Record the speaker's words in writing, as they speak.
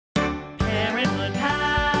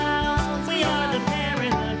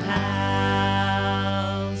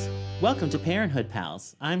Welcome to Parenthood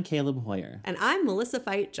Pals. I'm Caleb Hoyer. And I'm Melissa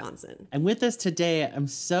Fite Johnson. And with us today, I'm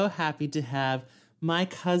so happy to have my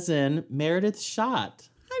cousin, Meredith Schott.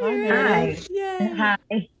 Hi, Meredith. Hi. Yay.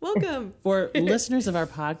 Hi. Welcome. For listeners of our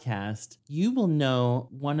podcast, you will know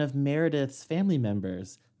one of Meredith's family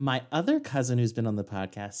members. My other cousin who's been on the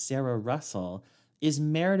podcast, Sarah Russell, is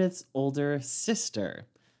Meredith's older sister.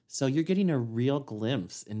 So you're getting a real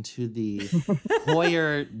glimpse into the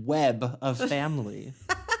Hoyer web of family.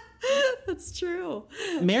 That's true.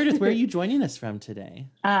 Meredith, where are you joining us from today?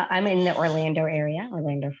 I'm in the Orlando area,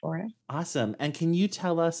 Orlando, Florida. Awesome. And can you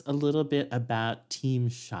tell us a little bit about Team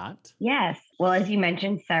Schott? Yes. Well, as you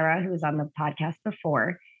mentioned, Sarah, who was on the podcast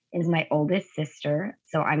before, is my oldest sister.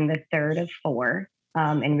 So I'm the third of four.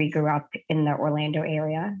 And we grew up in the Orlando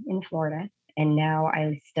area in Florida. And now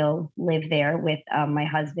I still live there with my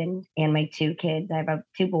husband and my two kids. I have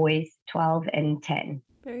two boys, 12 and 10.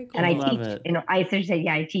 Very cool. And I love teach, it. I should say,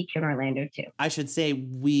 I teach in Orlando too. I should say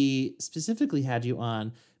we specifically had you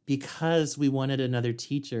on because we wanted another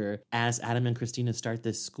teacher as Adam and Christina start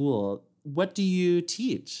this school. What do you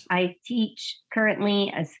teach? I teach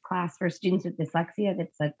currently a class for students with dyslexia.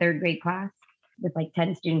 That's a third grade class with like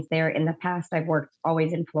 10 students there. In the past, I've worked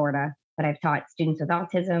always in Florida, but I've taught students with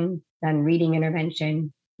autism, done reading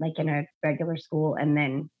intervention, like in a regular school. And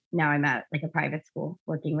then now I'm at like a private school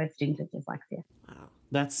working with students with dyslexia. Wow.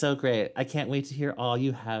 That's so great. I can't wait to hear all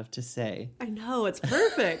you have to say. I know. It's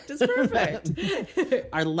perfect. It's perfect.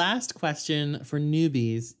 Our last question for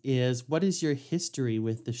newbies is, what is your history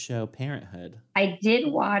with the show Parenthood? I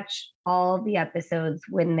did watch all the episodes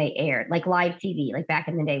when they aired, like live TV, like back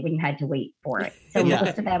in the day when you had to wait for it. So Yeah.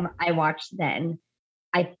 most of them I watched then.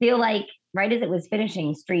 I feel like right as it was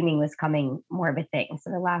finishing, streaming was coming more of a thing.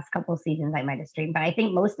 So the last couple of seasons I might have streamed, but I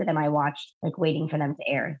think most of them I watched like waiting for them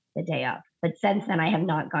to air the day of. But since then, I have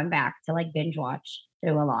not gone back to like binge watch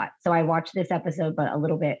through a lot. So I watched this episode, but a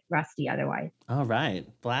little bit rusty otherwise. All right.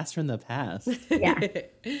 Blast from the past. Yeah.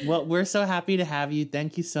 Well, we're so happy to have you.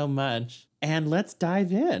 Thank you so much. And let's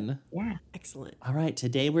dive in. Yeah. Excellent. All right.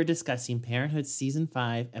 Today we're discussing Parenthood Season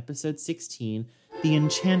 5, Episode 16, The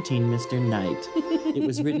Enchanting Mr. Knight. It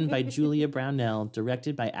was written by Julia Brownell,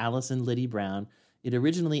 directed by Allison Liddy Brown. It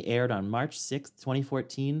originally aired on March 6th,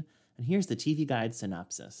 2014. And here's the TV Guide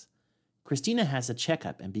synopsis. Christina has a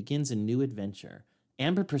checkup and begins a new adventure.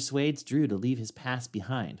 Amber persuades Drew to leave his past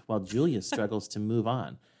behind, while Julia struggles to move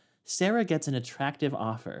on. Sarah gets an attractive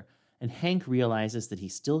offer, and Hank realizes that he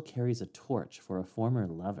still carries a torch for a former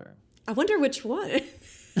lover. I wonder which one.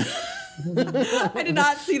 I did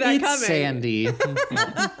not see that It's coming. Sandy.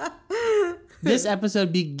 This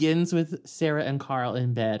episode begins with Sarah and Carl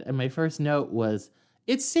in bed, and my first note was,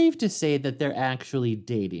 it's safe to say that they're actually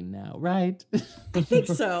dating now, right? I think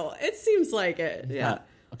so. It seems like it. Yeah.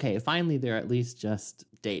 Okay, finally they're at least just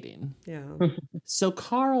dating. Yeah. So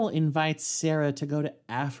Carl invites Sarah to go to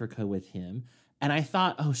Africa with him. And I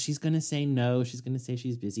thought, oh, she's going to say no. She's going to say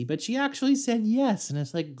she's busy. But she actually said yes. And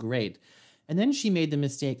it's like, great. And then she made the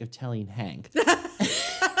mistake of telling Hank.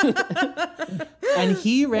 And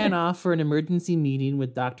he ran off for an emergency meeting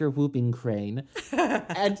with Dr. Whooping Crane.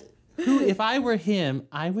 And who, if I were him,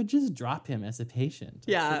 I would just drop him as a patient.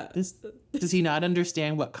 Yeah. Does he not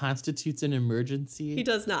understand what constitutes an emergency? He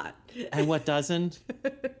does not. And what doesn't?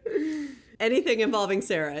 Anything involving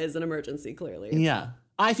Sarah is an emergency, clearly. Yeah.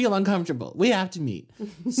 I feel uncomfortable. We have to meet.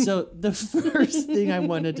 So the first thing I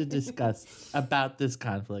wanted to discuss about this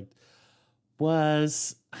conflict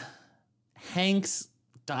was Hank's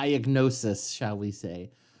diagnosis, shall we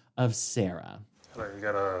say, of Sarah. You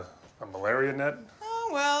got a malaria net? Oh,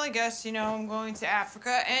 well, I guess, I'm going to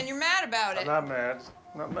Africa, and you're mad about it. I'm not mad.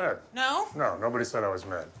 I'm not mad. No? No, nobody said I was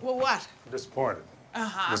mad. Well, what? I'm disappointed.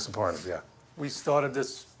 Uh-huh. Disappointed, yeah. We started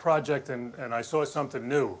this project, and I saw something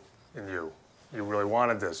new in you. You really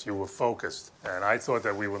wanted this. You were focused. And I thought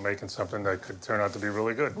that we were making something that could turn out to be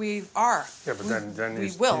really good. We are. Yeah, but then we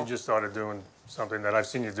you will. just started doing something that I've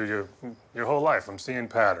seen you do your whole life. I'm seeing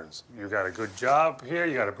patterns. You got a good job here,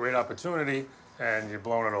 you got a great opportunity, and you're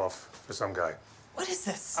blowing it off for some guy. What is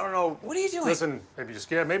this? I don't know. What are you doing? Listen, maybe you're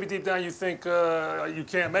scared. Maybe deep down you think you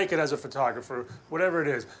can't make it as a photographer, whatever it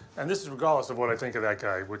is. And this is regardless of what I think of that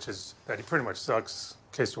guy, which is that he pretty much sucks,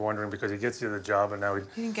 in case you're wondering, because he gets you the job and now he...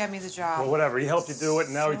 He didn't get me the job. Well, whatever. He helped you do it,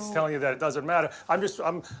 and now he's So- telling you that it doesn't matter.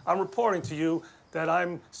 I'm reporting to you that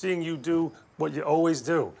I'm seeing you do what you always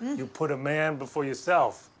do. You put a man before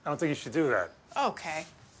yourself. I don't think you should do that. Okay.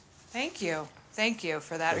 Thank you. Thank you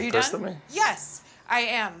for that. Are Are you you pissed done? at me? Yes, I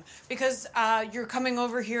am. Because you're coming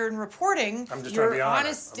over here and reporting I'm just your trying to be honest.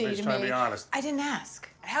 honesty I'm just to trying me. to be honest. I didn't ask.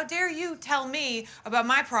 How dare you tell me about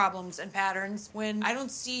my problems and patterns when I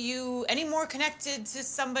don't see you any more connected to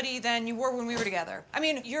somebody than you were when we were together? I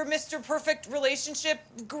mean, you're Mr. Perfect relationship,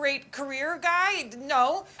 great career guy.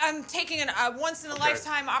 No, I'm taking a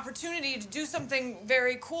once-in-a-lifetime opportunity to do something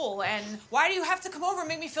very cool. And why do you have to come over and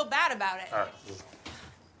make me feel bad about it? All right.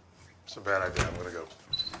 It's a bad idea. I'm going to go.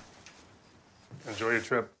 Enjoy your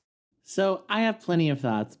trip. So I have plenty of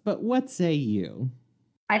thoughts, but what say you?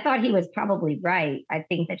 I thought he was probably right. I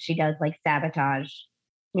think that she does like sabotage.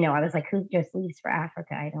 You know, I was like, who just leaves for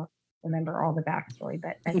Africa? I don't remember all the backstory,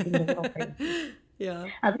 but that seems a little crazy. Yeah.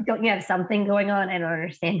 I was like, don't you have something going on? I don't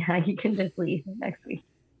understand how you can just leave next week.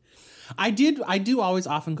 I do always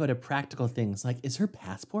often go to practical things like, is her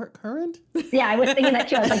passport current? Yeah, I was thinking that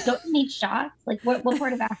too. I was like, don't you need shots? Like, what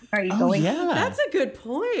part of Africa are you going? Yeah. That's a good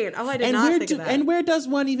point. Oh, I did not think of that. And where does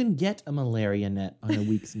one even get a malaria net on a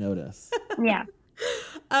week's notice? Yeah.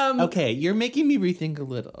 Okay, you're making me rethink a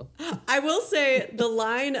little. I will say the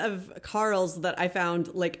line of Carl's that I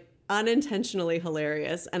found like unintentionally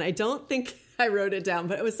hilarious, and I don't think I wrote it down,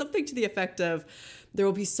 but it was something to the effect of, there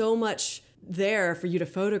will be so much there for you to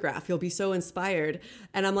photograph. You'll be so inspired.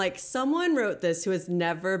 And I'm like, someone wrote this who has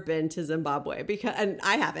never been to Zimbabwe, because, and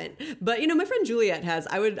I haven't, but you know, my friend Juliet has.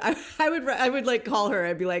 I would like call her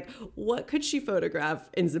and be like, what could she photograph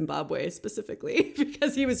in Zimbabwe specifically?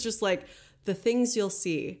 Because he was just like, the things you'll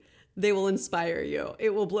see, they will inspire you.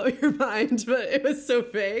 It will blow your mind. But it was so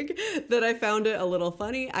vague that I found it a little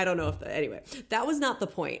funny. I don't know if anyway, that was not the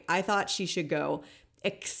point. I thought she should go,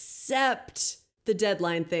 except the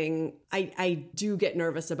deadline thing. I do get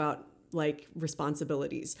nervous about like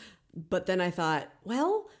responsibilities. But then I thought,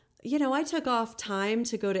 well, you know, I took off time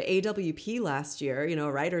to go to AWP last year, you know,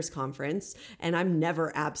 a writer's conference, and I'm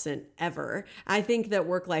never absent ever. I think that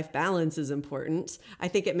work-life balance is important. I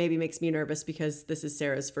think it maybe makes me nervous because this is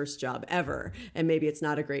Sarah's first job ever. And maybe it's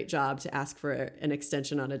not a great job to ask for an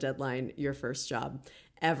extension on a deadline, your first job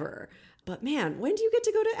ever. But man, when do you get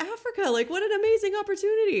to go to Africa? Like, what an amazing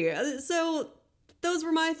opportunity. So those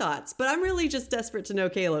were my thoughts. But I'm really just desperate to know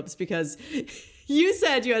Caleb's, because you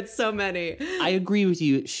said you had so many. I agree with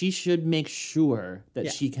you. She should make sure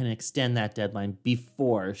that she can extend that deadline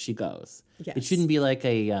before she goes. Yes. It shouldn't be like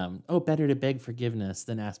better to beg forgiveness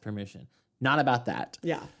than ask permission. Not about that.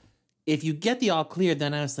 Yeah. If you get the all clear,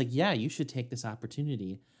 then I was like, yeah, you should take this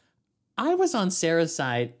opportunity. I was on Sarah's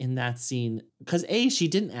side in that scene because she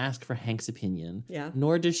didn't ask for Hank's opinion. Yeah.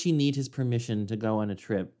 Nor does she need his permission to go on a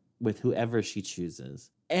trip with whoever she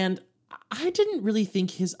chooses. And I didn't really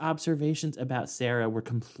think his observations about Sarah were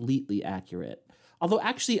completely accurate. Although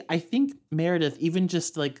actually, I think Meredith, even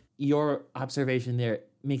just like your observation there,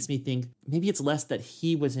 makes me think maybe it's less that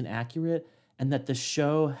he was inaccurate and that the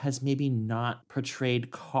show has maybe not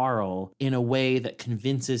portrayed Carl in a way that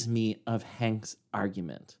convinces me of Hank's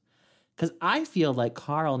argument. Because I feel like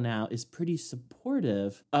Carl now is pretty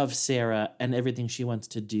supportive of Sarah and everything she wants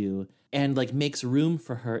to do, and like makes room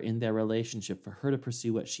for her in their relationship, for her to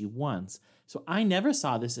pursue what she wants. So I never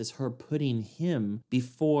saw this as her putting him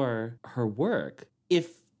before her work. If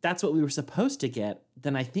that's what we were supposed to get,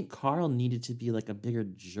 then I think Carl needed to be like a bigger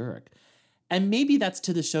jerk. And maybe that's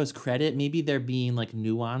to the show's credit. Maybe they're being like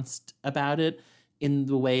nuanced about it in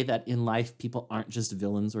the way that in life people aren't just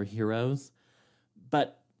villains or heroes.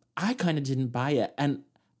 But I kind of didn't buy it. And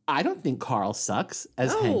I don't think Carl sucks,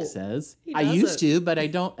 as Hank says. I used to, but I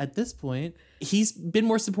don't at this point. He's been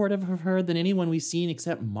more supportive of her than anyone we've seen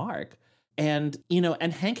except Mark. And, you know,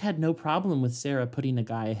 and Hank had no problem with Sarah putting a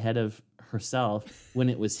guy ahead of herself when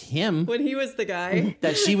it was him. When he was the guy.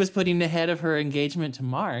 That she was putting ahead of her engagement to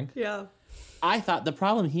Mark. Yeah. I thought the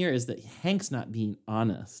problem here is that Hank's not being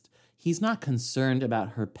honest. He's not concerned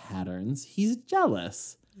about her patterns. He's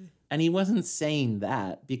jealous. And he wasn't saying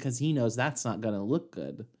that because he knows that's not going to look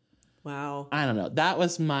good. Wow. I don't know. That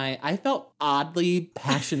was I felt oddly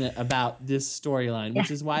passionate about this storyline, which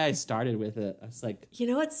is why I started with it. I was like, you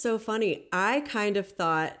know what's so funny? I kind of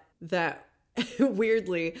thought that,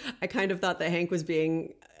 weirdly, I kind of thought that Hank was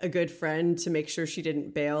being a good friend to make sure she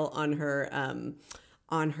didn't bail on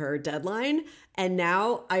her deadline. And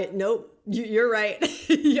now you're right.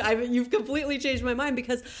 You've completely changed my mind,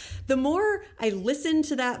 because the more I listened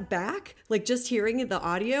to that back, like just hearing the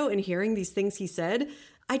audio and hearing these things he said,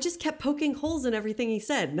 I just kept poking holes in everything he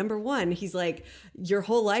said. Number one, he's like, your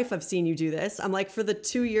whole life I've seen you do this. I'm like, for the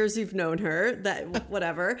 2 years you've known her, that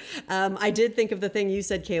whatever. I did think of the thing you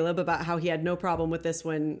said, Caleb, about how he had no problem with this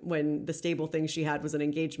when the stable thing she had was an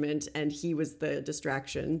engagement and he was the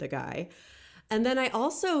distraction, the guy. And then I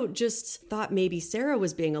also just thought maybe Sarah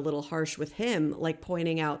was being a little harsh with him, like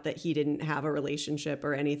pointing out that he didn't have a relationship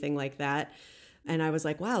or anything like that. And I was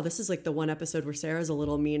like, wow, this is like the one episode where Sarah's a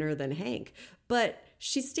little meaner than Hank. But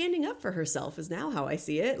she's standing up for herself is now how I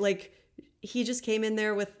see it. Like, he just came in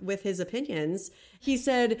there with his opinions. He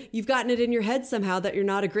said, you've gotten it in your head somehow that you're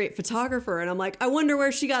not a great photographer. And I'm like, I wonder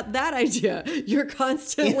where she got that idea. You're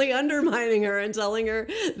constantly undermining her and telling her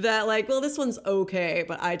that, like, well, this one's okay,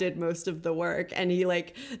 but I did most of the work. And he,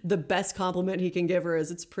 like, the best compliment he can give her is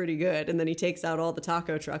it's pretty good. And then he takes out all the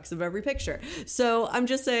taco trucks of every picture. So I'm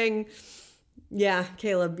just saying, yeah,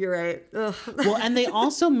 Caleb, you're right. Ugh. Well, and they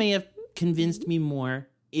also may have convinced me more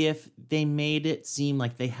if they made it seem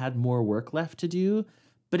like they had more work left to do,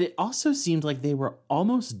 but it also seemed like they were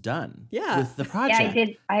almost done with the project. Yeah, I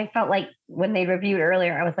did. I felt like when they reviewed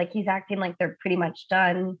earlier, I was like, he's acting like they're pretty much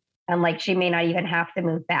done. And like, she may not even have to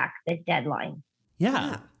move back the deadline.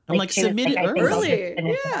 Yeah. I'm like submit it early.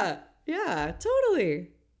 Yeah,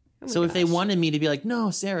 totally. Oh so if they wanted me to be like, no,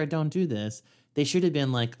 Sarah, don't do this, they should have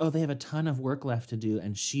been like, oh, they have a ton of work left to do,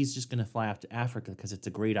 and she's just going to fly off to Africa because it's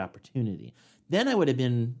a great opportunity. Then I would have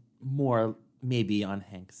been more maybe on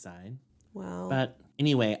Hank's side. Wow. But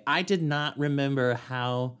anyway, I did not remember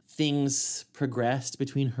how things progressed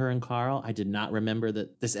between her and Carl. I did not remember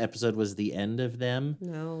that this episode was the end of them.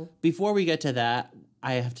 No. Before we get to that,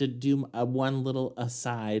 I have to do one little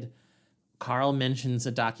aside. Carl mentions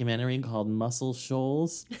a documentary called Muscle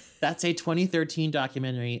Shoals. That's a 2013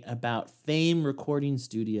 documentary about Fame recording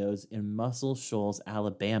studios in Muscle Shoals,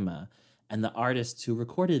 Alabama, and the artists who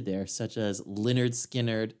recorded there, such as Lynyrd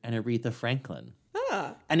Skynyrd and Aretha Franklin.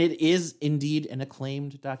 Ah. And it is indeed an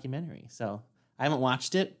acclaimed documentary. So I haven't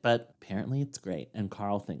watched it, but apparently it's great, and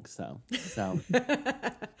Carl thinks so. So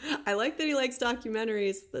I like that he likes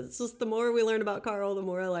documentaries. That's just the more we learn about Carl, the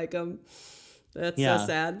more I like him. That's so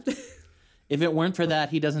sad. If it weren't for that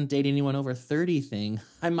he doesn't date anyone over 30 thing,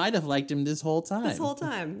 I might have liked him this whole time. This whole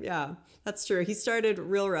time, yeah. That's true. He started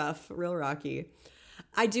real rough, real rocky.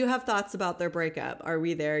 I do have thoughts about their breakup. Are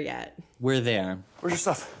we there yet? We're there. Where's your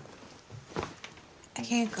stuff? I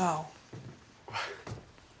can't go.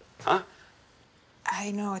 Huh?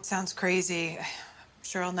 I know it sounds crazy. I'm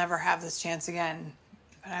sure I'll never have this chance again.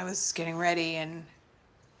 But I was getting ready and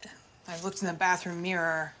I looked in the bathroom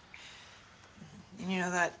mirror. And you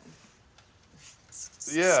know that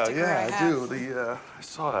Yeah, sticker I I have? do. I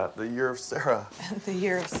saw that. The Year of Sarah. The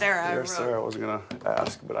Year of Sarah. The Year I of wrote. Sarah. I wasn't gonna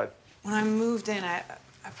ask, but When I moved in, I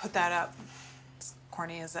put that up, as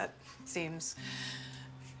corny as that seems,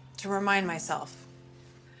 to remind myself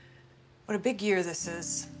what a big year this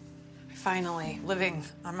is. Finally living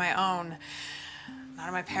on my own, not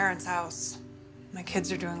in my parents' house. My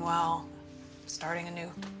kids are doing well, starting a new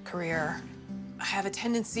career. I have a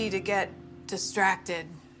tendency to get distracted,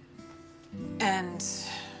 and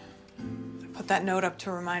I put that note up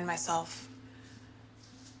to remind myself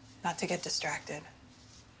not to get distracted.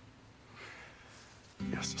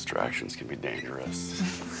 yes, distractions can be dangerous.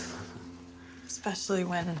 Especially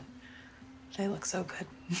when they look so good.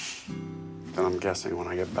 And I'm guessing when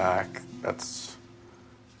I get back, that's...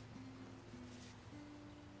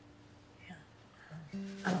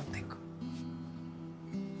 I don't think.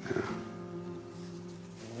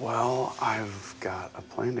 Well, I've got a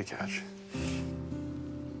plane to catch.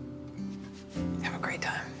 Have a great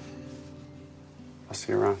time. I'll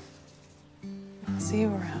see you around. I'll see you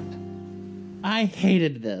around. I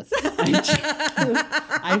hated this.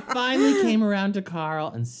 I finally came around to Carl,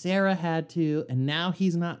 and Sarah had to, and now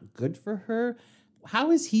he's not good for her.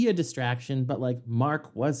 How is he a distraction, but like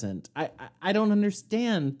Mark wasn't? I don't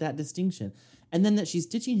understand that distinction. And then that she's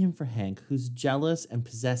ditching him for Hank, who's jealous and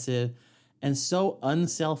possessive and so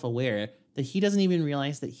unself-aware that he doesn't even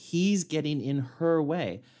realize that he's getting in her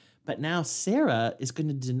way. But now Sarah is going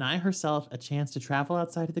to deny herself a chance to travel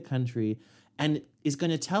outside of the country and is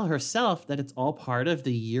going to tell herself that it's all part of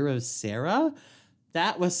the Year of Sarah.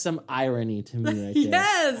 That was some irony to me right there.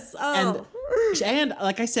 Yes. Oh. And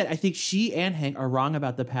like I said, I think she and Hank are wrong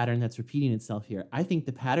about the pattern that's repeating itself here. I think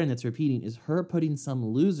the pattern that's repeating is her putting some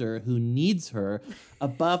loser who needs her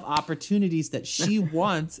above opportunities that she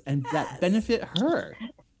wants and that benefit her.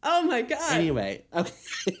 Oh my God. Anyway, okay.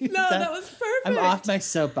 No, that was perfect. I'm off my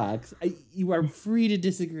soapbox. You are free to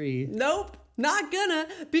disagree. Nope. Not gonna,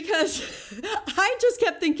 because I just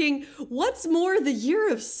kept thinking, what's more the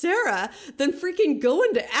Year of Sarah than freaking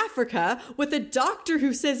going to Africa with a doctor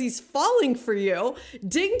who says he's falling for you?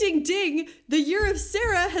 Ding, ding, ding. The Year of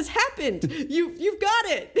Sarah has happened. You've got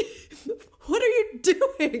it. What are you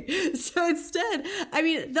doing? So instead, I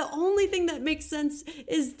mean, the only thing that makes sense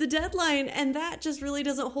is the deadline. And that just really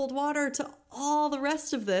doesn't hold water to all the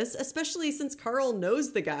rest of this, especially since Carl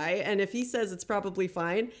knows the guy. And if he says it's probably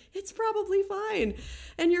fine, it's probably fine.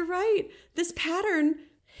 And you're right. This pattern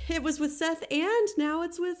it was with Seth and now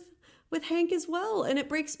it's with Hank as well. And it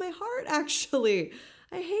breaks my heart, actually.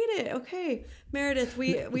 I hate it. Okay, Meredith,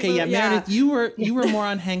 Meredith, you were more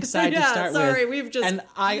on Hank's side to start sorry, with. we've just and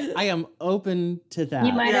I am open to that.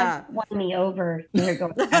 You might have won me over.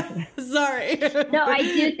 Sorry. No, I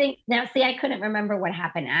do think now. See, I couldn't remember what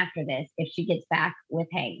happened after this. If she gets back with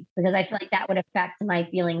Hank, because I feel like that would affect my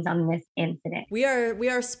feelings on this incident. We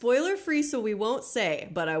are spoiler free, so we won't say.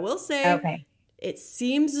 But I will say, okay. It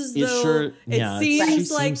seems as it though sure,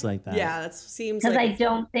 seems like that. Yeah, that seems because like I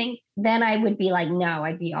don't think then I would be like, no,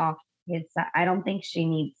 I'd be off his side. I don't think she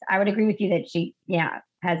needs. I would agree with you that she,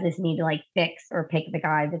 has this need to like fix or pick the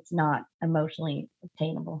guy that's not emotionally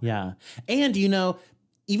obtainable. Yeah, and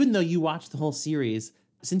even though you watched the whole series,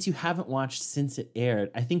 since you haven't watched since it aired,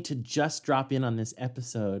 I think to just drop in on this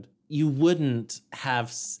episode, you wouldn't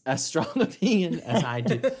have a strong opinion as I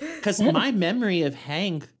do. Because my memory of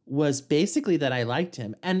Hank was basically that I liked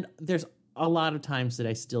him. And there's a lot of times that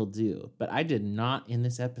I still do, but I did not in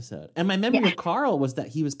this episode. And my memory of Carl was that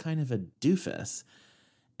he was kind of a doofus.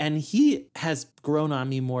 And he has grown on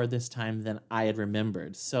me more this time than I had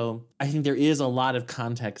remembered. So I think there is a lot of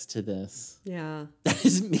context to this. Yeah. That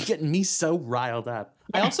is getting me so riled up.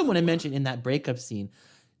 I also want to mention in that breakup scene,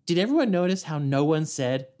 did everyone notice how no one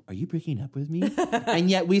said, "Are you breaking up with me?" And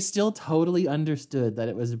yet we still totally understood that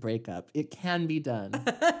it was a breakup. It can be done.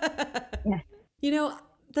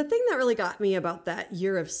 The thing that really got me about that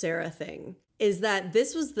Year of Sarah thing is that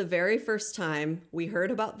this was the very first time we heard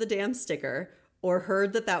about the damn sticker or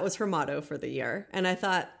heard that was her motto for the year. And I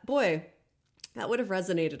thought, boy, that would have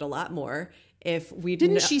resonated a lot more if we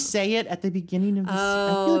didn't. She say it at the beginning of this?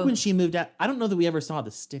 I feel like when she moved out, I don't know that we ever saw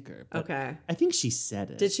the sticker. But okay. I think she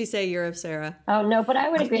said it. Did she say Year of Sarah? Oh, no, but I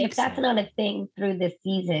would agree. If that's so. not a thing through this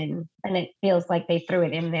season, and it feels like they threw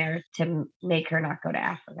it in there to make her not go to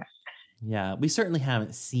Africa. Yeah, we certainly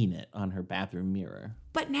haven't seen it on her bathroom mirror.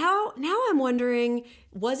 But now I'm wondering,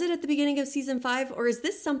 was it at the beginning of season 5, or is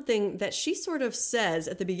this something that she sort of says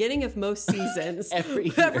at the beginning of most seasons?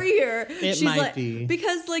 Every year. It she's might like, be.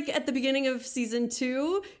 Because at the beginning of season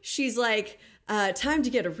 2, she's like, time to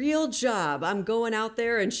get a real job. I'm going out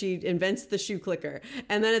there, and she invents the shoe clicker.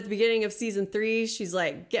 And then at the beginning of season 3, she's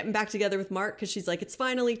like getting back together with Mark because she's like, it's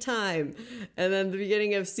finally time. And then the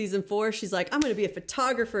beginning of season 4, she's like, I'm going to be a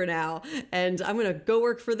photographer now, and I'm going to go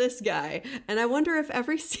work for this guy. And I wonder if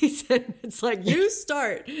every season it's like new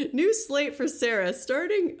start, new slate for Sarah,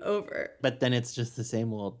 starting over. But then it's just the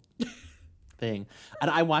same old thing. And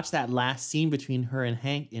I watched that last scene between her and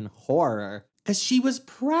Hank in horror. Because she was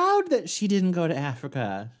proud that she didn't go to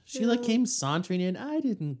Africa. She came sauntering in. I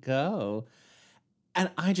didn't go.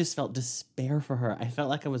 And I just felt despair for her. I felt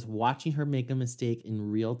like I was watching her make a mistake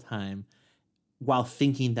in real time while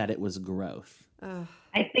thinking that it was growth.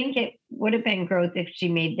 I think it would have been growth if she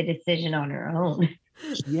made the decision on her own.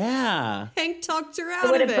 Yeah. Hank talked her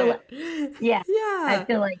out of it. Yeah. Yeah. I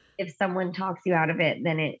feel like if someone talks you out of it,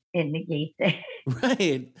 then it negates it.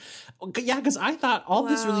 Right. Yeah, because I thought all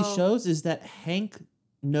this really shows is that Hank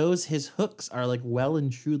knows his hooks are well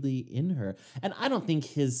and truly in her. And I don't think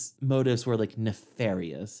his motives were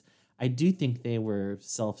nefarious. I do think they were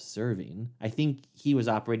self-serving. I think he was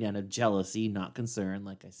operating out of jealousy, not concern,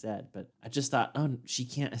 like I said. But I just thought, oh, she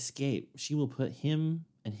can't escape. She will put him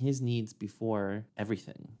and his needs before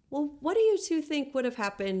everything. Well, what do you two think would have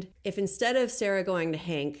happened if instead of Sarah going to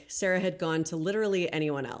Hank, Sarah had gone to literally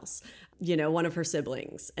anyone else? One of her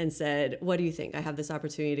siblings, and said, what do you think? I have this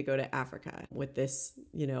opportunity to go to Africa with this,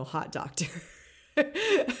 hot doctor. Do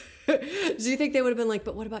you think they would have been like,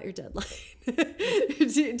 but what about your deadline?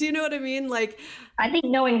 do you know what I mean? I think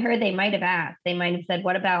knowing her, they might have asked. They might have said,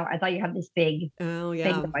 what about, I thought you have this big thing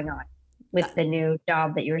going on with the new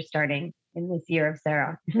job that you were starting in this Year of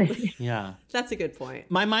Sarah. Yeah. That's a good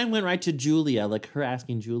point. My mind went right to Julia, her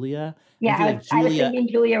asking Julia. Yeah, I was thinking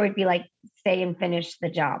Julia would be like, stay and finish the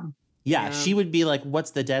job. Yeah, she would be like, what's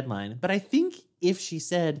the deadline? But I think if she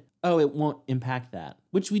said, oh, it won't impact that,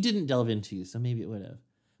 which we didn't delve into, so maybe it would have.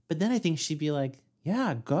 But then I think she'd be like,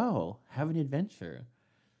 yeah, go. Have an adventure.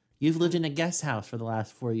 You've lived in a guest house for the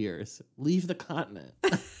last 4 years. Leave the continent.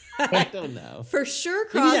 I don't know. For sure,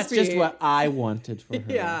 Crosby. Maybe that's just what I wanted for her.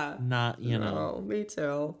 Yeah. Not, No, me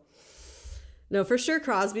too. No, for sure,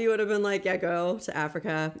 Crosby would have been like, yeah, go to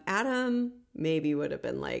Africa. Adam maybe would have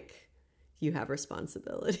been like, you have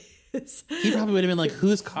responsibilities. He probably would have been like,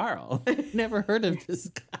 who's Carl? Never heard of this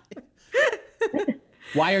guy.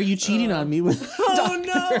 Why are you cheating on me with Oh,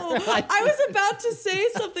 no. I was about to say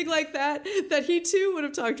something like that he too would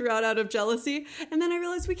have talked her out of jealousy. And then I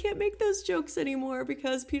realized we can't make those jokes anymore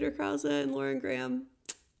because Peter Krause and Lauren Graham,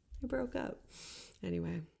 they broke up.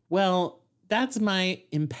 Anyway. Well, that's my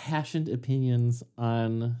impassioned opinions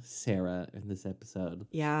on Sarah in this episode.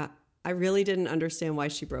 Yeah, I really didn't understand why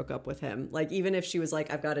she broke up with him. Like, even if she was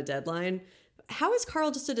like, I've got a deadline, how is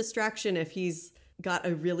Carl just a distraction if he's got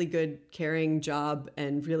a really good caring job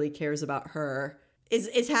and really cares about her?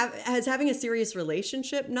 Is having a serious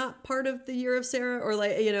relationship not part of the year of Sarah? Or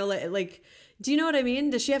like, you know, like, do you know what I mean?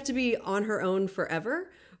 Does she have to be on her own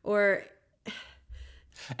forever? Or...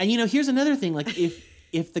 And, you know, here's another thing. Like,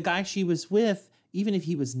 if the guy she was with, even if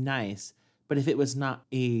he was nice, but if it was not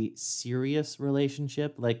a serious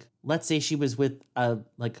relationship, like, let's say she was with a,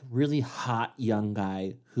 like, really hot young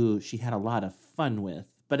guy who she had a lot of fun with,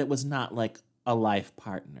 but it was not, like, a life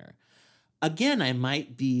partner. Again, I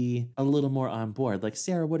might be a little more on board. Like,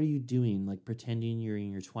 Sarah, what are you doing? Like, pretending you're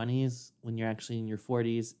in your 20s when you're actually in your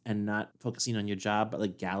 40s and not focusing on your job, but,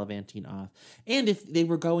 like, gallivanting off. And if they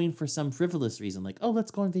were going for some frivolous reason, like, oh, let's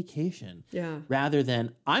go on vacation. Yeah. Rather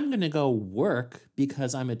than, I'm going to go work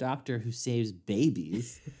because I'm a doctor who saves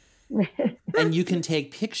babies. And you can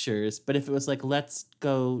take pictures. But if it was like, let's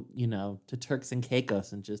go, you know, to Turks and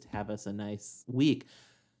Caicos and just have us a nice week,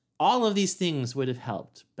 all of these things would have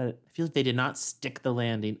helped, but I feel like they did not stick the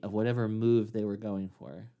landing of whatever move they were going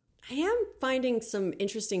for. I am finding some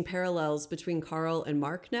interesting parallels between Carl and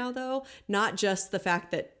Mark now, though. Not just the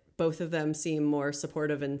fact that both of them seem more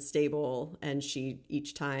supportive and stable, and she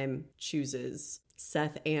each time chooses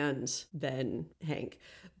Seth and then Hank.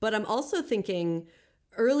 But I'm also thinking,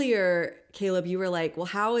 earlier, Caleb, you were like, well,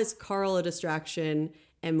 how is Carl a distraction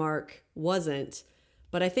and Mark wasn't?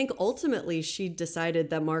 But I think ultimately she decided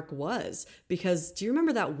that Mark was, because do you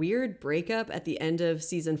remember that weird breakup at the end of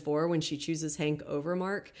season 4 when she chooses Hank over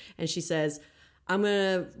Mark? And she says, I'm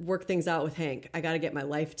going to work things out with Hank. I got to get my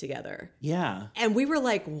life together. Yeah. And we were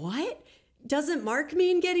like, what? Doesn't Mark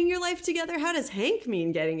mean getting your life together? How does Hank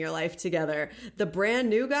mean getting your life together? The brand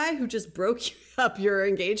new guy who just broke up your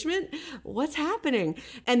engagement? What's happening?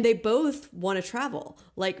 And they both want to travel.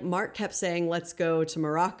 Like, Mark kept saying, let's go to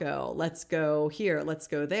Morocco. Let's go here. Let's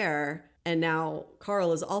go there. And now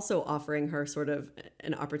Carl is also offering her sort of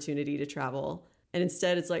an opportunity to travel. And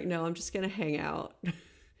instead it's like, no, I'm just going to hang out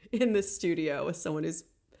in the studio with someone who's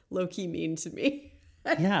low-key mean to me.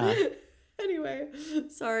 Yeah. Anyway,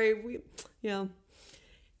 sorry.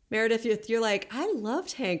 Meredith, you're like, I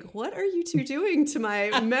loved Hank. What are you two doing to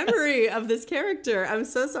my memory of this character? I'm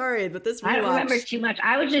so sorry, but this rewatch... I don't remember too much.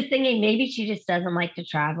 I was just thinking maybe she just doesn't like to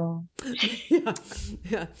travel.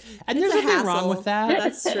 Yeah. And there's nothing wrong with that.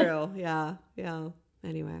 That's true. Yeah.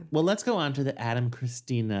 Anyway. Well, let's go on to the Adam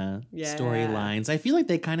Christina storylines. I feel like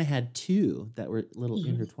they kind of had two that were a little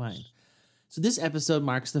intertwined. So this episode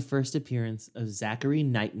marks the first appearance of Zachary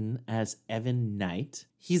Knighton as Evan Knight.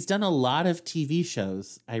 He's done a lot of TV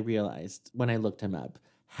shows, I realized when I looked him up.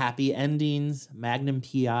 Happy Endings, Magnum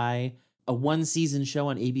P.I., a one-season show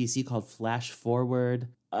on ABC called Flash Forward,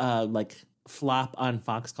 like flop on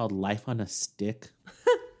Fox called Life on a Stick.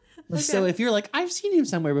 Okay. So if you're like, I've seen him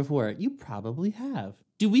somewhere before, you probably have.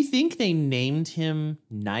 Do we think they named him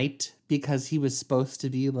Knight because he was supposed to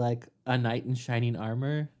be like a knight in shining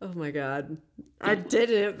armor? Oh my God. I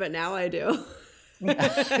didn't, but now I do.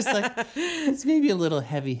 It's maybe a little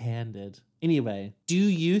heavy-handed. Anyway, do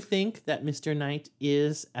you think that Mr. Knight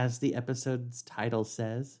is, as the episode's title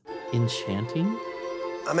says, enchanting?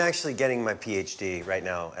 I'm actually getting my PhD right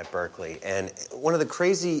now at Berkeley, and one of the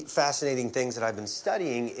crazy, fascinating things that I've been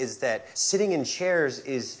studying is that sitting in chairs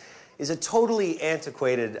is a totally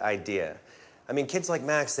antiquated idea. I mean, kids like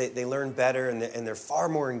Max, they learn better and they're far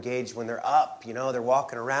more engaged when they're up, you know, they're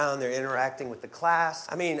walking around, they're interacting with the class.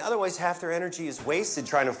 I mean, otherwise half their energy is wasted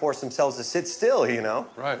trying to force themselves to sit still, you know?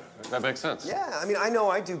 Right, that makes sense. Yeah, I mean, I know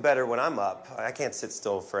I do better when I'm up. I can't sit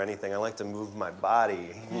still for anything. I like to move my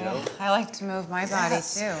body, you know? I like to move my body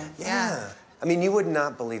too. Yeah. I mean, you would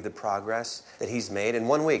not believe the progress that he's made in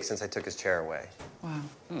 1 week since I took his chair away. Wow.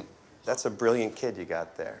 That's a brilliant kid you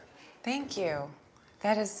got there. Thank you.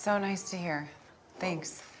 That is so nice to hear.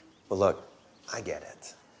 Thanks. Well, look, I get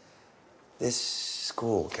it. This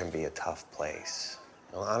school can be a tough place.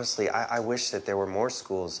 You know, honestly, I wish that there were more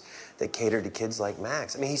schools that cater to kids like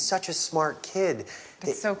Max. I mean, he's such a smart kid.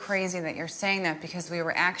 It's so crazy that you're saying that because we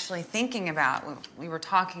were actually we were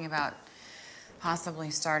talking about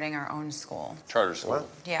possibly starting our own school. Charter school. What?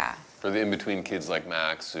 Yeah. For the in-between kids like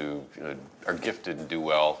Max who are gifted and do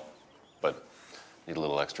well, but need a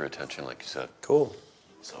little extra attention, like you said. Cool.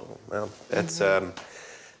 So, well, that's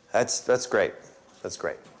great. That's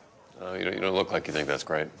great. You don't look like you think that's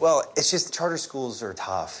great. Well, it's just charter schools are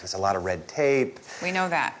tough. It's a lot of red tape. We know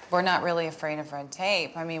that. We're not really afraid of red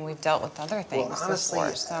tape. I mean, we've dealt with other things honestly,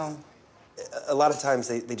 before, so... a lot of times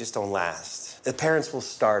they just don't last. The parents will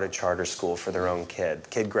start a charter school for their own kid. The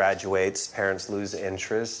kid graduates, parents lose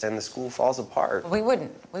interest, and the school falls apart. We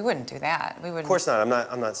wouldn't do that. We wouldn't. Of course not.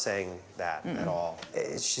 I'm not saying that at all.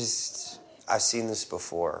 It's just, I've seen this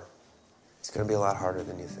before. It's going to be a lot harder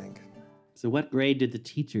than you think. So what grade did the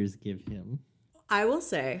teachers give him? I will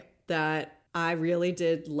say that I really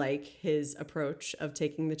did like his approach of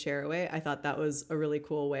taking the chair away. I thought that was a really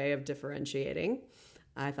cool way of differentiating.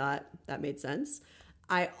 I thought that made sense.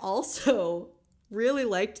 I also really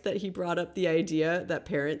liked that he brought up the idea that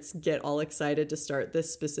parents get all excited to start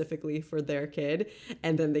this specifically for their kid,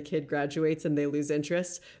 and then the kid graduates and they lose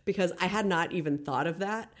interest, because I had not even thought of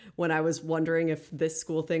that when I was wondering if this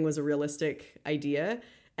school thing was a realistic idea.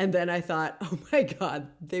 And then I thought, oh my God,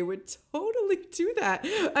 they would totally do that.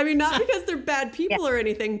 I mean, not because they're bad people or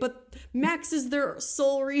anything, but Max is their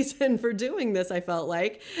sole reason for doing this, I felt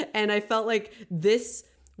like. And I felt like this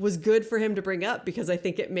was good for him to bring up, because I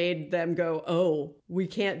think it made them go, oh, we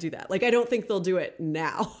can't do that. Like, I don't think they'll do it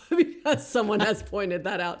now because someone has pointed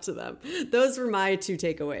that out to them. Those were my two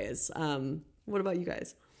takeaways. What about you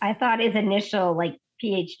guys? I thought his initial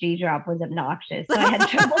PhD drop was obnoxious. So I had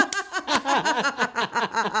trouble.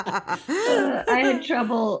 I had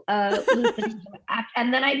trouble listening to it.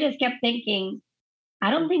 And then I just kept thinking, I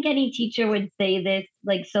don't think any teacher would say this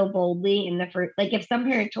so boldly in the first. If some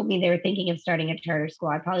parent told me they were thinking of starting a charter school,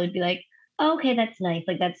 I probably would be like, oh, okay, that's nice.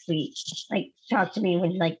 That's sweet. Talk to me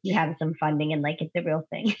when you have some funding and it's a real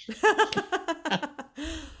thing.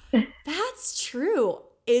 That's true.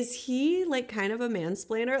 Is he kind of a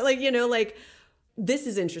mansplainer? This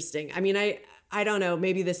is interesting. I mean, I don't know.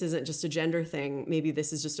 Maybe this isn't just a gender thing. Maybe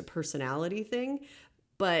this is just a personality thing.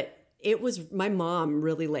 But it was, my mom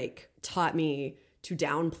really taught me to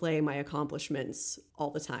downplay my accomplishments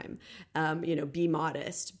all the time. Be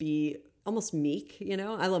modest, be almost meek,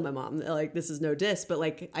 I love my mom. This is no diss, but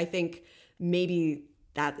I think maybe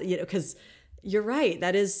that, because you're right.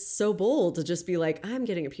 That is so bold to just be I'm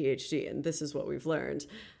getting a PhD and this is what we've learned.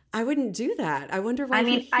 I wouldn't do that. I wonder why. I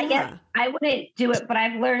mean, I guess I wouldn't do it, but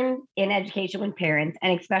I've learned in education with parents,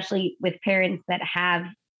 and especially with parents that have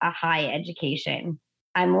a high education,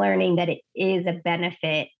 I'm learning that it is a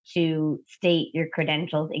benefit to state your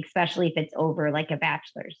credentials, especially if it's over a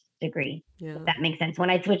bachelor's degree. Yeah. If that makes sense. When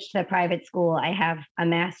I switched to private school, I have a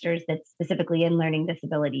master's that's specifically in learning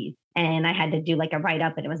disabilities, and I had to do a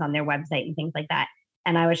write-up, and it was on their website and things like that.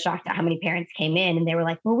 And I was shocked at how many parents came in and they were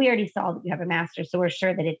like, well, we already saw that you have a master's, so we're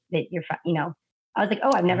sure that you're, I was like, oh,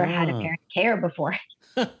 I've never had a parent care before.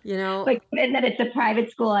 And that it's a private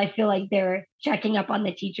school, I feel like they're checking up on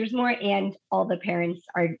the teachers more, and all the parents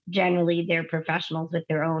are generally, they're professionals with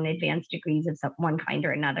their own advanced degrees of one kind or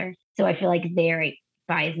another. So I feel like it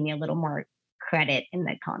buys me a little more credit in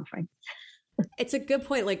the conference. It's a good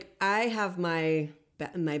point. I have my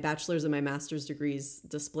bachelor's and my master's degrees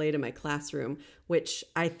displayed in my classroom, which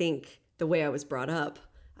I think the way I was brought up,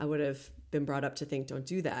 I would have been brought up to think, don't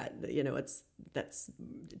do that. That's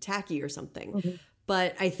tacky or something. Mm-hmm.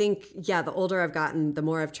 But I think, the older I've gotten, the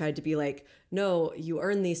more I've tried to be no, you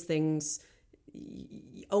earn these things,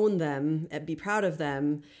 own them, and be proud of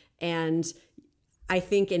them. And I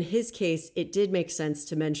think in his case, it did make sense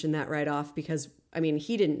to mention that right off, because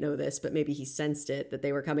he didn't know this, but maybe he sensed it, that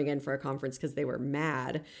they were coming in for a conference because they were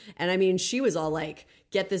mad. And she was all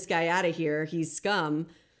get this guy out of here. He's scum.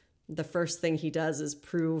 The first thing he does is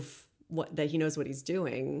prove that he knows what he's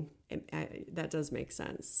doing. That does make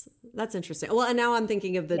sense. That's interesting. Well, and now I'm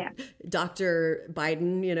thinking of the Dr.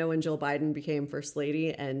 Biden, when Jill Biden became first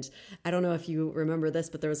lady. And I don't know if you remember this,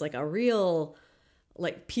 but there was a real...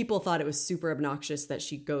 people thought it was super obnoxious that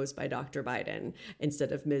she goes by Dr. Biden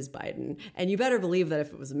instead of Ms. Biden. And you better believe that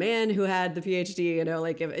if it was a man who had the PhD,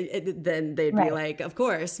 then they'd be of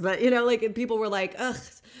course. But, people were ugh,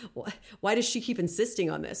 why does she keep insisting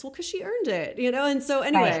on this? Well, because she earned it, And so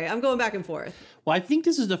anyway, I'm going back and forth. Well, I think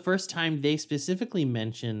this is the first time they specifically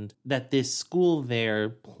mentioned that this school they're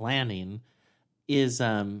planning is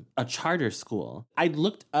a charter school. I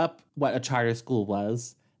looked up what a charter school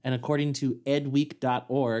was. And according to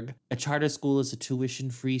edweek.org, a charter school is a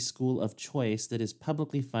tuition-free school of choice that is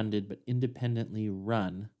publicly funded but independently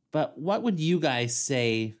run. But what would you guys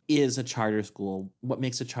say is a charter school? What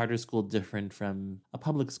makes a charter school different from a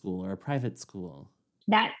public school or a private school?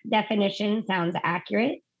 That definition sounds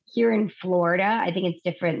accurate. Here in Florida, I think it's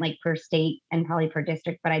different per state and probably per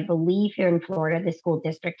district, but I believe here in Florida, the school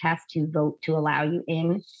district has to vote to allow you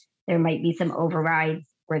in. There might be some overrides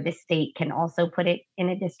where the state can also put it in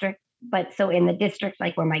a district. But so in the district,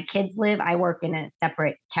 where my kids live, I work in a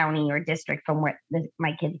separate county or district from where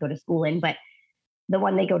my kids go to school in. But the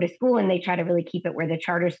one they go to school, and they try to really keep it where the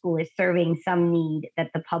charter school is serving some need that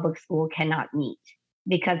the public school cannot meet.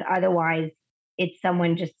 Because otherwise, it's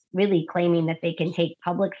someone just really claiming that they can take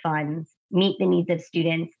public funds, meet the needs of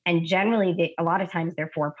students, and generally, a lot of times they're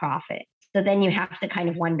for profit. So then you have to kind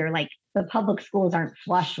of wonder, like, the public schools aren't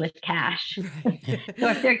flush with cash. So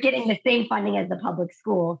if they're getting the same funding as the public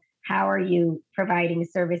school, how are you providing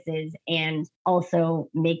services and also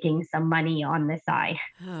making some money on the side?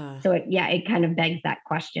 So it kind of begs that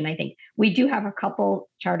question. I think we do have a couple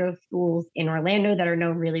charter schools in Orlando that are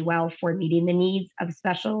known really well for meeting the needs of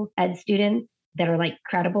special ed students that are like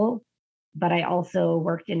credible. But I also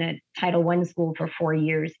worked in a Title I school for 4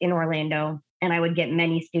 years in Orlando, and I would get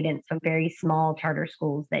many students from very small charter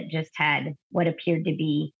schools that just had what appeared to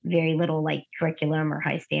be very little like curriculum or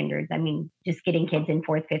high standards. I mean, just getting kids in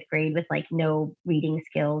 4th, 5th grade with like no reading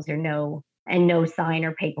skills or no sign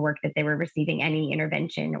or paperwork that they were receiving any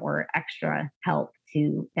intervention or extra help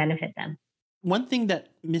to benefit them. One thing that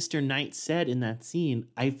Mr. Knight said in that scene,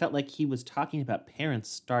 I felt like he was talking about parents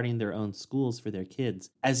starting their own schools for their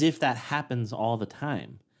kids, as if that happens all the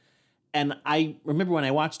time. And I remember when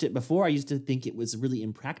I watched it before, I used to think it was really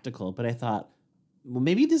impractical, but I thought, well,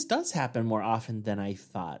 maybe this does happen more often than I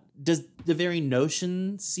thought. Does the very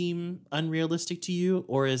notion seem unrealistic to you?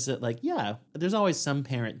 Or is it like, yeah, there's always some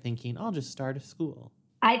parent thinking, I'll just start a school?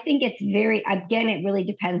 I think it's it really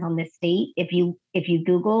depends on the state. If you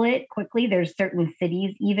Google it quickly, there's certain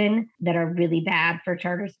cities even that are really bad for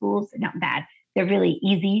charter schools. Not bad. They're really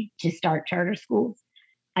easy to start charter schools.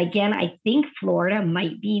 Again, I think Florida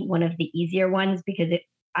might be one of the easier ones because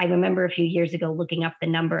I remember a few years ago looking up the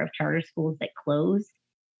number of charter schools that closed,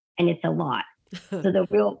 and it's a lot. So the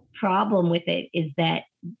real problem with it is that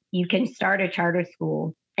you can start a charter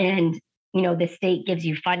school and the state gives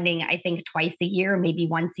you funding, I think twice a year, maybe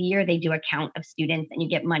once a year. They do a count of students and you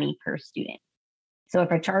get money per student. So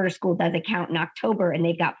if a charter school does a count in October and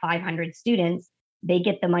they've got 500 students, they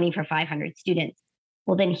get the money for 500 students.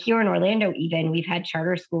 Well, then here in Orlando, even we've had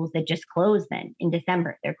charter schools that just closed then in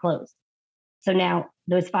December, they're closed. So now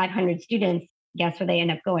those 500 students, guess where they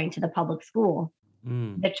end up going? To the public school.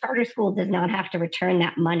 The charter school does not have to return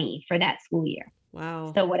that money for that school year.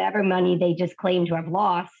 Wow. So whatever money they just claim to have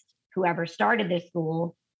lost, whoever started this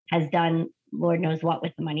school has done Lord knows what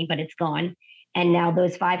with the money, but it's gone. And now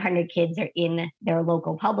those 500 kids are in their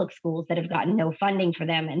local public schools that have gotten no funding for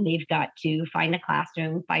them. And they've got to find a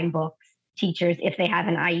classroom, find books, teachers. If they have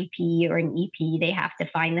an IEP or an EP, they have to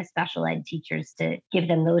find the special ed teachers to give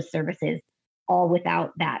them those services, all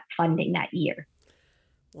without that funding that year.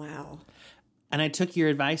 Wow. And I took your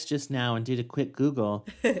advice just now and did a quick Google.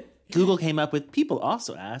 Google came up with, people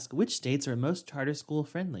also ask, which states are most charter school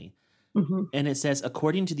friendly? Mm-hmm. And it says,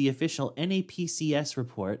 according to the official NAPCS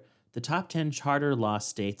report, the top 10 charter law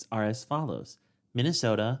states are as follows: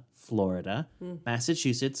 Minnesota, Florida,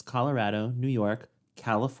 Massachusetts, Colorado, New York,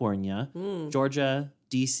 California, Georgia,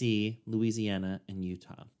 DC, Louisiana, and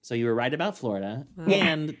Utah. So you were right about Florida. Wow.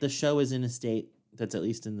 And the show is in a state that's at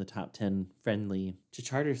least in the top 10 friendly to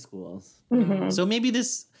charter schools. Mm-hmm. So maybe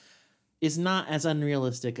this is not as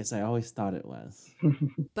unrealistic as I always thought it was.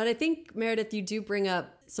 But I think, Meredith, you do bring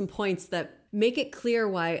up some points that make it clear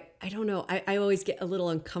why, I don't know, I always get a little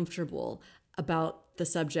uncomfortable about the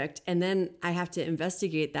subject. And then I have to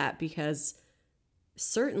investigate that because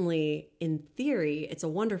certainly in theory, it's a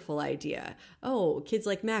wonderful idea. Oh, kids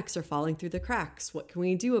like Max are falling through the cracks. What can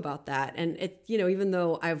we do about that? And it, even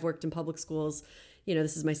though I've worked in public schools,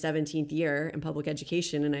 this is my 17th year in public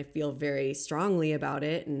education, and I feel very strongly about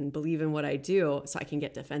it and believe in what I do. So I can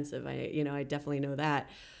get defensive. I definitely know that.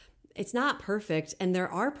 It's not perfect, and there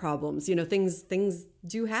are problems. Things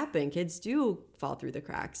do happen. Kids do fall through the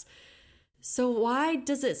cracks. So why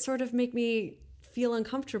does it sort of make me feel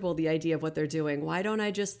uncomfortable, the idea of what they're doing? Why don't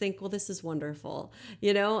I just think, well, this is wonderful?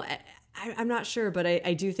 I'm not sure, but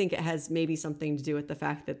I do think it has maybe something to do with the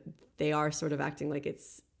fact that they are sort of acting like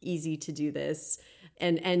it's easy to do this.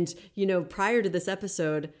 And prior to this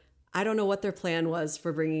episode, I don't know what their plan was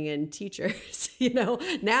for bringing in teachers.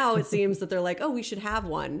 Now it seems that they're like, oh, we should have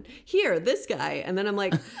one here, this guy. And then I'm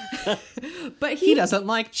like, but he doesn't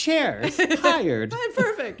like chairs. Hired.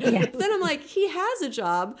 Perfect. Yeah. Then I'm like, he has a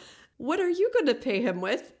job. What are you going to pay him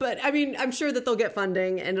with? But I mean, I'm sure that they'll get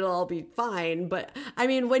funding and it'll all be fine. But I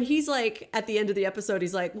mean, when he's like, at the end of the episode,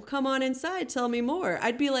 he's like, well, come on inside, tell me more.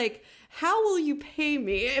 I'd be like, how will you pay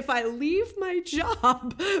me if I leave my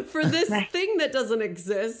job for this thing that doesn't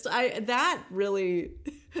exist? That really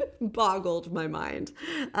boggled my mind.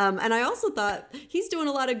 And I also thought he's doing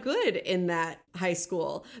a lot of good in that high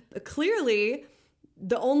school. Clearly,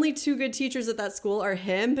 the only two good teachers at that school are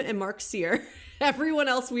him and Mark Sear. Everyone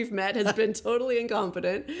else we've met has been totally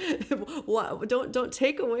incompetent. Don't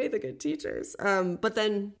take away the good teachers. But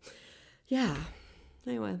then, yeah.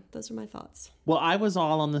 Anyway, those are my thoughts. Well, I was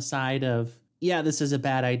all on the side of, yeah, this is a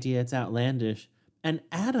bad idea. It's outlandish. And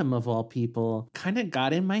Adam, of all people, kind of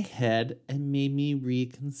got in my head and made me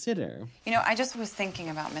reconsider. You know, I just was thinking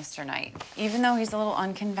about Mr. Knight. Even though he's a little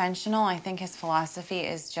unconventional, I think his philosophy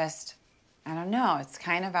is just, I don't know, it's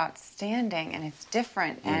kind of outstanding and it's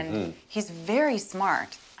different. And he's very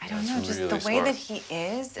smart. I don't know, just really the way smart. that he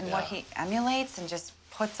is and what he emulates and just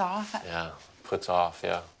puts off. Puts off,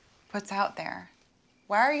 Puts out there.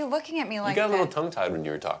 Why are you looking at me like that? You got a little tongue-tied when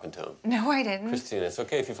you were talking to him. No, I didn't. Christina, it's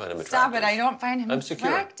okay if you find him Stop attractive. it, I don't find him I'm secure.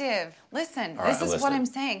 attractive. Listen, All right, this I'm is what listening. I'm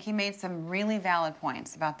saying. He made some really valid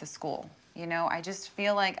points about the school. You know, I just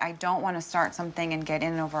feel like I don't want to start something and get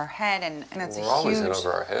in over our head, and it's We're a always huge... in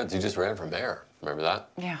over our heads. You just ran for mayor. Remember that?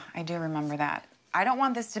 Yeah, I do remember that. I don't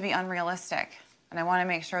want this to be unrealistic, and I want to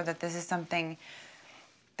make sure that this is something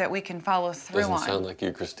that we can follow through Doesn't on. sound like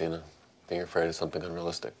you, Christina, being afraid of something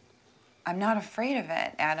unrealistic. I'm not afraid of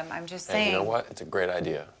it, Adam. I'm just saying... Hey, you know what? It's a great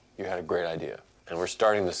idea. You had a great idea. And we're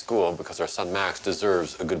starting the school because our son Max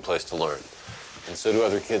deserves a good place to learn. And so do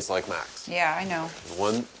other kids like Max. Yeah, I know.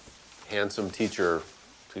 One handsome teacher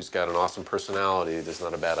who's got an awesome personality is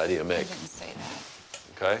not a bad idea to I make. didn't say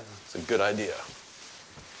that. Okay? It's a good idea.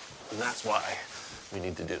 And that's why we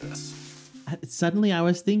need to do this. Suddenly I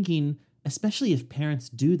was thinking, especially if parents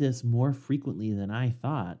do this more frequently than I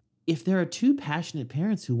thought, if there are two passionate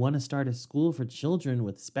parents who want to start a school for children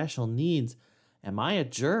with special needs, am I a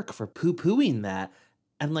jerk for poo-pooing that?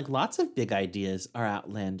 And like lots of big ideas are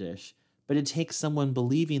outlandish, but it takes someone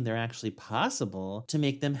believing they're actually possible to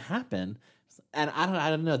make them happen. And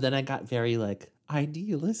I don't know. Then I got very like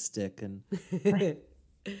idealistic and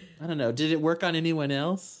I don't know. Did it work on anyone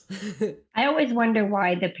else? I always wonder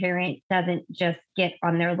why the parent doesn't just get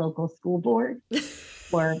on their local school board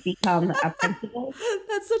or become a principal.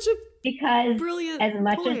 That's such a Because brilliant as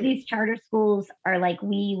much point. as these charter schools are like,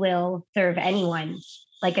 we will serve anyone.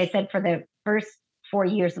 Like I said, for the first 4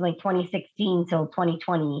 years, from like 2016 till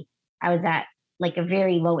 2020, I was at like a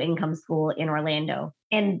very low income school in Orlando.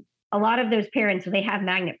 And a lot of those parents, they have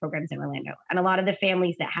magnet programs in Orlando. And a lot of the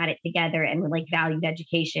families that had it together and were like valued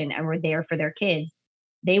education and were there for their kids,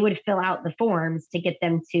 they would fill out the forms to get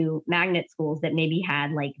them to magnet schools that maybe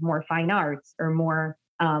had like more fine arts or more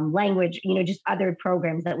language, you know, just other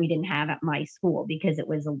programs that we didn't have at my school because it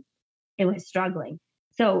was struggling.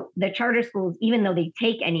 So the charter schools, even though they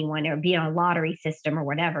take anyone or be on a lottery system or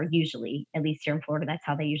whatever, usually, at least here in Florida, that's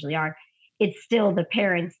how they usually are, it's still the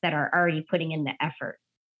parents that are already putting in the effort.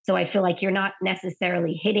 So I feel like you're not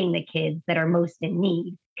necessarily hitting the kids that are most in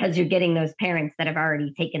need because you're getting those parents that have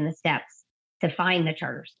already taken the steps to find the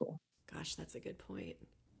charter school. Gosh, that's a good point.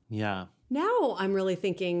 Yeah. Now I'm really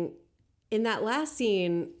thinking, in that last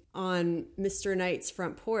scene on Mr. Knight's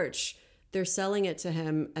front porch, they're selling it to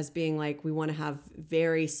him as being like, we want to have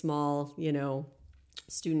very small, you know,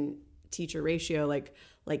 student teacher ratio, like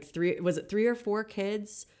 3 or 4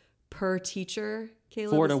 kids per teacher,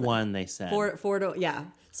 Caleb? 4 to 1, they said. 4 to, yeah.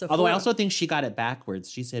 So Although 4 I also think she got it backwards.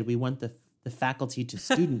 She said we want the faculty to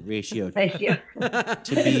student ratio Ratio.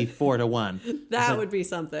 to be 4 to 1. that would be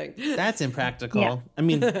something. That's impractical. Yeah. I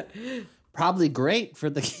mean, probably great for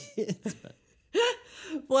the kids. But.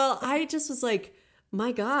 Well, I just was like,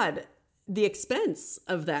 my God, the expense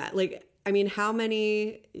of that. Like, I mean, how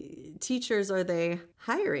many teachers are they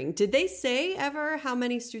hiring? Did they say ever how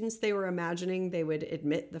many students they were imagining they would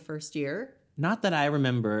admit the first year? Not that I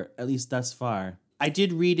remember, at least thus far. I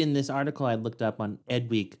did read in this article I looked up on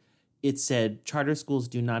EdWeek, it said charter schools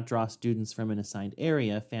do not draw students from an assigned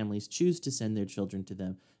area. Families choose to send their children to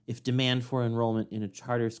them. If demand for enrollment in a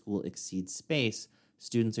charter school exceeds space,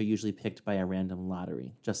 students are usually picked by a random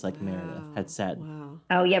lottery, just like Meredith had said. Wow.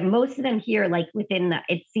 Oh yeah, most of them here, like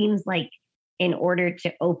it seems like in order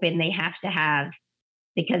to open, they have to have,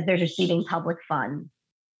 because they're receiving public funds,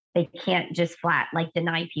 they can't just flat like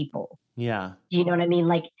deny people. Yeah. Do you know what I mean?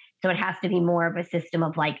 Like, so it has to be more of a system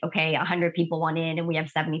of like, okay, 100 people want in and we have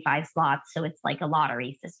 75 slots. So it's like a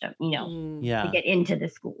lottery system, you know, Yeah. to get into the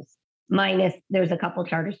schools. Minus there's a couple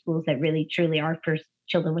charter schools that really truly are for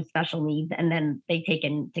children with special needs. And then they take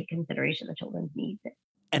into consideration the children's needs.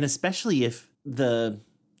 And especially if the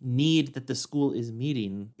need that the school is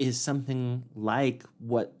meeting is something like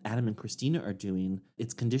what Adam and Christina are doing.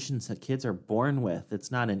 It's conditions that kids are born with.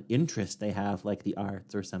 It's not an interest they have like the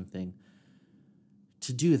arts or something.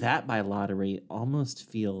 To do that by lottery almost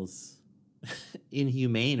feels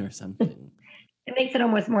inhumane or something. It makes it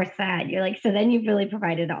almost more sad. You're like, so then you've really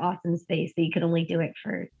provided an awesome space, so you could only do it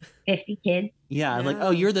for 50 kids. Yeah, like, oh,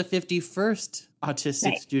 you're the 51st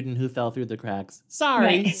autistic student who fell through the cracks.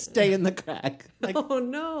 Sorry, stay in the crack. Like, oh,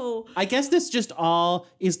 no. I guess this just all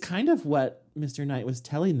is kind of what Mr. Knight was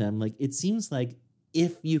telling them. Like, it seems like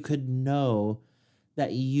if you could know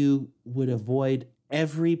that you would avoid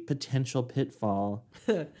every potential pitfall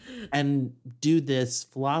and do this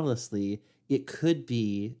flawlessly, it could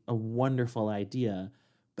be a wonderful idea.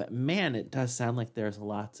 But man, it does sound like there's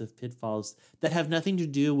lots of pitfalls that have nothing to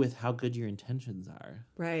do with how good your intentions are.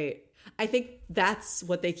 Right. I think that's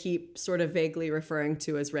what they keep sort of vaguely referring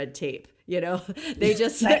to as red tape. You know, they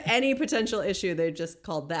just, any potential issue, they just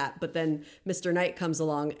called that. But then Mr. Knight comes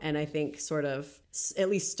along and I think sort of at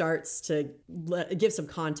least starts to give some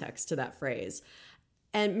context to that phrase.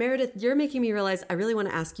 And Meredith, you're making me realize I really want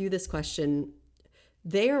to ask you this question.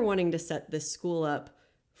 They are wanting to set this school up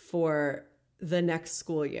for the next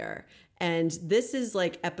school year. And this is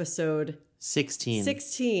like episode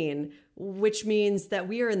 16, which means that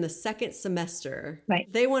we are in the second semester.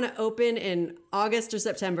 Right. They want to open in August or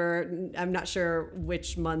September. I'm not sure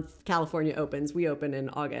which month California opens. We open in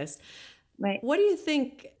August. Right. What do you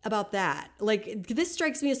think about that? Like, this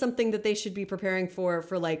strikes me as something that they should be preparing for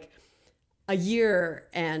like a year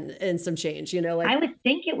and some change, you know, like I would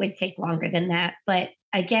think it would take longer than that. But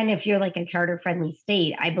again, if you're like a charter friendly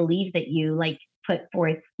state, I believe that you like put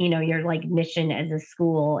forth, you know, your like mission as a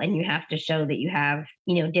school, and you have to show that you have,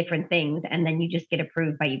 you know, different things. And then you just get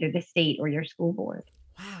approved by either the state or your school board.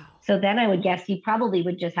 Wow. So then I would guess you probably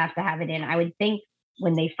would just have to have it in. I would think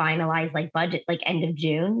when they finalize like budget, like end of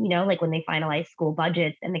June, you know, like when they finalize school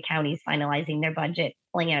budgets and the county's finalizing their budget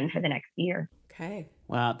plan for the next year. Okay.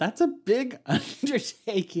 Wow, that's a big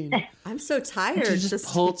undertaking. I'm so tired. To just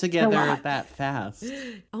pull together that fast.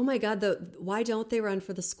 Oh my God, why don't they run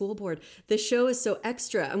for the school board? This show is so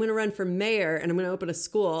extra. I'm going to run for mayor and I'm going to open a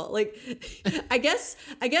school. Like, I guess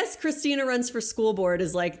Christina runs for school board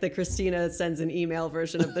is like the Christina sends an email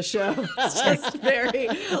version of the show. It's just very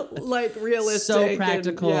like realistic. So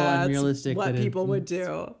practical and realistic. What people would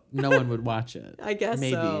do. No one would watch it. I guess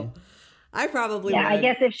Maybe. so. I probably would. I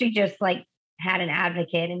guess if she just like had an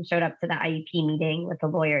advocate and showed up to the IEP meeting with a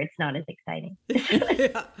lawyer, it's not as exciting.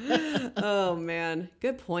 Yeah. Oh man,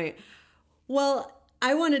 good point. Well,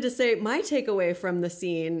 I wanted to say my takeaway from the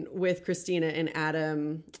scene with Christina and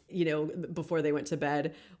Adam, you know, before they went to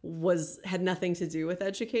bed had nothing to do with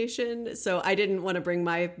education. So I didn't want to bring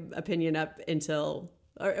my opinion up until,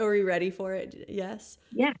 are you ready for it? Yes?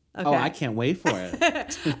 Yeah. Okay. Oh, I can't wait for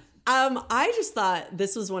it. I just thought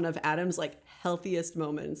this was one of Adam's like healthiest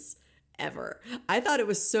moments ever. I thought it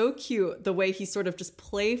was so cute the way he sort of just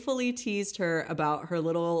playfully teased her about her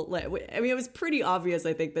little, I mean, it was pretty obvious,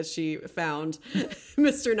 I think, that she found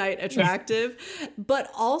Mr. Knight attractive,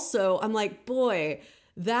 but also I'm like, boy,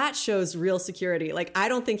 that shows real security. Like, I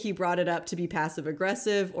don't think he brought it up to be passive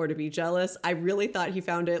aggressive or to be jealous. I really thought he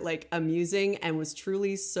found it like amusing and was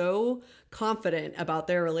truly so confident about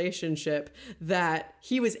their relationship that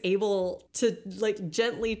he was able to like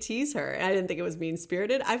gently tease her. I didn't think it was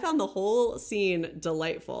mean-spirited. I found the whole scene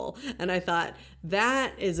delightful. And I thought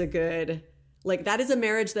that is that is a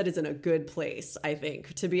marriage that is in a good place, I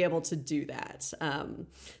think, to be able to do that.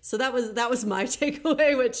 So that was my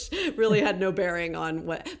takeaway, which really had no bearing on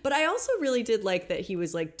but I also really did like that he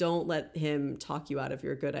was like, don't let him talk you out of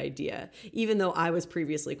your good idea. Even though I was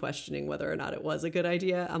previously questioning whether or not it was a good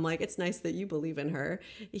idea. I'm like, it's nice that you believe in her.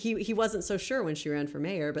 He wasn't so sure when she ran for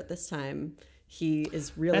mayor, but this time he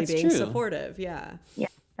is really being supportive. Yeah. Yeah,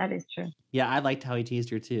 that is true. Yeah, I liked how he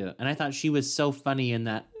teased her too. And I thought she was so funny in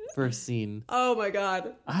that first scene. Oh my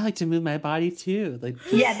God. I like to move my body too. Like,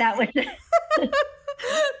 yeah, that was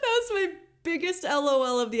that's my biggest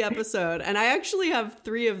LOL of the episode. And I actually have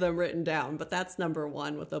 3 of them written down, but that's number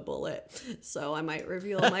 1 with a bullet. So I might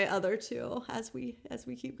reveal my other 2 as we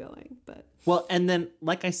keep going. But well, and then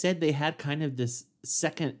like I said, they had kind of this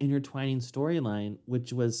second intertwining storyline,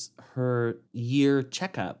 which was her year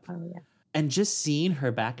checkup. Oh yeah. And just seeing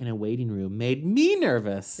her back in a waiting room made me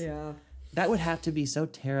nervous. Yeah. That would have to be so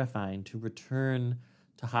terrifying to return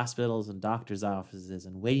to hospitals and doctors' offices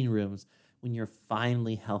and waiting rooms when you're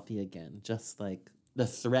finally healthy again. Just like the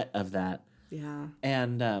threat of that. Yeah.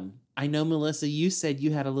 And I know, Melissa, you said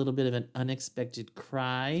you had a little bit of an unexpected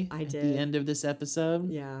cry I at did. the end of this episode.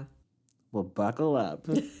 Yeah. Well, buckle up.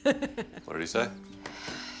 What did he say?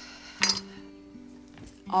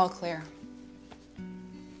 All clear.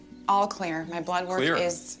 All clear. My blood work Clear.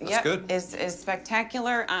 is That's good. is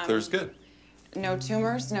spectacular. Clear's good. No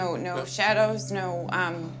tumors, no shadows, no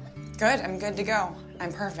good. I'm good to go.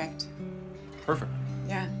 I'm perfect. Perfect.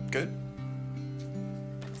 Yeah. Good.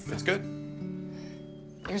 It's good.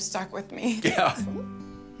 You're stuck with me. Yeah.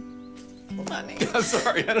 Honey. I'm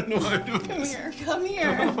sorry. I don't know why I'm doing Come this. here. Come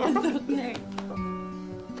here. It's okay.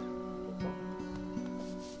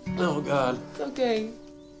 Oh, God. It's okay.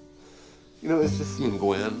 You know, it's just seeing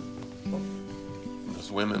Gwen.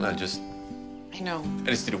 Those women, I just know.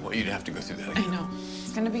 didn't want you to have to go through that I again. know.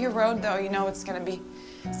 It's gonna be a road, though. You know, it's gonna be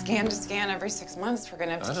scan to scan every 6 months. We're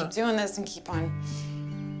gonna have to keep doing this and keep on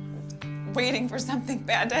waiting for something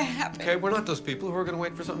bad to happen. Okay, we're not those people who are going to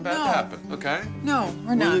wait for something bad No. to happen, okay? No, we're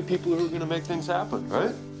We're not. the people who are going to make things happen,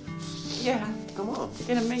 right? Yeah, Come on. we're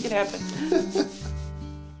gonna make it happen.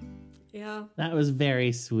 Yeah, That was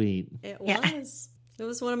very sweet. it Yeah. was. It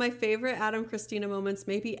was one of my favorite Adam Christina moments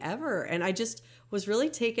maybe ever. And I just was really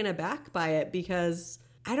taken aback by it because,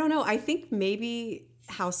 I don't know, I think maybe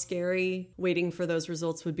how scary waiting for those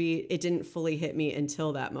results would be, it didn't fully hit me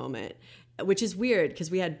until that moment. Which is weird because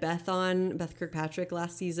we had Beth Kirkpatrick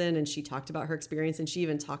last season, and she talked about her experience, and she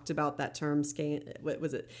even talked about that term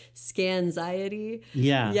scanxiety.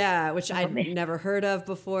 Yeah, which I'd never heard of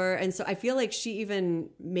before. And so I feel like she even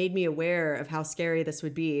made me aware of how scary this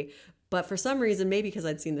would be. But for some reason, maybe because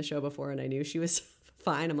I'd seen the show before and I knew she was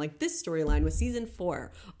fine, I'm like, this storyline was season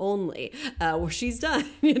 4 only, where she's done.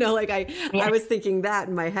 You know, like I was thinking that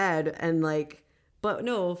in my head, and like, but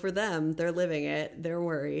no, for them, they're living it. They're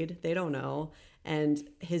worried. They don't know. And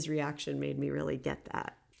his reaction made me really get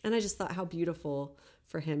that. And I just thought how beautiful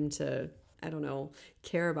for him to, I don't know,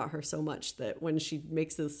 care about her so much that when she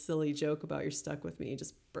makes this silly joke about "you're stuck with me," he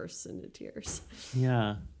just bursts into tears.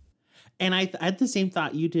 Yeah. And I had the same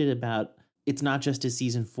thought you did about it's not just a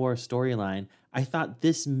season 4 storyline. I thought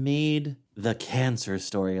this made the cancer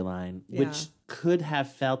storyline, which could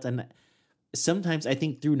have felt, and sometimes I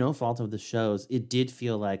think through no fault of the shows, it did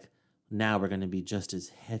feel like now we're going to be just as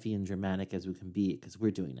heavy and dramatic as we can be because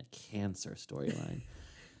we're doing a cancer storyline.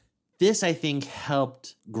 This, I think,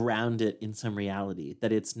 helped ground it in some reality,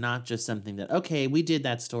 that it's not just something that, okay, we did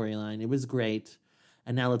that storyline, it was great,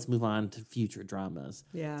 and now let's move on to future dramas.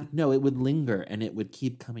 Yeah. No, it would linger and it would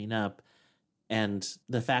keep coming up. And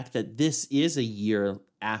the fact that this is a year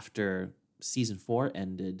after season 4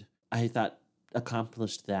 ended, I thought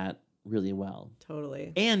accomplished that really well.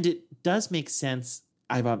 Totally. And it does make sense.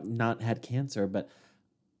 I've not had cancer, but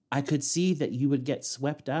I could see that you would get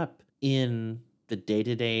swept up in the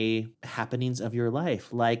day-to-day happenings of your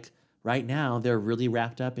life. Like right now, they're really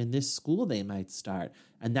wrapped up in this school they might start.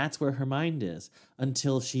 And that's where her mind is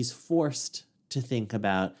until she's forced to think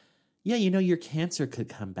about, yeah, you know, your cancer could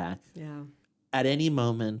come back at any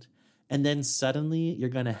moment. And then suddenly you're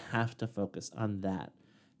going to have to focus on that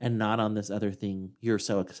and not on this other thing you're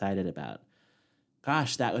so excited about.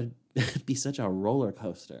 Gosh, that would be such a roller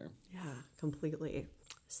coaster. Yeah, completely.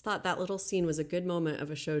 Just thought that little scene was a good moment of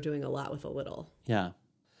a show doing a lot with a little. Yeah.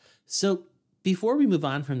 So before we move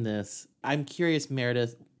on from this, I'm curious,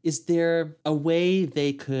 Meredith, is there a way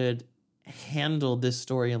they could handle this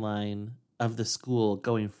storyline of the school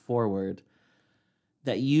going forward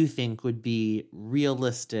that you think would be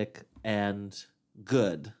realistic and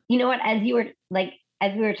good? You know what? As we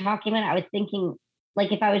were talking about it, I was thinking,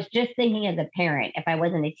 like, if I was just thinking as a parent, if I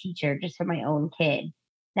wasn't a teacher, just for my own kid,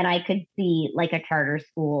 then I could see like a charter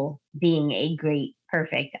school being a great,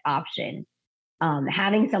 perfect option.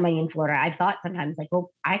 Having somebody in Florida, I've thought sometimes like, well,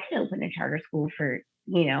 I could open a charter school for,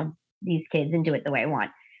 you know, these kids and do it the way I want.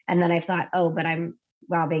 And then I thought, oh, but I'm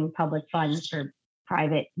robbing public funds for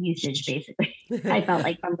private usage, basically. I felt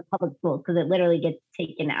like from the public schools, because it literally gets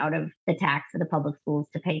taken out of the tax of the public schools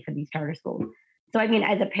to pay for these charter schools. So, I mean,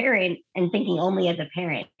 as a parent and thinking only as a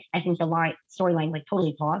parent, I think the storyline like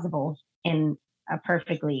totally plausible and a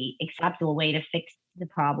perfectly acceptable way to fix the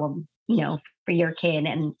problem, you know, for your kid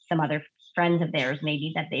and some other friends of theirs,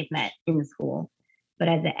 maybe that they've met in school. But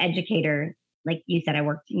as an educator, like you said, I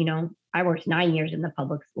worked 9 years in the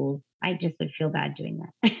public schools. I just would feel bad doing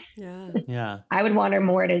that. Yeah. I would want her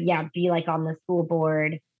more to, be like on the school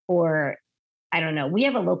board, or I don't know. We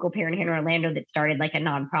have a local parent here in Orlando that started like a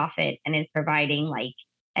nonprofit and is providing like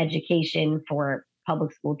education for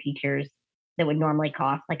public school teachers that would normally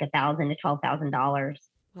cost like $1,000 to $12,000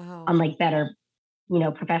 on like better, you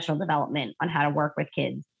know, professional development on how to work with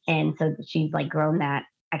kids. And so she's like grown that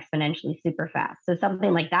exponentially super fast. So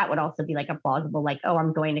something like that would also be like a plausible, like, oh,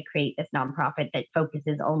 I'm going to create this nonprofit that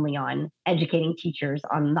focuses only on educating teachers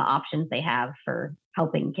on the options they have for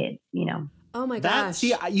helping kids, you know. Oh my gosh.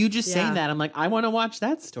 See, you just saying that, I'm like, I want to watch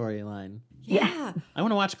that storyline. Yeah. I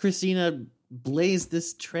want to watch Christina blaze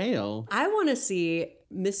this trail. I want to see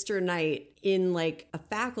Mr. Knight in like a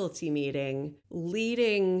faculty meeting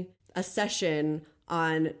leading a session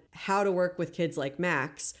on how to work with kids like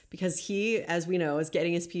Max, because he, as we know, is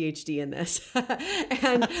getting his PhD in this.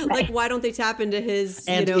 And like, why don't they tap into his,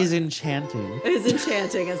 and is enchanting. Is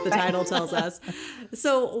enchanting, as the title tells us.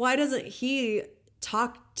 So why doesn't he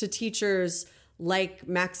talk to teachers like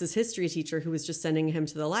Max's history teacher, who was just sending him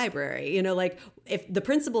to the library? You know, like, if the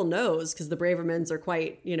principal knows, because the Bravermans are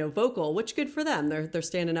quite, you know, vocal, which good for them. They're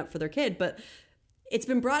standing up for their kid, but it's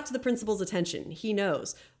been brought to the principal's attention. He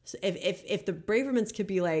knows. So if the Bravermans could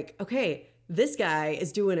be like, okay, this guy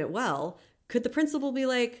is doing it well, could the principal be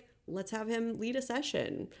like, let's have him lead a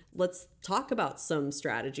session. Let's talk about some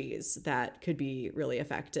strategies that could be really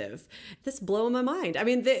effective. This blowing my mind. I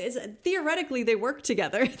mean, theoretically, they work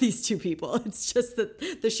together, these two people. It's just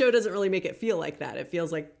that the show doesn't really make it feel like that. It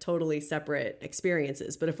feels like totally separate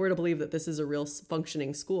experiences. But if we're to believe that this is a real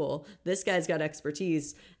functioning school, this guy's got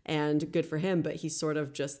expertise, and good for him, but he's sort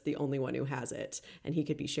of just the only one who has it, and he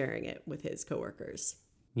could be sharing it with his coworkers.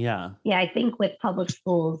 Yeah. Yeah, I think with public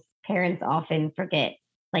schools, parents often forget,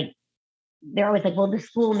 like, they're always like, well, the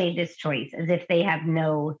school made this choice, as if they have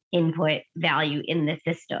no input value in the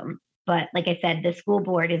system. But like I said, the school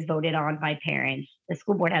board is voted on by parents. The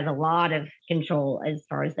school board has a lot of control as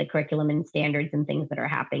far as the curriculum and standards and things that are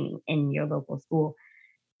happening in your local school.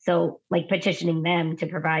 So like petitioning them to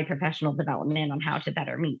provide professional development on how to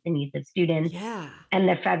better meet the needs of students. Yeah. And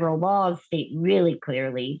the federal laws state really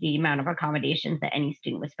clearly the amount of accommodations that any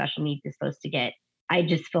student with special needs is supposed to get. I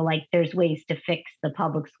just feel like there's ways to fix the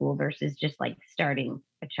public school versus just like starting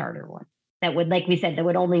a charter one that would, like we said, that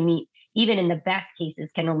would only meet, even in the best cases,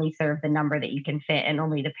 can only serve the number that you can fit, and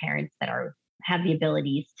only the parents that have the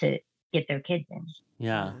abilities to get their kids in.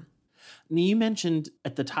 Yeah. You mentioned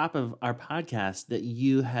at the top of our podcast that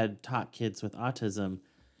you had taught kids with autism.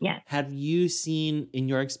 Yeah. Have you seen, in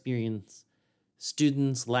your experience,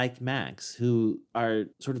 students like Max who are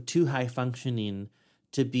sort of too high functioning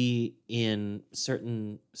to be in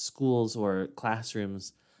certain schools or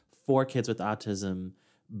classrooms for kids with autism,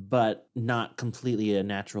 but not completely a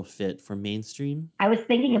natural fit for mainstream? I was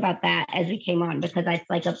thinking about that as we came on, because that's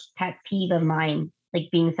like a pet peeve of mine, like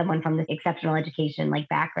being someone from this exceptional education like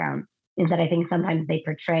background, is that I think sometimes they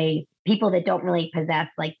portray people that don't really possess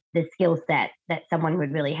like the skill set that someone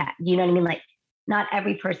would really have. You know what I mean? Like, not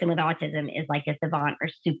every person with autism is like a savant or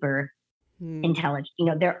super intelligent. You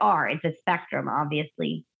know, it's a spectrum,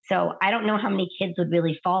 obviously. So I don't know how many kids would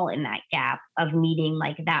really fall in that gap of needing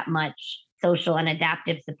like that much social and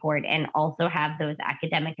adaptive support and also have those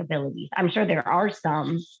academic abilities. I'm sure there are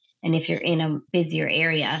some, and if you're in a busier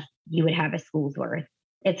area, you would have a school's worth.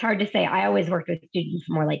 It's hard to say. I always worked with students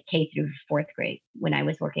more like K through fourth grade when I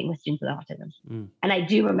was working with students with autism. And I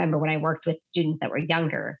do remember when I worked with students that were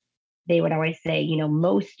younger, they would always say, you know,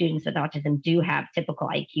 most students with autism do have typical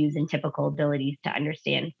IQs and typical abilities to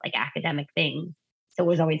understand like academic things. So it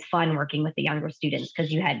was always fun working with the younger students,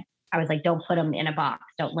 because I was like, don't put them in a box,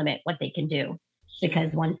 don't limit what they can do.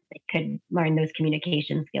 Because once they could learn those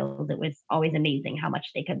communication skills, it was always amazing how much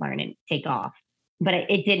they could learn and take off. But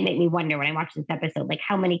it did make me wonder when I watched this episode, like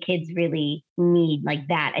how many kids really need like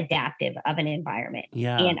that adaptive of an environment.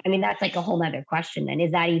 Yeah. And I mean, that's like a whole nother question. And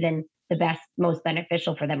is that even the best, most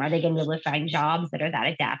beneficial for them? Are they going to be able to find jobs that are that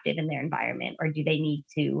adaptive in their environment? Or do they need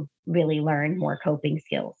to really learn more coping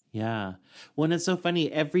skills? Yeah. Well, and it's so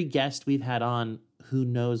funny. Every guest we've had on who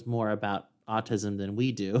knows more about autism than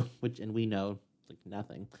we do, and we know like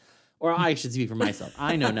nothing. Or I should speak for myself.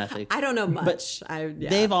 I know nothing. I don't know much. But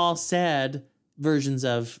they've all said versions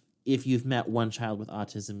of, if you've met one child with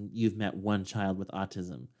autism, you've met one child with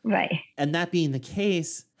autism. Right. And that being the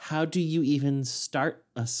case, how do you even start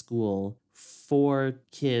a school for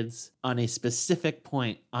kids on a specific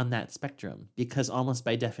point on that spectrum? Because almost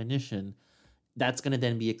by definition, that's going to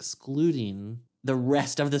then be excluding the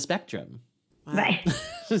rest of the spectrum. Wow. Right.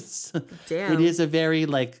 Damn. Um, It is a very,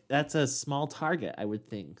 like, that's a small target, I would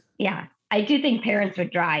think. Yeah. I do think parents would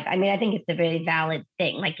drive. I mean, I think it's a very valid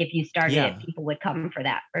thing. Like if you started it, people would come for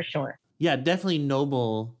that for sure. Yeah, definitely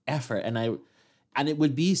noble effort. And it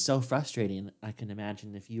would be so frustrating, I can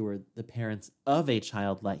imagine, if you were the parents of a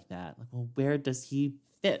child like that. Like, well, where does he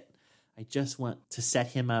fit? I just want to set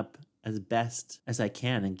him up as best as I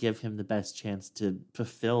can and give him the best chance to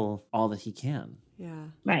fulfill all that he can. Yeah.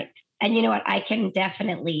 Right. And you know what? I can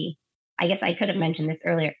definitely, I guess I could have mentioned this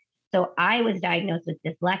earlier. So I was diagnosed with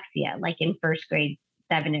dyslexia, like in first grade,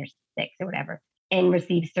 7 or 6 or whatever, and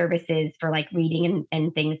received services for like reading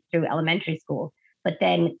and things through elementary school. But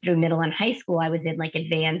then through middle and high school, I was in like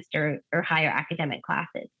advanced or higher academic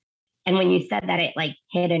classes. And when you said that, it like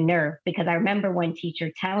hit a nerve, because I remember one teacher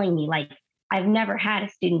telling me, like, I've never had a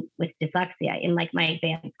student with dyslexia in like my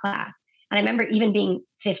advanced class. And I remember even being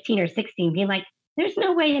 15 or 16, being like, there's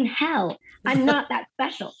no way in hell I'm not that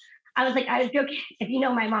special. I was joking. If you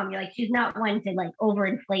know my mom, you're like, she's not one to like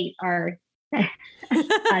overinflate our. I'm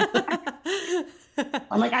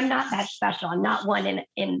like, I'm not that special. I'm not one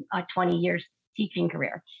in a 20 years teaching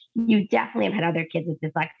career. You definitely have had other kids with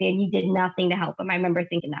dyslexia and you did nothing to help them. I remember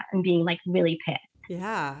thinking that and being like really pissed.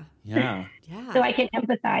 Yeah. So I can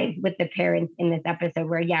empathize with the parents in this episode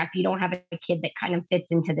where, if you don't have a kid that kind of fits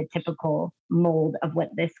into the typical mold of what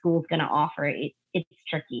this school's going to offer, it's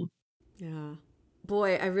tricky. Yeah.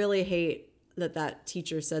 Boy, I really hate that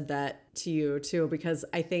teacher said that to you too, because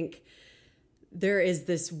I think there is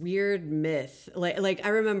this weird myth. Like I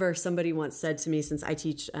remember somebody once said to me, since I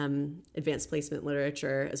teach advanced placement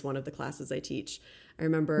literature as one of the classes I teach, I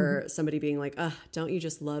remember somebody being like, don't you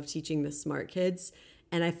just love teaching the smart kids?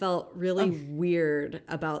 And I felt really weird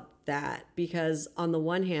about that because on the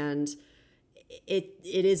one hand, it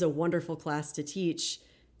is a wonderful class to teach.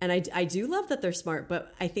 And I do love that they're smart,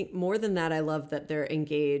 but I think more than that, I love that they're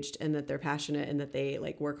engaged and that they're passionate and that they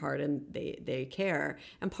like work hard and they care.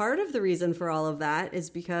 And part of the reason for all of that is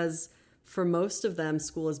because for most of them,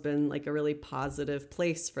 school has been like a really positive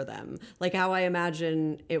place for them. Like how I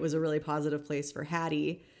imagine it was a really positive place for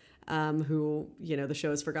Hattie, who, the show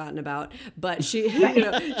has forgotten about, but she,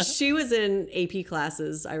 she was in AP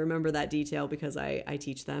classes. I remember that detail because I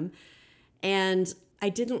teach them. And I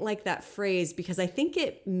didn't like that phrase because I think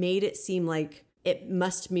it made it seem like it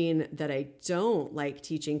must mean that I don't like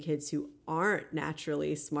teaching kids who aren't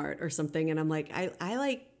naturally smart or something. And I'm like, I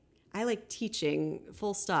like teaching,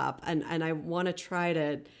 full stop. And I want to try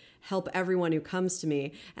to help everyone who comes to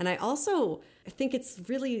me. And I also think it's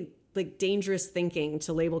really like dangerous thinking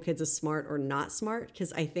to label kids as smart or not smart,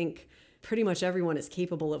 because I think pretty much everyone is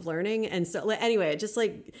capable of learning. And so anyway, just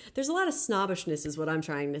like there's a lot of snobbishness is what I'm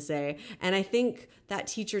trying to say. And I think that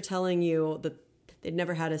teacher telling you that they'd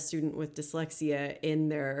never had a student with dyslexia in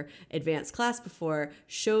their advanced class before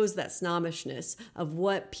shows that snobbishness of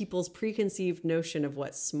what people's preconceived notion of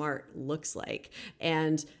what smart looks like.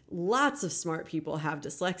 And lots of smart people have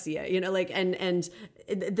dyslexia, and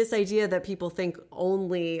this idea that people think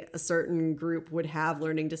only a certain group would have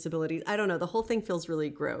learning disabilities. I don't know. The whole thing feels really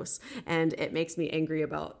gross. And it makes me angry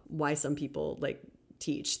about why some people like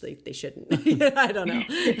teach. They shouldn't. I don't know.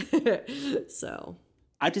 So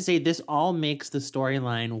I have to say, this all makes the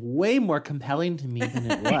storyline way more compelling to me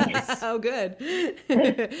than it was. Oh, good.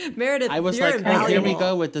 Meredith, I was you're like, invaluable. oh, here we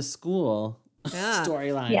go with the school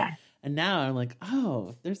storyline. Yeah. And now I'm like,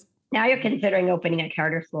 oh, there's... Now you're considering opening a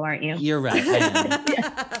charter school, aren't you? You're right, I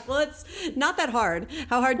am. Well, it's not that hard.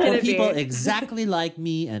 How hard can it be? People exactly like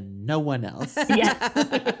me and no one else.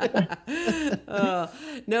 Yeah.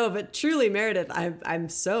 No, but truly, Meredith, I'm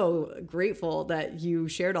so grateful that you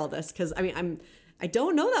shared all this, because I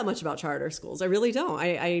don't know that much about charter schools. I really don't.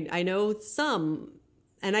 I know some,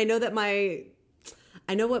 and I know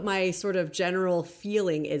what my sort of general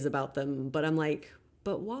feeling is about them, but I'm like,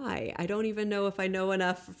 but why? I don't even know if I know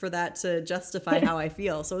enough for that to justify how I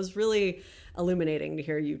feel. So it was really illuminating to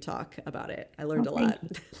hear you talk about it. I learned a lot.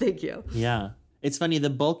 Thank you. Yeah. It's funny, the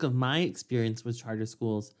bulk of my experience with charter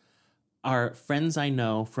schools are friends I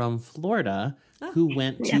know from Florida who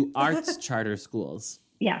went to arts charter schools.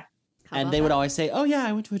 Yeah. And they would always say, oh, yeah,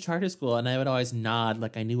 I went to a charter school. And I would always nod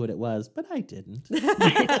like I knew what it was, but I didn't.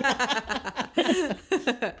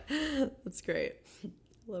 That's great.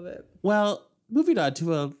 Love it. Well, moving on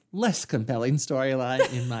to a less compelling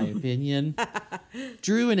storyline, in my opinion.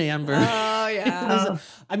 Drew and Amber. Oh, yeah.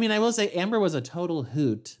 I will say Amber was a total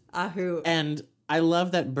hoot. A hoot. And I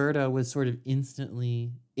love that Berta was sort of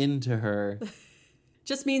instantly into her.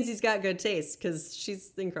 Just means he's got good taste, because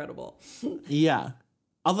she's incredible. Yeah.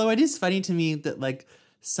 Although it is funny to me that, like,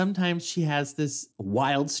 sometimes she has this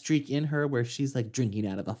wild streak in her where she's, like, drinking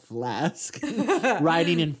out of a flask,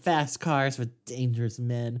 riding in fast cars with dangerous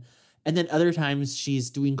men. And then other times she's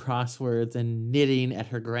doing crosswords and knitting at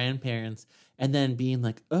her grandparents, and then being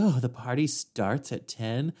like, oh, the party starts at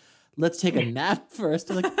 10. Let's take a nap first.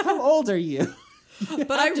 I'm like, how old are you?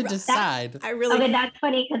 But I have to decide. Okay, that's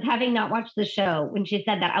funny, because having not watched the show, when she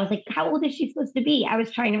said that, I was like, how old is she supposed to be? I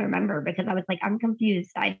was trying to remember, because I was like, I'm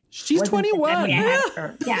confused. She's 21. Yeah.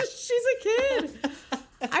 She's a kid.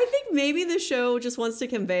 I think maybe the show just wants to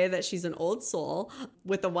convey that she's an old soul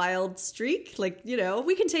with a wild streak. Like,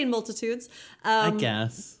 we contain multitudes. I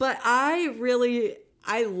guess. But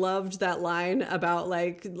I loved that line about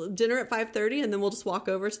like dinner at 5:30 and then we'll just walk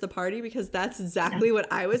over to the party, because that's exactly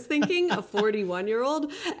what I was thinking, a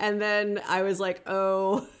 41-year-old. And then I was like,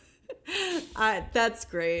 oh, That's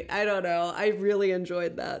great. I don't know. I really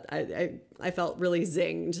enjoyed that. I felt really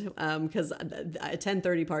zinged because a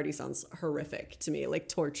 10:30 party sounds horrific to me, like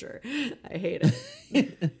torture. I hate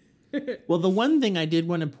it. Well, the one thing I did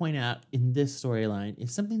want to point out in this storyline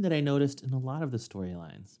is something that I noticed in a lot of the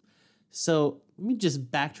storylines. So let me just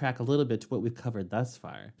backtrack a little bit to what we've covered thus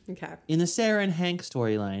far. Okay. In the Sarah and Hank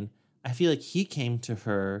storyline, I feel like he came to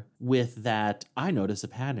her with that, I notice a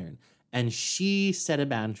pattern. And she set a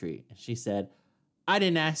boundary. She said, I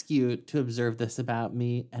didn't ask you to observe this about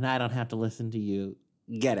me, and I don't have to listen to you.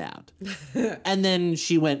 Get out. And then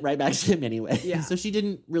she went right back to him anyway. Yeah. So she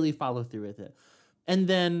didn't really follow through with it. And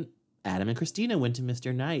then Adam and Christina went to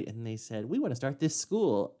Mr. Knight, and they said, we want to start this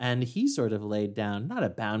school. And he sort of laid down, not a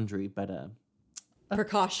boundary, but a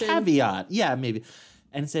precaution. Caveat. Yeah, maybe.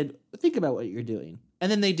 And said, think about what you're doing.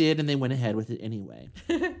 And then they did, and they went ahead with it anyway.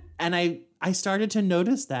 And I started to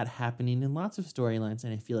notice that happening in lots of storylines,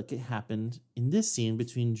 and I feel like it happened in this scene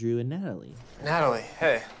between Drew and Natalie. Natalie,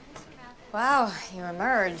 hey. Wow, you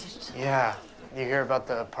emerged. Yeah. You hear about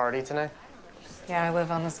the party tonight? Yeah, I live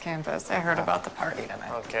on this campus. I heard about the party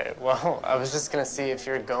tonight. Okay, well, I was just gonna see if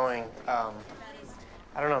you're going. I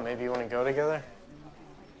don't know, maybe you wanna go together?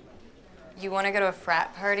 You want to go to a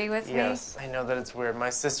frat party with me? Yes, I know that it's weird. My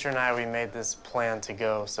sister and I, we made this plan to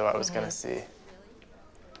go, so I was gonna see.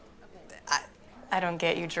 I don't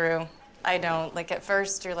get you, Drew. I don't. Like, at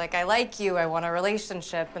first, you're like, I like you, I want a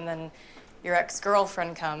relationship, and then your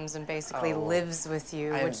ex-girlfriend comes and basically lives with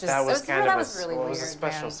you, which is that was kind of really weird, a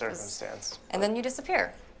special man. circumstance. And then you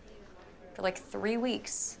disappear for like 3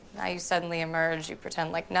 weeks. Now you suddenly emerge, you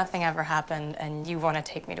pretend like nothing ever happened, and you want to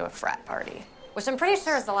take me to a frat party. Which I'm pretty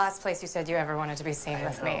sure is the last place you said you ever wanted to be seen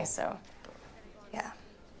with me, so, yeah.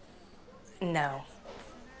 No.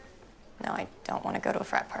 No, I don't want to go to a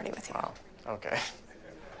frat party with you. Oh, okay.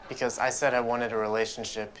 Because I said I wanted a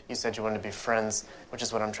relationship. You said you wanted to be friends, which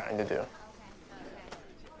is what I'm trying to do.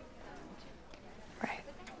 Right.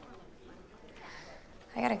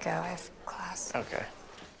 I gotta go, I have class. Okay.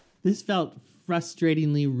 This felt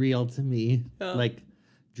frustratingly real to me. Like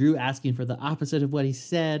Drew asking for the opposite of what he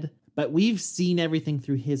said. But we've seen everything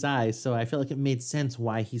through his eyes, so I feel like it made sense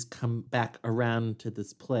why he's come back around to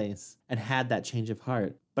this place and had that change of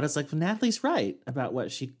heart. But it's like, Natalie's right about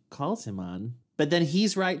what she calls him on. But then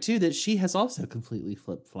he's right, too, that she has also completely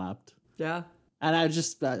flip-flopped. Yeah. And I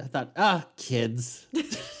thought, kids.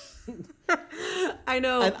 I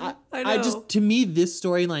know. And I just, to me, this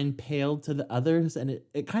storyline paled to the others, and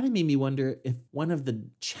it kind of made me wonder if one of the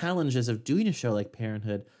challenges of doing a show like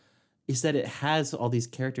Parenthood is that it has all these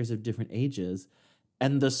characters of different ages,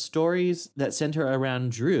 and the stories that center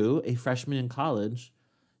around Drew, a freshman in college,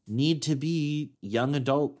 need to be young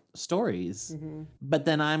adult stories. Mm-hmm. But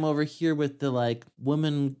then I'm over here with the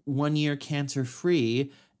woman 1 year cancer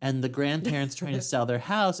free and the grandparents trying to sell their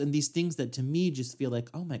house, and these things that to me just feel like,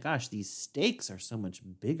 oh my gosh, these stakes are so much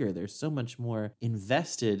bigger. They're so much more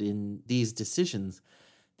invested in these decisions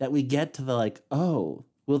that we get to the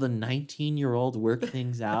will the 19-year-old work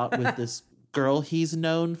things out with this girl he's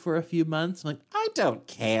known for a few months? I'm like, I don't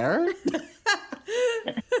care.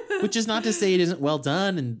 Which is not to say it isn't well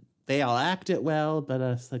done and they all act it well, but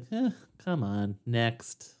it's like, come on,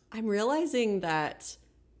 next. I'm realizing that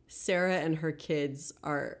Sarah and her kids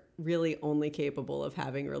are really only capable of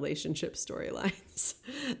having relationship storylines.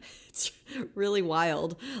 It's really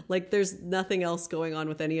wild. There's nothing else going on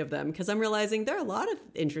with any of them, because I'm realizing there are a lot of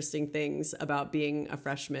interesting things about being a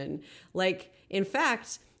freshman. In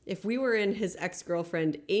fact, if we were in his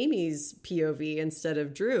ex-girlfriend Amy's POV instead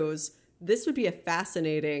of Drew's, this would be a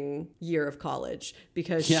fascinating year of college,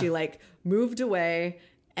 because she moved away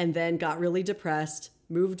and then got really depressed,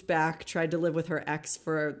 moved back, tried to live with her ex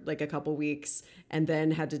for a couple weeks, and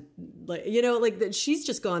then had to, she's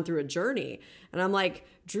just gone through a journey. And I'm like,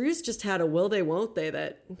 Drew's just had a will they, won't they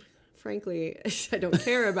that, frankly, I don't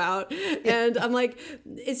care about. And I'm like,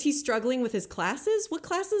 is he struggling with his classes? What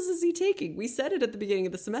classes is he taking? We said it at the beginning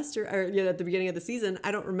of the semester, or at the beginning of the season.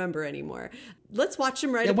 I don't remember anymore. Let's watch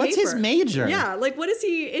him write a paper. What's his major? Yeah, what is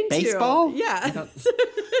he into? Baseball? Yeah.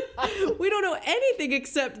 We don't know anything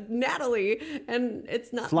except Natalie, and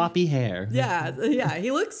it's not... Floppy hair. Yeah,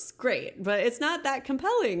 he looks great, but it's not that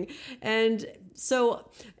compelling. And so,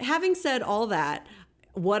 having said all that,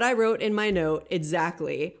 what I wrote in my note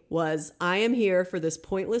exactly was, I am here for this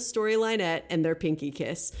pointless storylinette and their pinky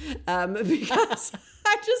kiss. Because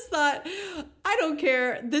I just thought, I don't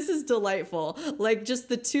care. This is delightful. Just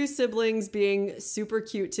the two siblings being super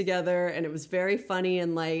cute together, and it was very funny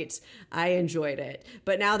and light. I enjoyed it.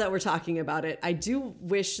 But now that we're talking about it, I do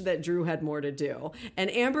wish that Drew had more to do.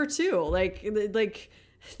 And Amber too.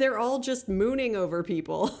 they're all just mooning over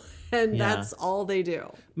people. And Yeah. that's all they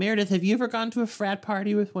do. Meredith, have you ever gone to a frat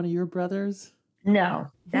party with one of your brothers? No,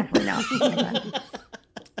 definitely not.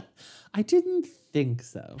 I didn't think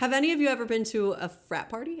so. Have any of you ever been to a frat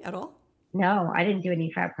party at all? No, I didn't do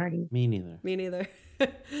any frat parties. Me neither. Me neither.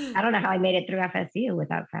 I don't know how I made it through FSU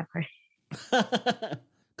without frat parties.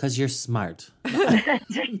 Because you're smart.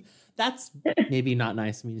 That's maybe not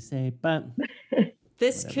nice of me to say, but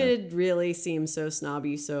This Whatever. could really seem so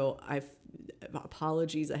snobby, so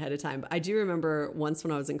apologies ahead of time. But I do remember once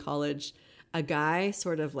when I was in college, a guy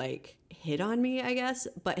sort of like hit on me, I guess,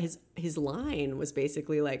 but his line was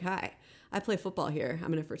basically like, "Hi, I play football here.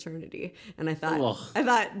 I'm in a fraternity." And I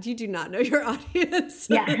thought, you do not know your audience.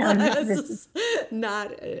 Yeah.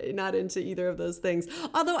 not into either of those things.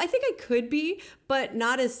 Although I think I could be, but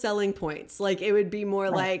not as selling points. Like it would be more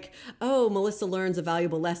like, oh, Melissa learns a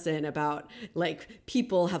valuable lesson about like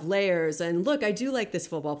people have layers. And look, I do like this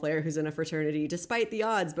football player who's in a fraternity despite the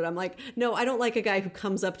odds. But I'm like, no, I don't like a guy who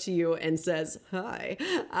comes up to you and says, "Hi."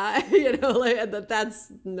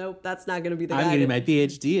 That's not going to be the guy. I'm getting my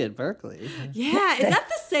PhD at Berkeley. Yeah, is that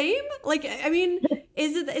the same? Like, I mean,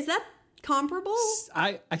 is that comparable?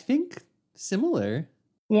 I think similar.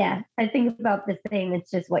 Yeah, I think about the same.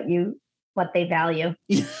 It's just what they value.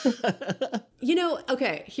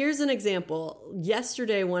 Okay, here's an example.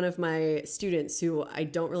 Yesterday, one of my students who I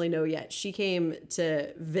don't really know yet, she came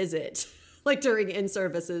to visit. Like during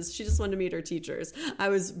in-services, she just wanted to meet her teachers. I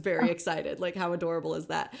was very excited. Like, how adorable is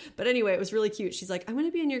that? But anyway, it was really cute. She's like, "I'm going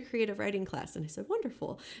to be in your creative writing class." And I said,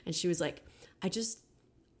 "Wonderful." And she was like,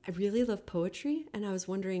 I really love poetry. And I was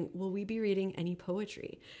wondering, will we be reading any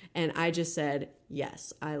poetry? And I just said,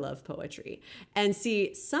 yes, I love poetry. And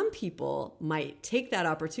see, some people might take that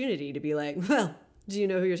opportunity to be like, well, do you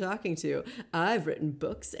know who you're talking to? I've written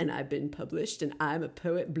books and I've been published and I'm a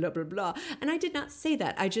poet, blah, blah, blah. And I did not say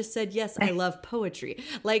that. I just said, yes, I love poetry.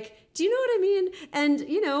 Like, do you know what I mean?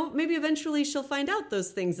 And, maybe eventually she'll find out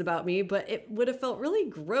those things about me, but it would have felt really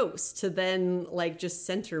gross to then like just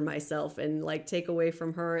center myself and like take away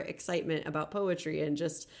from her excitement about poetry and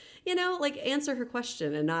just, like answer her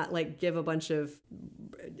question and not like give a bunch of,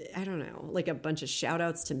 I don't know, like a bunch of shout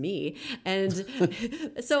outs to me. And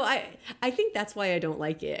so I think that's why I don't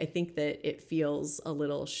like it. I think that it feels a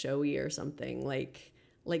little showy or something like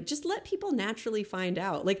just let people naturally find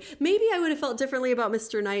out. Like maybe I would have felt differently about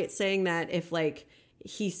Mr. Knight saying that if like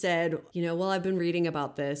he said, well, I've been reading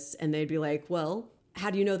about this, and they'd be like, well,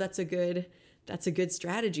 how do you know that's a good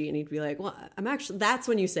strategy? And he'd be like, well, that's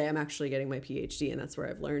when you say I'm actually getting my PhD and that's where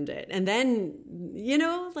I've learned it. And then,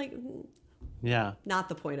 Yeah. Not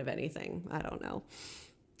the point of anything. I don't know.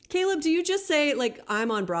 Caleb, do you just say like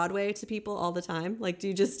I'm on Broadway to people all the time? Like, do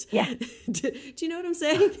you just, Yeah. do you know what I'm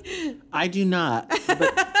saying? I do not,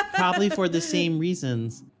 but probably for the same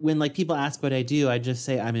reasons. When like people ask what I do, I just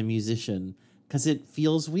say I'm a musician because it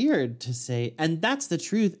feels weird to say, and that's the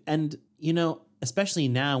truth. And, especially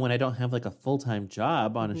now when I don't have like a full-time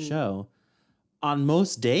job on a show, on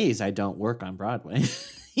most days I don't work on Broadway,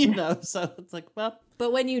 so it's like, well.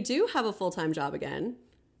 But when you do have a full-time job again,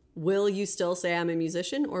 will you still say I'm a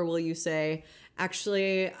musician, or will you say,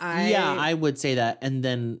 actually, I would say that. And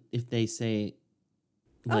then if they say,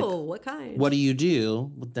 like, oh, what kind? what do you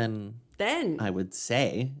do? Then I would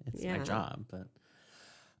say it's my Yeah. job. But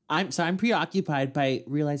I'm preoccupied by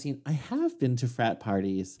realizing I have been to frat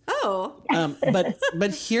parties. Oh.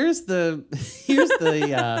 But here's the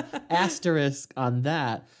asterisk on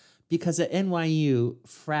that, because at NYU,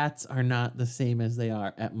 frats are not the same as they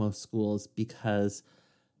are at most schools, because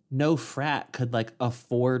no frat could like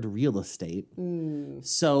afford real estate.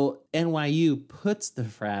 So NYU puts the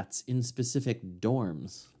frats in specific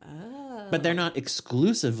dorms. But they're not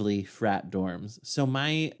exclusively frat dorms. So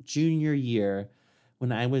my junior year,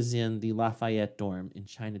 when I was in the Lafayette dorm in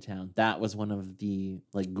Chinatown, that was one of the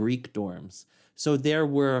like Greek dorms. So there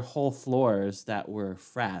were whole floors that were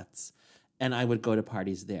frats, and I would go to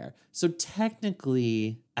parties there. So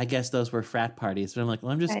technically, I guess those were frat parties, but I'm like,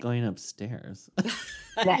 well, I'm just going upstairs.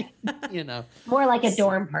 More like a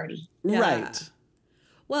dorm party. Yeah. Right.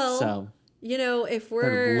 Well, So if sort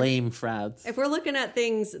we're of lame frats. if we're looking at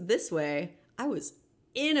things this way, I was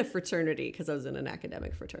in a fraternity because I was in an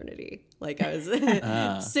academic fraternity. Like I was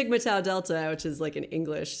Sigma Tau Delta, which is like an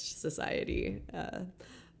English society.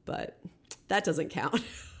 But that doesn't count.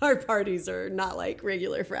 Our parties are not like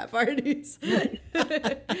regular frat parties.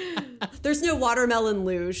 There's no watermelon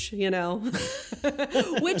luge, you know.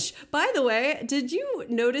 Which, by the way, did you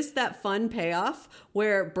notice that fun payoff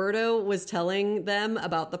where Berto was telling them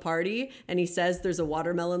about the party and he says there's a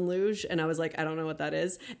watermelon luge? And I was like, I don't know what that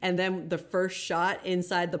is. And then the first shot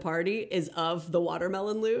inside the party is of the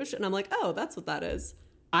watermelon luge. And I'm like, oh, that's what that is.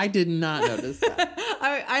 I did not notice that.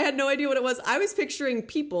 I had no idea what it was. I was picturing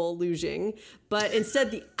people luging, but instead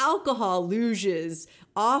the alcohol luges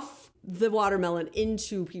off the watermelon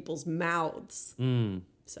into people's mouths.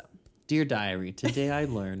 So, Dear Diary, today I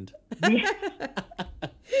learned.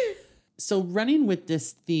 So running with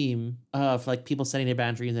this theme of like people setting their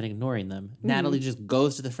boundaries and ignoring them, Natalie just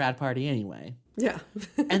goes to the frat party anyway. Yeah.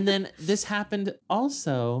 And then this happened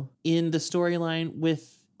also in the storyline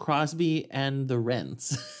with Crosby and the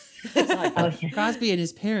Rents. Crosby and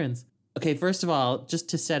his parents. Okay, first of all, just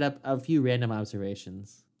to set up a few random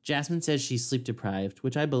observations. Jasmine says she's sleep deprived,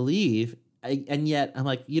 which I believe, and yet I'm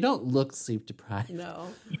like, you don't look sleep deprived. No.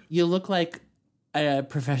 You look like a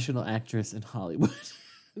professional actress in Hollywood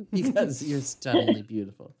because you're stunningly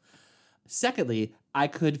beautiful. Secondly, I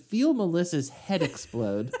could feel Melissa's head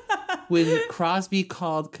explode when Crosby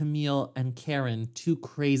called Camille and Karen two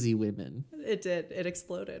crazy women. It did. It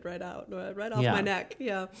exploded right off my neck.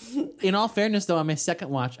 Yeah. In all fairness, though, on my second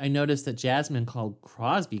watch, I noticed that Jasmine called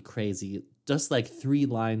Crosby crazy just like 3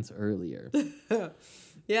 lines earlier.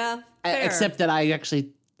 Yeah. Fair. Except that I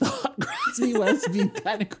actually thought Crosby was being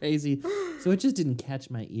kind of crazy. So it just didn't catch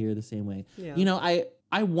my ear the same way. Yeah. You know,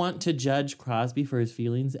 I want to judge Crosby for his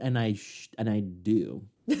feelings, and I do.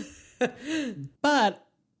 But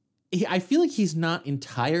I feel like he's not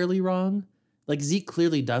entirely wrong. Like, Zeke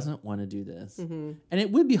clearly doesn't want to do this. Mm-hmm. And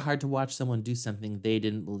it would be hard to watch someone do something they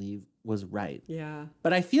didn't believe was right. Yeah.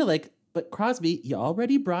 But I feel like, Crosby, you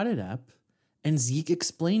already brought it up, and Zeke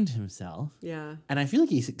explained himself. Yeah. And I feel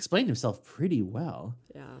like he's explained himself pretty well.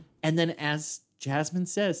 Yeah. And then as Jasmine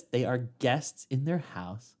says, they are guests in their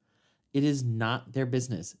house. It is not their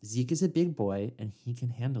business. Zeke is a big boy, and he can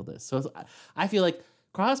handle this. So I feel like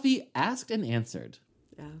Crosby asked and answered.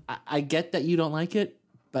 Yeah. I get that you don't like it,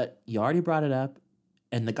 but you already brought it up,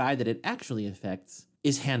 and the guy that it actually affects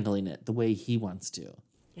is handling it the way he wants to.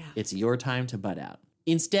 Yeah. It's your time to butt out.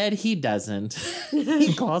 Instead, he doesn't.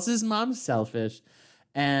 He calls his mom selfish,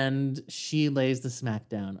 and she lays the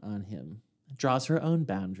smackdown on him. Draws her own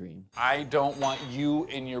boundary. I don't want you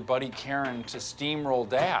and your buddy Karen to steamroll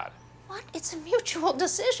Dad. What? It's a mutual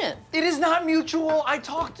decision. It is not mutual. I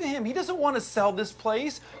talked to him. He doesn't want to sell this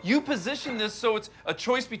place. You position this so it's a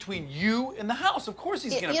choice between you and the house. Of course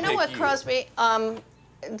he's going to pick you. You know what, Crosby?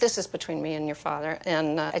 This is between me and your father,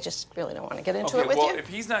 and I just really don't want to get into it with you. Well, if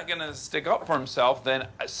he's not going to stick up for himself, then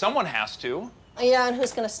someone has to. Yeah, and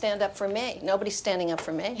who's going to stand up for me? Nobody's standing up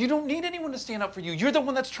for me. You don't need anyone to stand up for you. You're the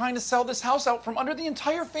one that's trying to sell this house out from under the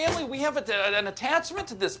entire family. We have an attachment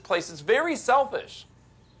to this place. It's very selfish.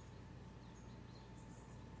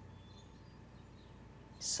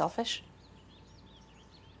 Selfish?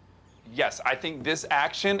 Yes, I think this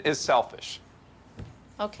action is selfish.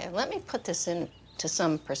 Okay, let me put this into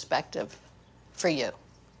some perspective for you.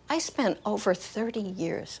 I spent over 30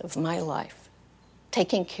 years of my life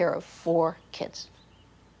taking care of 4 kids,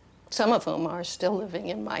 some of whom are still living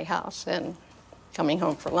in my house and coming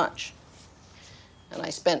home for lunch. And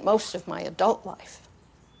I spent most of my adult life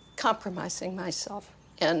compromising myself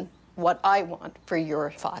and what I want for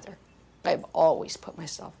your father. I've always put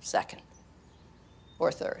myself second,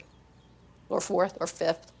 or third, or fourth, or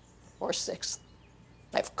fifth, or sixth.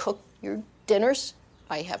 I've cooked your dinners.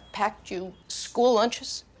 I have packed you school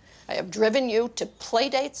lunches. I have driven you to play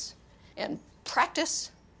dates and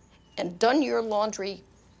practice and done your laundry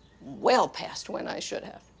well past when I should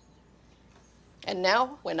have. And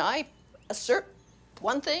now, when I assert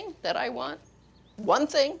one thing that I want, one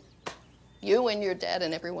thing, you and your dad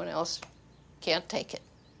and everyone else can't take it.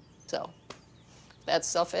 So, that's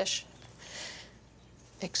selfish.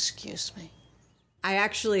 Excuse me. I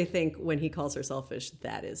actually think when he calls her selfish,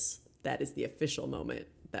 that is the official moment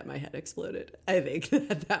that my head exploded. I think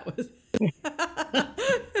that was...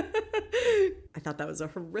 I thought that was a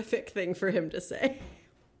horrific thing for him to say.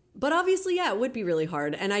 But obviously, yeah, it would be really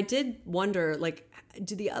hard. And I did wonder, like,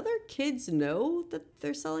 do the other kids know that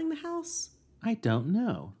they're selling the house? I don't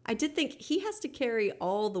know. I did think he has to carry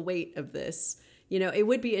all the weight of this. You know, it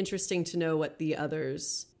would be interesting to know what the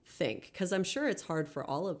others think, because I'm sure it's hard for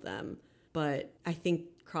all of them. But I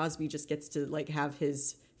think Crosby just gets to, like, have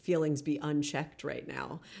his feelings be unchecked right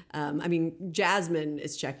now. I mean, Jasmine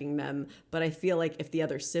is checking them, but I feel like if the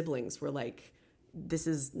other siblings were like, this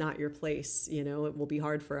is not your place, you know, it will be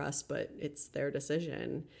hard for us, but it's their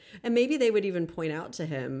decision. And maybe they would even point out to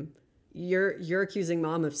him, you're accusing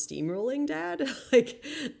mom of steamrolling dad? Like,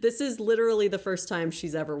 this is literally the first time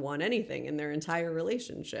she's ever won anything in their entire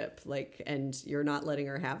relationship. Like, and you're not letting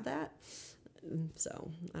her have that?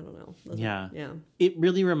 So, I don't know. Yeah. Yeah. It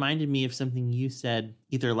really reminded me of something you said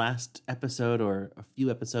either last episode or a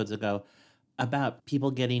few episodes ago about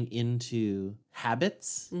people getting into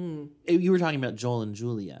habits. You were talking about Joel and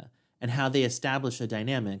Julia and how they establish a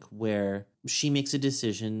dynamic where she makes a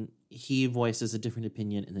decision, he voices a different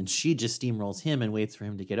opinion, and then she just steamrolls him and waits for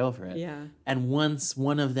him to get over it. Yeah. And once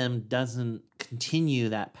one of them doesn't continue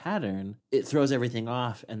that pattern, it throws everything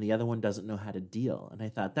off and the other one doesn't know how to deal. And I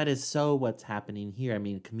thought that is so what's happening here. I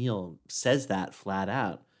mean, Camille says that flat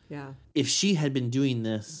out. Yeah. If she had been doing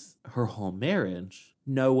this her whole marriage,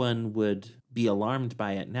 no one would be alarmed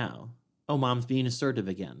by it now. Oh, mom's being assertive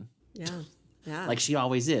again. Yeah. Yeah. Like she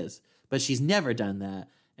always is. But she's never done that.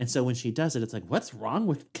 And so when she does it, it's like, what's wrong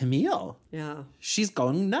with Camille? Yeah. She's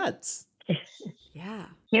going nuts. Yeah.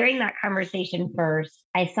 Hearing that conversation first,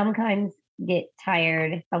 I sometimes get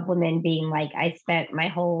tired of women being like, I spent my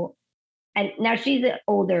whole, and now she's an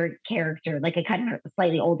older character, like a kind of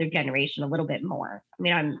slightly older generation, a little bit more. I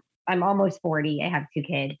mean, I'm almost 40. I have 2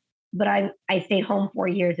 kids, but I stayed home 4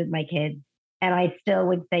 years with my kids. And I still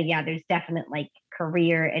would say, yeah, there's definite like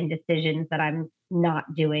career and decisions that I'm not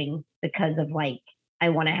doing because of like, I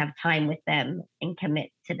want to have time with them and commit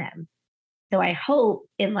to them. So I hope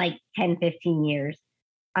in like 10, 15 years,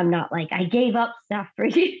 I'm not like, I gave up stuff for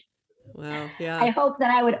you. Wow. Yeah. I hope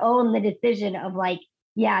that I would own the decision of like,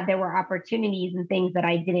 yeah, there were opportunities and things that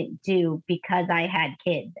I didn't do because I had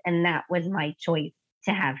kids. And that was my choice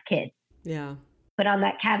to have kids. Yeah. But on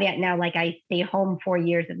that caveat now, like I stayed home 4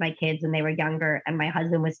 years with my kids when they were younger and my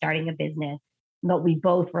husband was starting a business. But we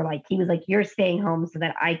both were like, he was like, you're staying home so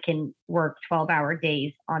that I can work 12-hour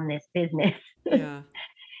days on this business. Yeah.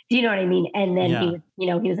 Do you know what I mean? And then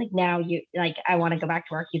Yeah. he was like, now you like, I want to go back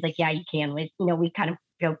to work. He's like, yeah, you can. We kind of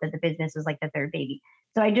joked that the business was like the third baby.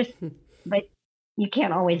 So I just, but you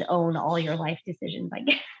can't always own all your life decisions, I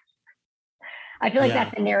guess. I feel like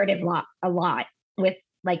that's a narrative a lot with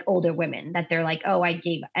like older women that they're like, oh, I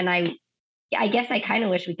gave, and I guess I kind of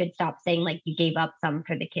wish we could stop saying like you gave up some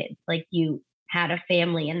for the kids. Like you had a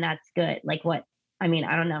family and that's good. Like what? I mean,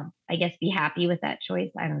 I don't know. I guess be happy with that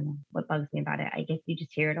choice. I don't know what bugs me about it. I guess you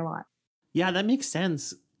just hear it a lot. Yeah, that makes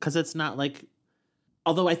sense. Because it's not like,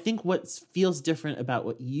 although I think what feels different about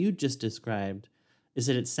what you just described is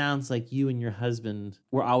that it sounds like you and your husband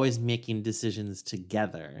were always making decisions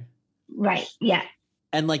together. Right. Yeah.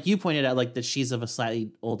 And like you pointed out, like that she's of a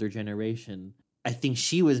slightly older generation. I think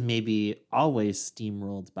she was maybe always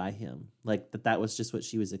steamrolled by him. Like that was just what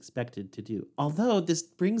she was expected to do. Although this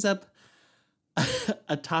brings up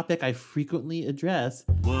a topic I frequently address.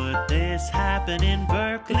 Would this happen in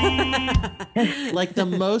Berkeley? Like the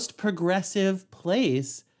most progressive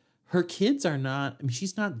place. Her kids are not, I mean,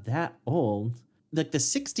 she's not that old. Like the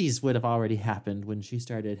 60s would have already happened when she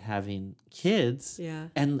started having kids. Yeah.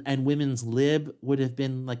 And women's lib would have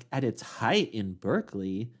been like at its height in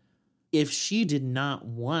Berkeley. If she did not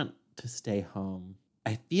want to stay home,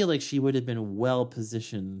 I feel like she would have been well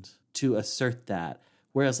positioned to assert that.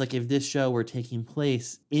 Whereas like if this show were taking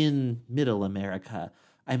place in middle America,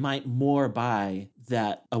 I might more buy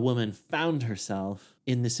that a woman found herself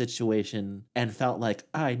in this situation and felt like,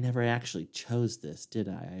 oh, I never actually chose this, did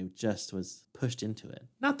I? I just was pushed into it.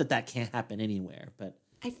 Not that that can't happen anywhere, but...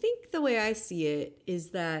 I think the way I see it is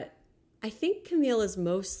that I think Camille is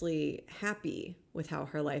mostly happy with how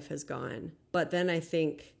her life has gone. But then I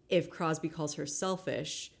think if Crosby calls her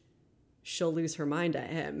selfish, she'll lose her mind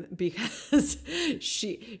at him because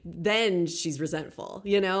she's resentful.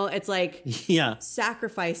 You know, it's like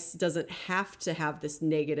sacrifice doesn't have to have this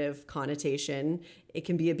negative connotation. It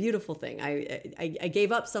can be a beautiful thing. I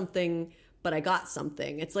gave up something, but I got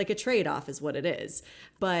something. It's like a trade-off is what it is.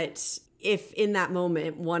 But if in that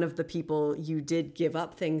moment, one of the people you did give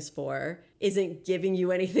up things for isn't giving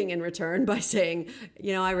you anything in return by saying,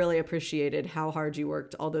 you know, I really appreciated how hard you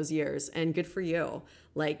worked all those years and good for you.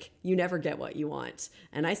 Like, you never get what you want.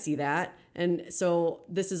 And I see that. And so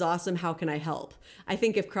this is awesome. How can I help? I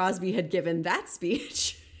think if Crosby had given that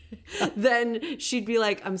speech, then she'd be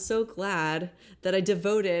like, I'm so glad that I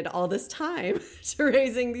devoted all this time to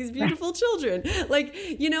raising these beautiful children. Like,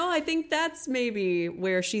 you know, I think that's maybe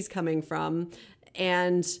where she's coming from.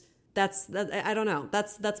 And I don't know.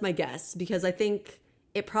 That's my guess, because I think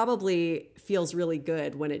it probably feels really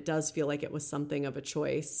good when it does feel like it was something of a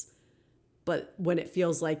choice. But when it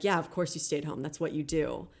feels like, yeah, of course you stayed home, that's what you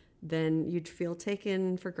do, then you'd feel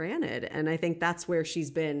taken for granted. And I think that's where she's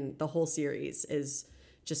been the whole series, is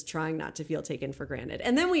just trying not to feel taken for granted.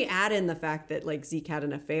 And then we add in the fact that like Zeke had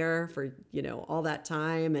an affair for, all that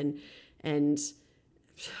time, and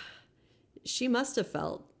she must have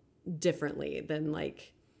felt differently than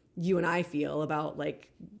like you and I feel about like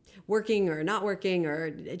working or not working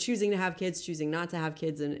or choosing to have kids, choosing not to have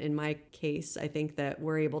kids. And in my case, I think that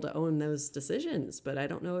we're able to own those decisions, but I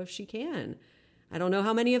don't know if she can. I don't know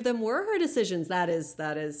how many of them were her decisions. That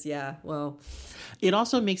is, yeah, well. It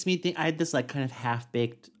also makes me think, I had this like kind of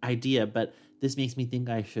half-baked idea, but this makes me think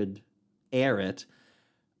I should air it.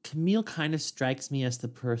 Camille kind of strikes me as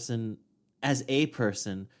a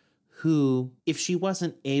person who, if she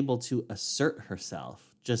wasn't able to assert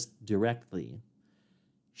herself just directly,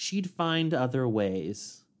 she'd find other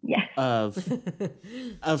ways of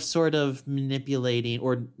sort of manipulating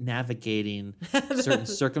or navigating certain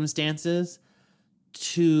circumstances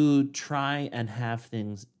to try and have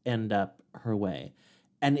things end up her way.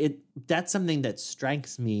 And that's something that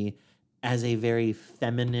strikes me as a very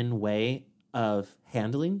feminine way of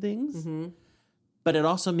handling things. Mm-hmm. But it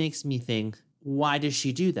also makes me think, why does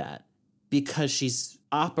she do that? Because she's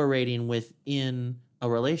operating within a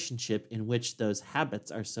relationship in which those habits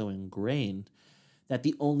are so ingrained that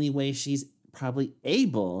the only way she's probably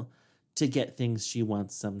able to get things she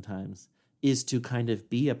wants sometimes is to kind of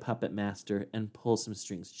be a puppet master and pull some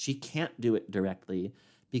strings. She can't do it directly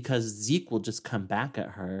because Zeke will just come back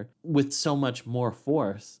at her with so much more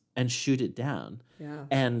force and shoot it down. Yeah.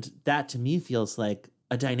 And that to me feels like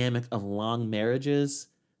a dynamic of long marriages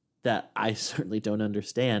that I certainly don't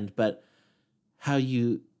understand, but how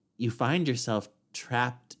you find yourself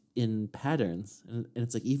trapped in patterns. And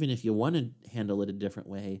it's like, even if you want to handle it a different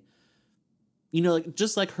way, like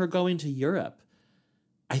just like her going to Europe,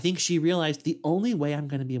 I think she realized the only way I'm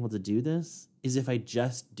going to be able to do this is if I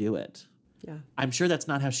just do it. Yeah. I'm sure that's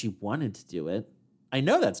not how she wanted to do it. I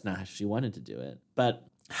know that's not how she wanted to do it. But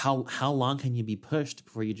how long can you be pushed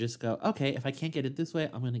before you just go, okay, if I can't get it this way,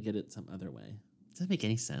 I'm going to get it some other way? Does that make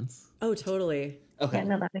any sense? Oh, totally. Okay. Yeah,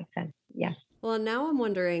 no, that makes sense. Yeah. Well, now I'm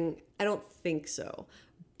wondering, I don't think so,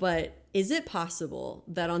 but is it possible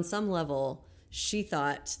that on some level she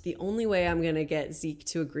thought the only way I'm going to get Zeke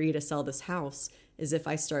to agree to sell this house is if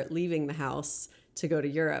I start leaving the house to go to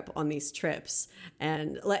Europe on these trips?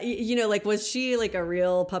 And was she like a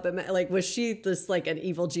real puppet? Like, was she just like an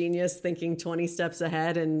evil genius thinking 20 steps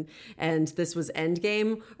ahead and this was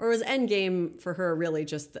endgame? Or was endgame for her really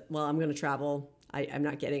just, well, I'm going to travel. I'm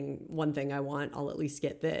not getting one thing I want. I'll at least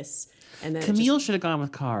get this. And then Camille should have gone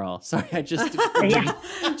with Carl. Sorry, I just... yeah.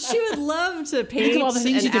 She would love to paint Think of all the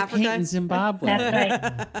things you could Africa. paint in Zimbabwe. That's right.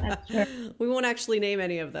 That's true. We won't actually name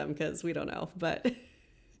any of them because we don't know, but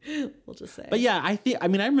we'll just say. But yeah, I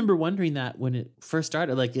remember wondering that when it first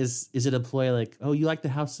started, like, is it a ploy like, oh, you like the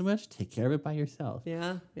house so much? Take care of it by yourself.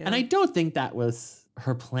 Yeah. And I don't think that was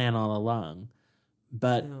her plan all along,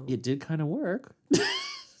 but it did kind of work.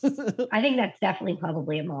 I think that's definitely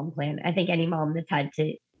probably a mom plan. I think any mom that's had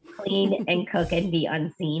to clean and cook and be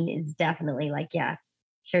unseen is definitely like, yeah,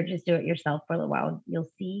 sure, just do it yourself for a little while. You'll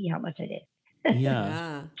see how much it is.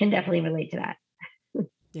 Yeah. Can definitely relate to that.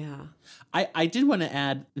 Yeah. I did want to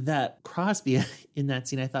add that Crosby in that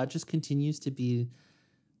scene, I thought, just continues to be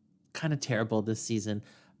kind of terrible this season.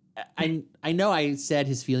 I know I said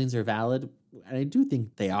his feelings are valid, and I do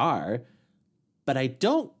think they are, but I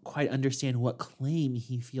don't quite understand what claim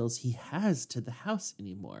he feels he has to the house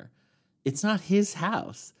anymore. It's not his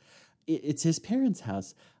house. It's his parents'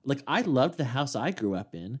 house. Like, I loved the house I grew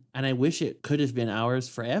up in, and I wish it could have been ours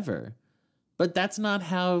forever. But that's not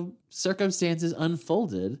how circumstances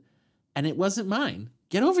unfolded, and it wasn't mine.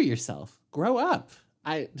 Get over yourself. Grow up.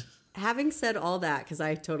 Having said all that, because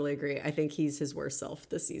I totally agree, I think he's his worst self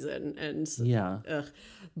this season. And yeah.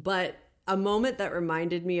 But a moment that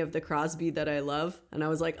reminded me of the Crosby that I love, and I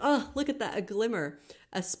was like, oh, look at that, a glimmer,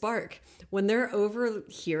 a spark. When they're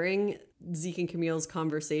overhearing Zeke and Camille's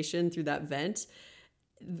conversation through that vent,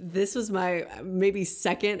 this was my maybe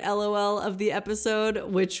second LOL of the episode,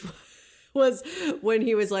 which was when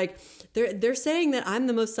he was like, they're saying that I'm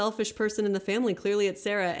the most selfish person in the family. Clearly it's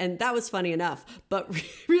Sarah. And that was funny enough. But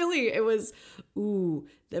really it was, okay,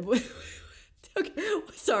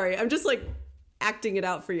 sorry, I'm just like acting it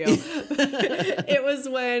out for you. It was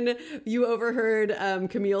when you overheard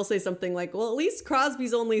Camille say something like, well, at least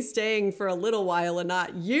Crosby's only staying for a little while and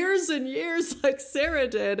not years and years like Sarah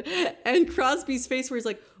did. And Crosby's face where he's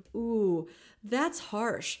like, ooh, that's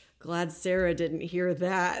harsh. Glad Sarah didn't hear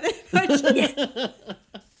that. I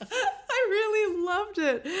really loved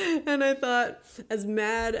it. And I thought, as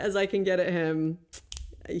mad as I can get at him,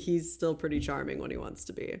 he's still pretty charming when he wants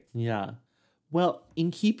to be. Yeah. Well,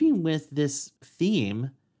 in keeping with this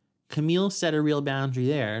theme, Camille set a real boundary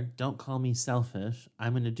there. Don't call me selfish.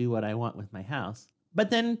 I'm going to do what I want with my house. But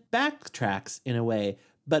then backtracks in a way.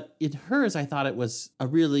 But in hers, I thought it was a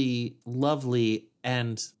really lovely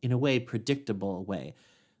and, in a way, predictable way.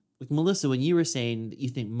 Like Melissa, when you were saying that you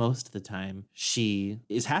think most of the time she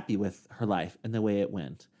is happy with her life and the way it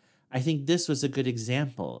went, I think this was a good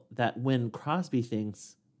example that when Crosby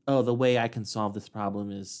thinks, oh, the way I can solve this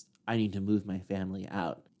problem is I need to move my family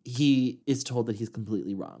out, he is told that he's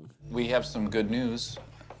completely wrong. We have some good news.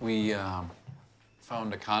 We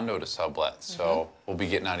found a condo to sublet, so we'll be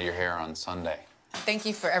getting out of your hair on Sunday. Thank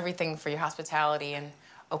you for everything, for your hospitality and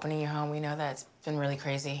opening your home. We know that it's been really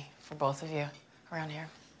crazy for both of you around here.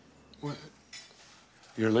 What?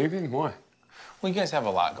 You're leaving? Why? Well, you guys have a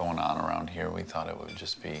lot going on around here. We thought it would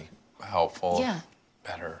just be helpful,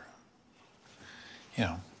 better, you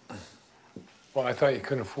know. Well, I thought you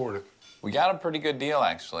couldn't afford it. We got a pretty good deal,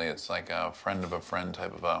 actually. It's like a friend of a friend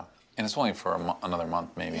type of a, and it's only for another month,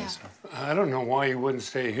 maybe. Yeah. So. I don't know why you wouldn't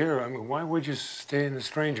stay here. I mean, why would you stay in a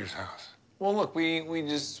stranger's house? Well, look, we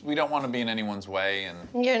don't want to be in anyone's way,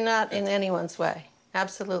 and You're not in anyone's way.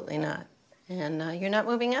 Absolutely not. And you're not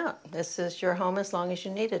moving out. This is your home as long as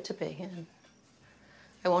you need it to be. And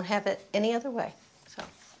I won't have it any other way. So,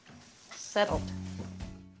 settled.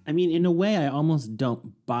 I mean, in a way, I almost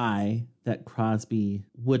don't buy that Crosby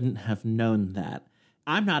wouldn't have known that.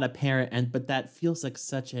 I'm not a parent, but that feels like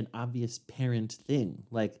such an obvious parent thing.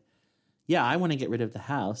 Like, yeah, I want to get rid of the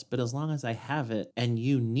house, but as long as I have it and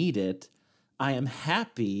you need it, I am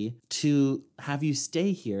happy to have you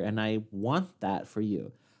stay here, and I want that for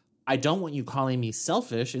you. I don't want you calling me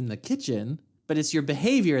selfish in the kitchen, but it's your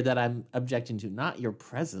behavior that I'm objecting to, not your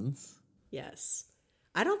presence. Yes.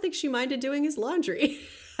 I don't think she minded doing his laundry.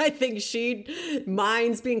 I think she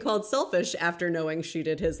minds being called selfish after knowing she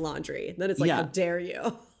did his laundry. Then it's like, how dare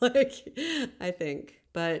you? Like, I think.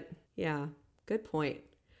 But yeah, good point.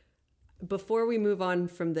 Before we move on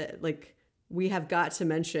from we have got to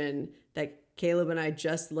mention that Caleb and I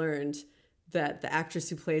just learned that the actress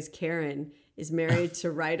who plays Karen is married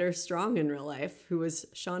to Ryder Strong in real life, who was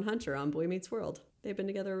Sean Hunter on Boy Meets World. They've been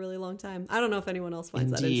together a really long time. I don't know if anyone else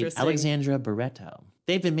finds that interesting. Alexandra Barreto.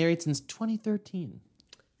 They've been married since 2013.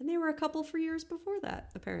 And they were a couple for years before that,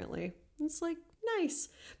 apparently. It's like, nice.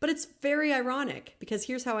 But it's very ironic, because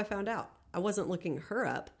here's how I found out. I wasn't looking her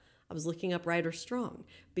up. I was looking up Ryder Strong,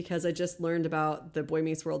 because I just learned about the Boy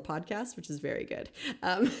Meets World podcast, which is very good.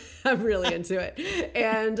 I'm really into it.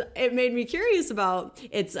 And it made me curious about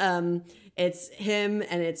it's him,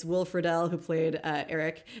 and it's Will Friedle, who played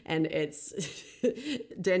Eric, and it's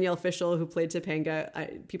Danielle Fishel, who played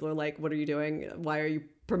Topanga. People are like, what are you doing? Why are you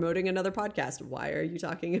promoting another podcast? Why are you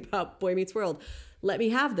talking about Boy Meets World? Let me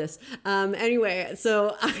have this. Anyway,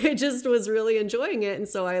 so I just was really enjoying it. And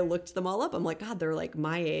so I looked them all up. I'm like, God, they're like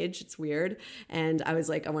my age. It's weird. And I was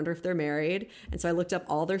like, I wonder if they're married. And so I looked up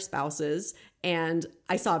all their spouses, and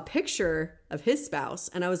I saw a picture of his spouse.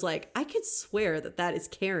 And I was like, I could swear that that is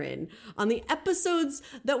Karen on the episodes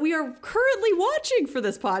that we are currently watching for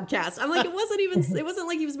this podcast. I'm like, it wasn't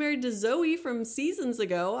like he was married to Zoe from seasons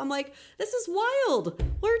ago. I'm like, this is wild.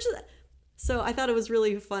 So I thought it was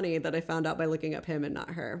really funny that I found out by looking up him and not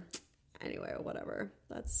her. Anyway, whatever.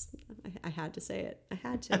 I had to say it. I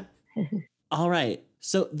had to. All right.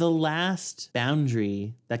 So the last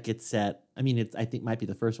boundary that gets set, I mean, I think might be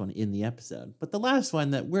the first one in the episode, but the last one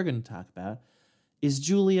that we're going to talk about is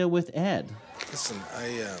Julia with Ed. Listen,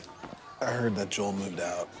 I heard that Joel moved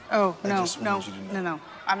out. Oh, no.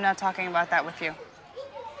 I'm not talking about that with you.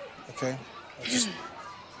 Okay. I just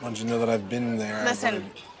wanted you to know that I've been there. Listen,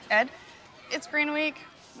 Ed, it's Green Week.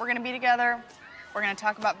 We're going to be together. We're going to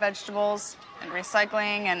talk about vegetables and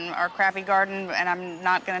recycling and our crappy garden, and I'm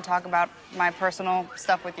not going to talk about my personal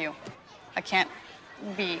stuff with you. I can't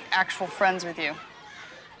be actual friends with you.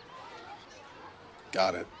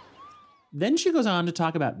 Got it. Then she goes on to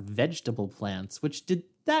talk about vegetable plants, which did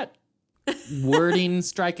that wording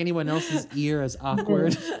strike anyone else's ear as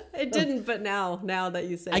awkward? It didn't, but now that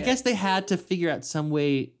you say it. I guess they had to figure out some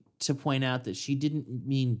way to point out that she didn't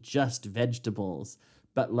mean just vegetables,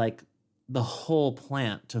 but like the whole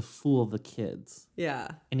plant to fool the kids. Yeah.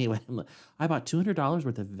 Anyway, I bought $200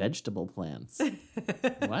 worth of vegetable plants.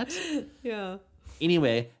 What? Yeah.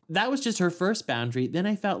 Anyway, that was just her first boundary. Then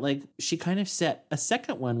I felt like she kind of set a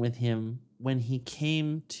second one with him when he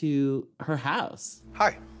came to her house.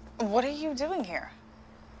 Hi. What are you doing here?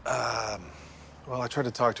 Well, I tried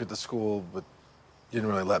to talk to you at the school, but you didn't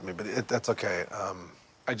really let me, but that's okay.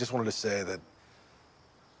 I just wanted to say that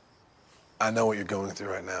I know what you're going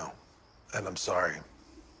through right now, and I'm sorry.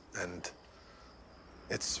 And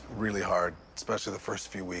it's really hard, especially the first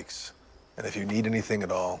few weeks. And if you need anything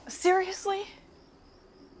at all, Seriously?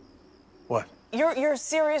 what? You're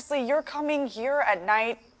seriously, you're coming here at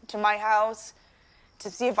night to my house to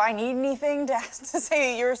see if I need anything, to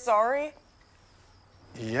say you're sorry?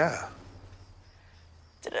 Yeah.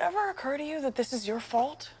 Did it ever occur to you that this is your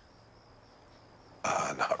fault?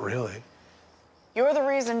 Not really. You're the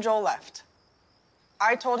reason Joel left.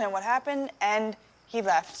 I told him what happened, and he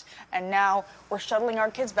left. And now we're shuttling our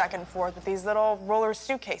kids back and forth with these little roller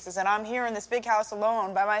suitcases, and I'm here in this big house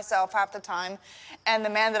alone by myself half the time, and the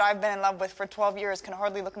man that I've been in love with for 12 years can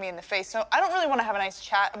hardly look me in the face. So I don't really want to have a nice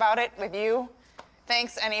chat about it with you.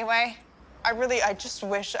 Thanks anyway. I just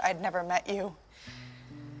wish I'd never met you.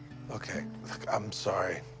 Okay, look, I'm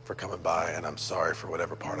sorry for coming by, and I'm sorry for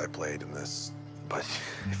whatever part I played in this. But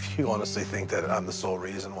if you honestly think that I'm the sole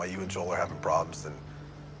reason why you and Joel are having problems, then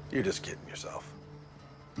you're just kidding yourself.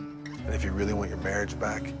 And if you really want your marriage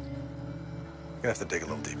back, you're gonna have to dig a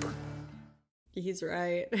little deeper. He's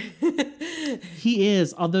right. He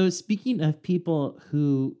is. Although, speaking of people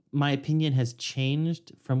who my opinion has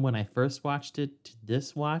changed from when I first watched it to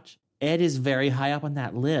this watch, Ed is very high up on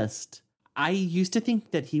that list. I used to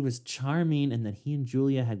think that he was charming and that he and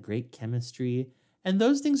Julia had great chemistry. And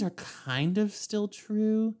those things are kind of still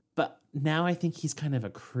true. But now I think he's kind of a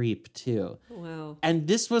creep, too. Wow. And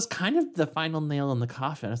this was kind of the final nail in the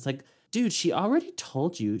coffin. It's like, dude, she already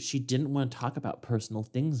told you she didn't want to talk about personal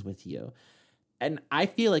things with you. And I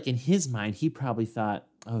feel like in his mind, he probably thought,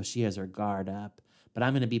 oh, she has her guard up, but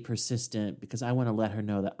I'm going to be persistent because I want to let her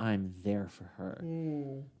know that I'm there for her.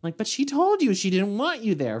 Like, but she told you she didn't want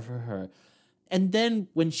you there for her. And then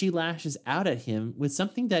when she lashes out at him with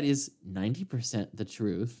something that is 90% the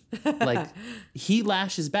truth, like he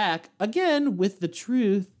lashes back again with the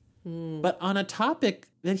truth, but on a topic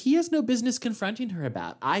that he has no business confronting her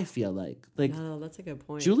about, I feel like. Oh, that's a good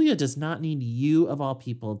point. Julia does not need you, of all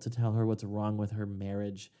people, to tell her what's wrong with her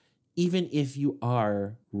marriage, even if you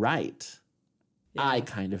are right. Yeah. I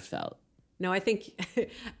kind of felt. No, I think...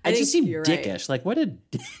 I just seemed dickish. Right. Like, what a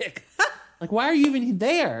dick. Like, why are you even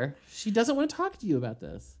there? She doesn't want to talk to you about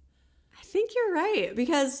this. I think you're right,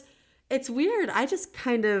 because it's weird. I just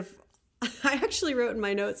kind of... I actually wrote in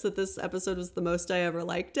my notes that this episode was the most I ever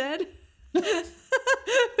liked Ed. Which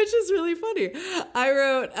is really funny. I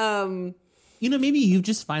wrote... maybe you've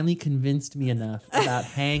just finally convinced me enough about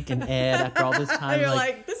Hank and Ed after all this time. You're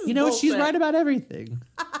like, this is bullshit. She's right about everything.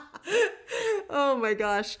 Oh my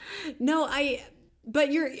gosh. No,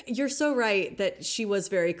 but you're so right that she was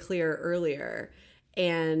very clear earlier.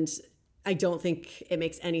 And I don't think it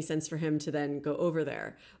makes any sense for him to then go over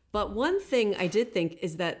there. But one thing I did think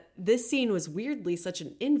is that this scene was weirdly such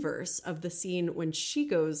an inverse of the scene when she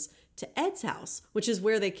goes to Ed's house, which is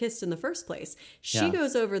where they kissed in the first place. She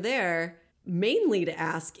goes over there mainly to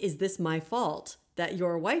ask, is this my fault that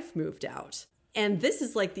your wife moved out? And this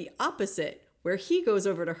is like the opposite, where he goes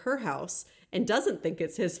over to her house and doesn't think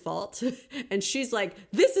it's his fault. And she's like,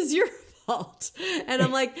 this is your fault. And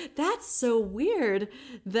I'm like, that's so weird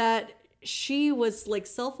that she was like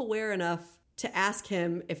self-aware enough to ask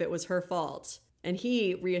him if it was her fault. And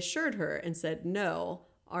he reassured her and said, no,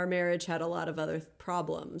 our marriage had a lot of other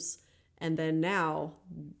problems. And then now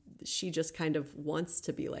she just kind of wants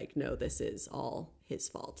to be like, no, this is all his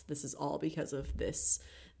fault. This is all because of this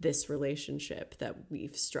relationship that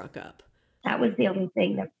we've struck up. That was the only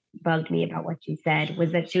thing that bugged me about what she said,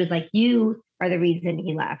 was that she was like, you are the reason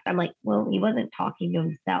he left. I'm like, well, he wasn't talking to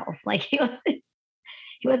himself. Like he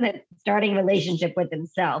wasn't starting a relationship with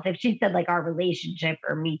himself. If she said like our relationship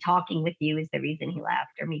or me talking with you is the reason he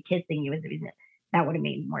left, or me kissing you is the reason, that would have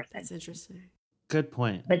made more sense. That's interesting. Good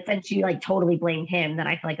point. But since you like totally blamed him, then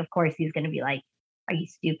I feel like, of course, he's going to be like, are you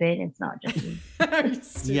stupid? It's not just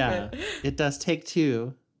me. Yeah, it does take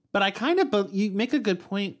two. But but you make a good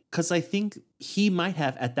point, because I think he might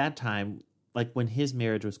have at that time, like when his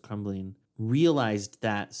marriage was crumbling, realized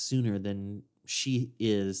that sooner than she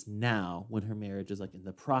is now, when her marriage is like in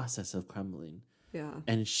the process of crumbling. Yeah.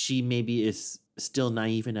 And she maybe is still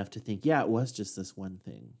naive enough to think, yeah, it was just this one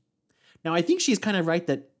thing. Now, I think she's kind of right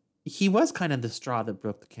that he was kind of the straw that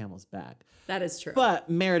broke the camel's back. That is true. But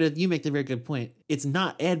Meredith, you make the very good point. It's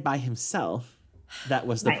not Ed by himself that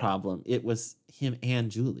was the problem. It was him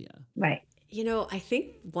and Julia. Right. I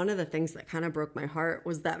think one of the things that kind of broke my heart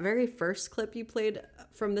was that very first clip you played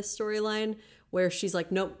from this storyline where she's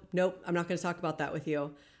like, nope, I'm not going to talk about that with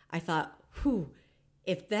you. I thought,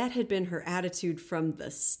 if that had been her attitude from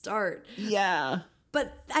the start. Yeah.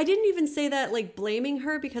 But I didn't even say that like blaming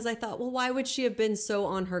her, because I thought, well, why would she have been so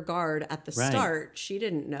on her guard at the start? She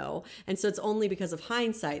didn't know. And so it's only because of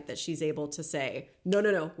hindsight that she's able to say,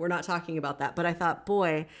 no, we're not talking about that. But I thought,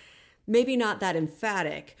 boy, maybe not that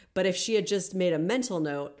emphatic, but if she had just made a mental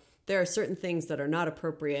note, there are certain things that are not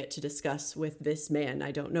appropriate to discuss with this man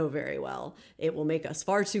I don't know very well. It will make us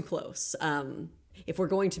far too close. If we're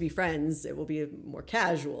going to be friends, it will be more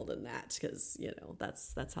casual than that, because, you know,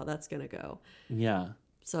 that's how that's going to go. Yeah.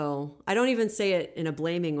 So I don't even say it in a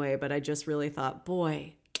blaming way, but I just really thought,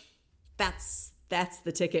 boy, that's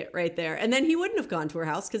the ticket right there. And then he wouldn't have gone to her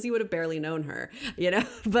house because he would have barely known her, you know,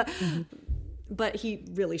 but he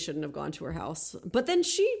really shouldn't have gone to her house. But then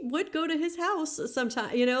she would go to his house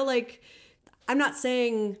sometime, you know, like, I'm not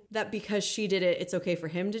saying that because she did it, it's okay for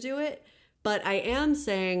him to do it. But I am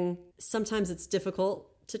saying sometimes it's difficult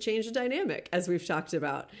to change a dynamic, as we've talked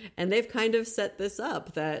about. And they've kind of set this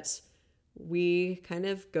up that we kind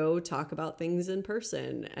of go talk about things in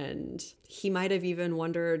person. And he might have even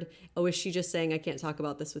wondered, oh, is she just saying I can't talk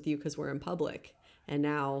about this with you because we're in public? And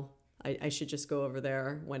now I should just go over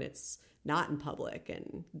there when it's not in public,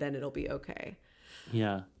 and then it'll be okay.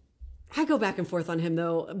 Yeah. I go back and forth on him,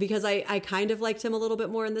 though, because I kind of liked him a little bit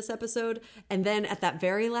more in this episode. And then at that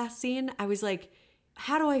very last scene, I was like,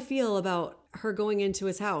 how do I feel about her going into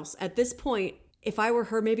his house? At this point, if I were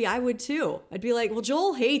her, maybe I would too. I'd be like, well,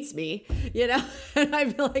 Joel hates me, you know? And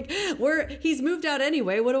I'd be like, he's moved out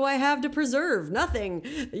anyway. What do I have to preserve? Nothing.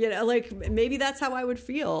 You know, like, maybe that's how I would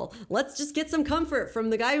feel. Let's just get some comfort from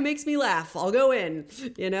the guy who makes me laugh. I'll go in,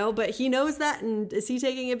 you know? But he knows that, and is he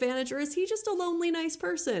taking advantage, or is he just a lonely, nice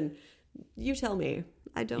person? You tell me.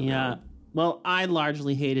 I don't know. Yeah. Well, I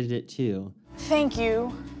largely hated it too. Thank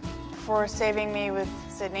you for saving me with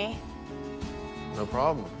Sydney. No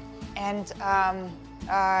problem. And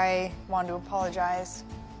I want to apologize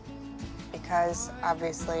because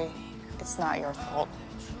obviously it's not your fault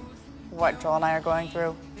what Joel and I are going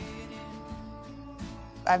through.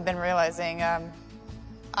 I've been realizing I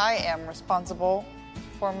am responsible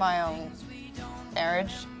for my own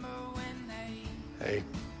marriage. Hey,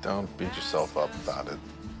 don't beat yourself up about it.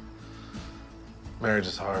 Marriage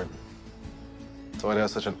is hard. That's why it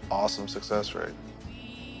has such an awesome success rate.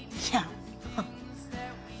 Yeah.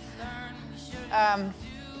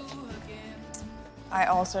 I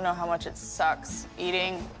also know how much it sucks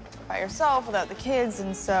eating by yourself without the kids,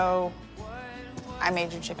 and so I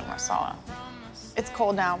made you chicken marsala. It's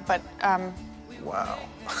cold now, but Wow.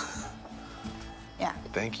 yeah,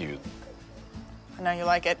 Thank you. I know you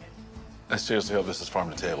like it. I seriously hope this is farm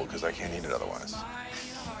to table because I can't eat it otherwise.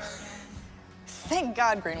 Thank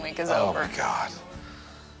God Green Week is Oh over. my God.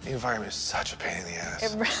 The environment is such a pain in the ass.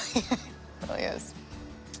 It really is.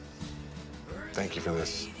 Thank you for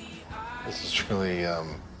this. This is really,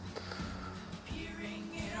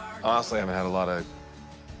 honestly, I haven't had a lot of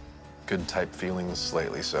good type feelings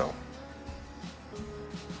lately, so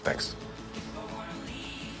thanks.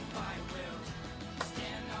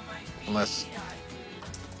 Unless,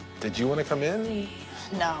 did you want to come in?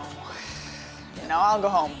 No. No, I'll go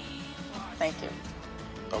home. Thank you.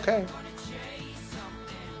 Okay.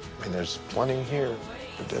 I mean, there's plenty here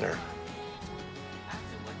for dinner.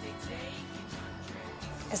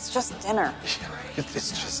 It's just dinner. It's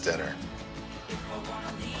just dinner.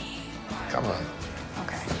 Come on.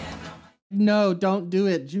 Okay. No, don't do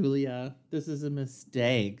it, Julia. This is a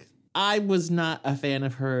mistake. I was not a fan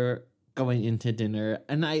of her going into dinner.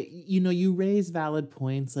 And you raise valid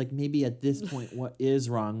points, like maybe at this point, what is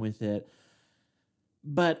wrong with it?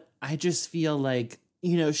 But I just feel like,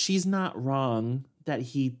 she's not wrong that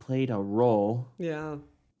he played a role. Yeah.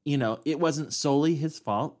 It wasn't solely his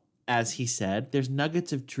fault, as he said. There's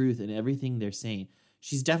nuggets of truth in everything they're saying.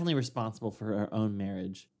 She's definitely responsible for her own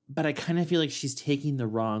marriage. But I kind of feel like she's taking the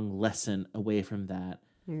wrong lesson away from that.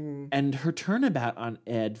 Mm. And her turnabout on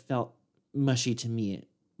Ed felt mushy to me.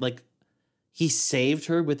 Like, he saved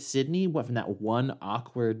her with Sydney, from that one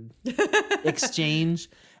awkward exchange.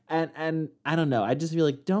 And I don't know. I just feel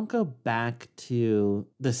like, don't go back to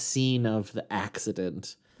the scene of the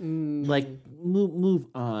accident. Mm. Like, move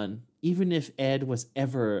on. Even if Ed was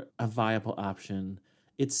ever a viable option,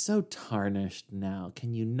 it's so tarnished now.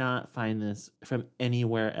 Can you not find this from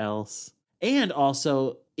anywhere else? And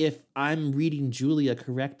also, if I'm reading Julia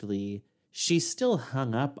correctly, she's still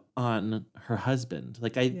hung up on her husband.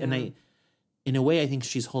 In a way, I think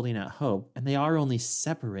she's holding out hope, and they are only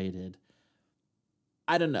separated.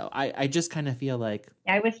 I don't know. I just kind of feel like,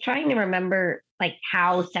 I was trying to remember like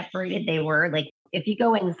how separated they were. Like, if you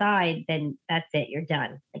go inside, then that's it. You're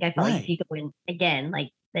done. Like, I felt like if you go in again,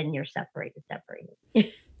 like, then you're separated.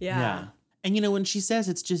 Yeah. And when she says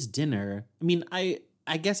it's just dinner, I mean, I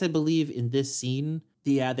guess I believe in this scene,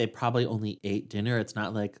 they probably only ate dinner. It's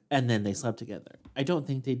not like, and then they slept together. I don't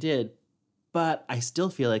think they did. But I still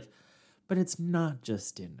feel like, But it's not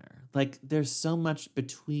just dinner. Like, there's so much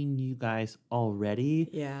between you guys already.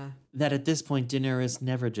 Yeah. That at this point, dinner is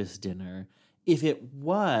never just dinner. If it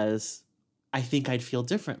was, I think I'd feel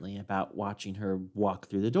differently about watching her walk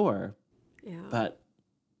through the door. Yeah. But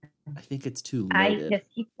I think it's too I loaded. just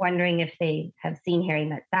keep wondering if they have seen Harry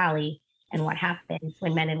Met Sally and what happens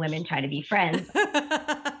when men and women try to be friends.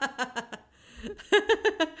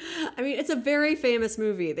 I mean, it's a very famous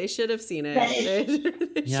movie. They should have seen it.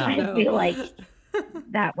 They Yeah. should I know. feel like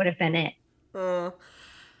that would have been it.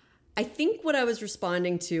 I think what I was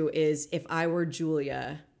responding to is if I were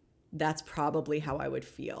Julia, that's probably how I would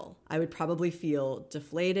feel. I would probably feel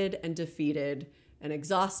deflated and defeated and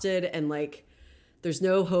exhausted and like there's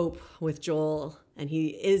no hope with Joel and he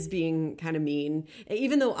is being kind of mean.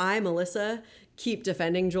 Even though I, Melissa, keep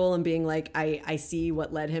defending Joel and being like, I see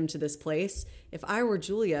what led him to this place. If I were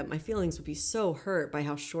Julia, my feelings would be so hurt by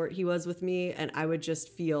how short he was with me and I would just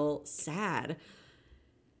feel sad.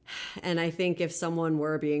 And I think if someone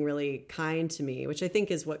were being really kind to me, which I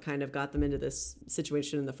think is what kind of got them into this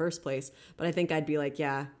situation in the first place, but I think I'd be like,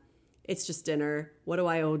 yeah, it's just dinner. What do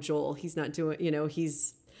I owe Joel? He's not doing,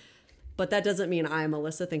 but that doesn't mean I,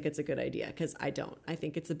 Melissa, think it's a good idea because I don't. I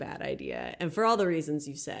think it's a bad idea. And for all the reasons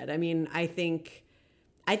you said, I mean, I think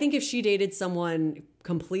if she dated someone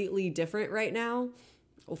completely different right now,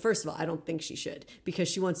 well, first of all, I don't think she should because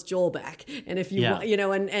she wants Joel back. And if you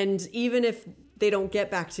want, and even if they don't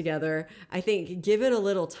get back together, I think give it a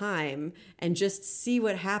little time and just see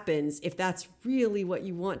what happens if that's really what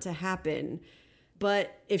you want to happen.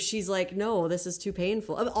 But if she's like, no, this is too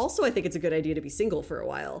painful. Also, I think it's a good idea to be single for a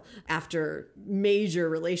while after major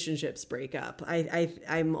relationships break up.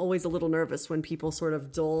 I'm always a little nervous when people sort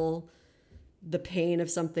of dull the pain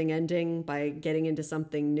of something ending by getting into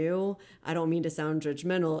something new. I don't mean to sound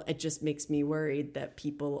judgmental. It just makes me worried that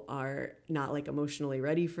people are not like emotionally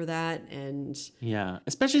ready for that. And yeah,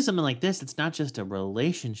 especially something like this. It's not just a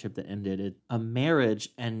relationship that ended. It's a marriage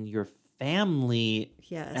and your family.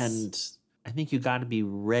 Yes. And I think you got to be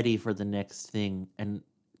ready for the next thing. And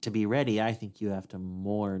to be ready, I think you have to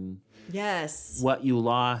mourn what you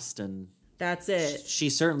lost. And that's it.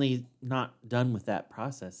 She's certainly not done with that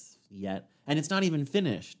process yet. And it's not even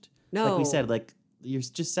finished. No. Like we said, like you're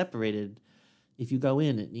just separated. If you go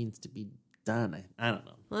in, it needs to be done. I don't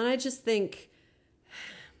know. Well, and I just think,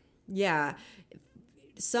 yeah,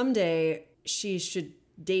 someday she should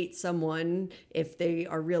date someone if they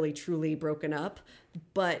are really truly broken up,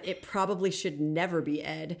 but it probably should never be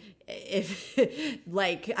Ed. If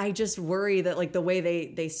like, I just worry that like the way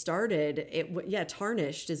they started it,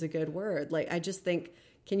 tarnished is a good word. Like, I just think,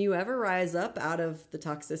 can you ever rise up out of the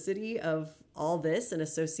toxicity of all this and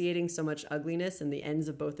associating so much ugliness and the ends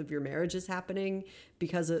of both of your marriages happening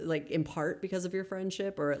because of like in part because of your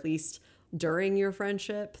friendship or at least during your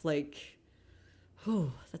friendship? Like,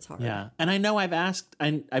 whew, that's hard. Yeah. And I know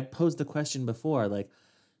I've posed the question before, like,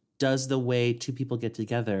 does the way two people get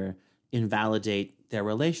together invalidate their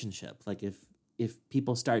relationship? Like if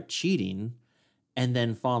people start cheating and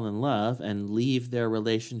then fall in love and leave their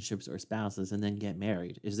relationships or spouses and then get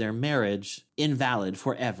married, is their marriage invalid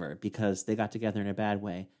forever because they got together in a bad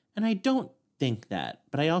way? And I don't think that.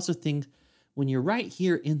 But I also think when you're right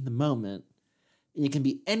here in the moment, and you can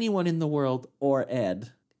be anyone in the world or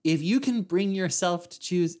Ed, if you can bring yourself to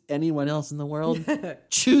choose anyone else in the world,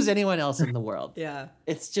 choose anyone else in the world. Yeah.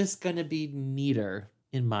 It's just going to be neater,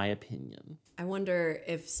 in my opinion. I wonder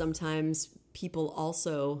if sometimes people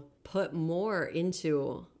also put more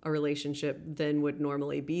into a relationship than would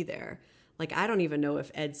normally be there. Like, I don't even know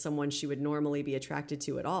if Ed's someone she would normally be attracted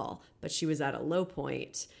to at all, but she was at a low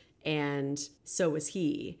point, and so was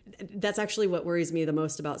he. That's actually what worries me the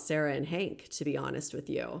most about Sarah and Hank, to be honest with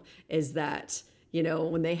you, is that,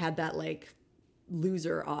 when they had that like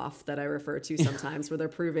loser off that I refer to sometimes where they're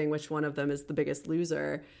proving which one of them is the biggest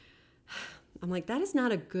loser. I'm like, that is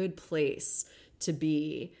not a good place to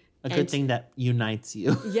be. A good thing that unites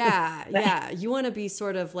you. Yeah. You want to be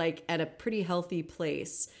sort of like at a pretty healthy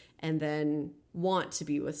place and then want to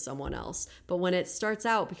be with someone else. But when it starts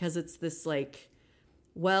out because it's this like,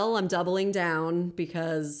 well, I'm doubling down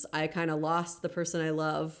because I kind of lost the person I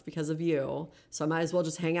love because of you, so I might as well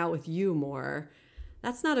just hang out with you more.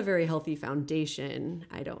 That's not a very healthy foundation,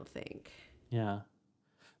 I don't think. Yeah.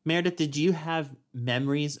 Meredith, did you have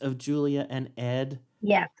memories of Julia and Ed?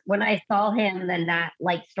 Yes. When I saw him, then that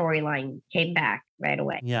like storyline came back right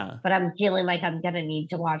away. Yeah. But I'm feeling like I'm going to need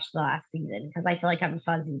to watch the last season because I feel like I'm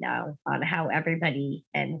fuzzy now on how everybody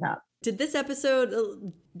ends up. Did this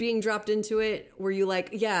episode, being dropped into it, were you like,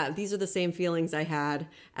 yeah, these are the same feelings I had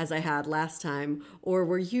as I had last time? Or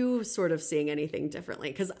were you sort of seeing anything differently?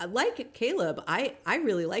 Because like Caleb, I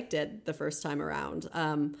really liked it the first time around.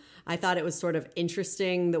 I thought it was sort of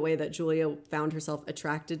interesting the way that Julia found herself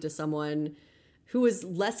attracted to someone who was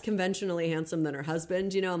less conventionally handsome than her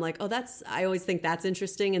husband. You know, I'm like, oh, I always think that's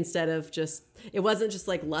interesting, instead of just, it wasn't just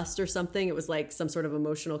like lust or something. It was like some sort of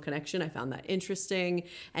emotional connection. I found that interesting.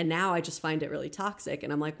 And now I just find it really toxic.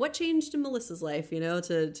 And I'm like, what changed in Melissa's life, you know,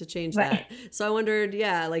 to change that? So I wondered,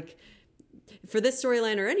 yeah, like for this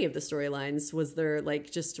storyline or any of the storylines, was there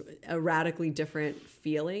like just a radically different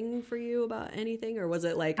feeling for you about anything? Or was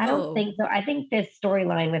it like, I don't think so. I think this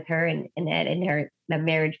storyline with her and Ed and the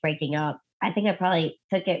marriage breaking up, I think I probably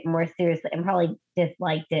took it more seriously and probably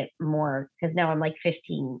disliked it more because now I'm like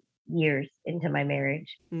 15 years into my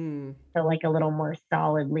marriage. So like a little more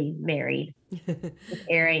solidly married. With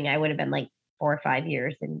airing, I would have been like 4 or 5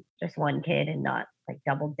 years and just one kid and not like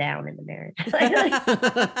doubled down in the marriage.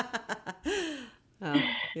 Oh,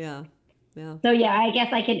 yeah. Yeah. So yeah, I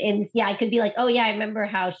guess I could be like, oh yeah, I remember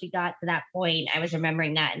how she got to that point. I was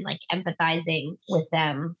remembering that and like empathizing with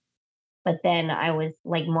them. But then I was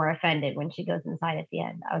like more offended when she goes inside at the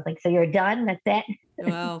end. I was like, so you're done? That's it?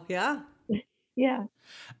 Wow. Yeah. Yeah.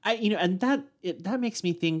 And that makes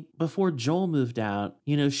me think, before Joel moved out,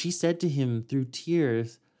 she said to him through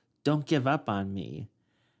tears, don't give up on me.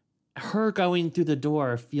 Her going through the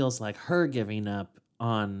door feels like her giving up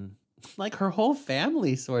on like her whole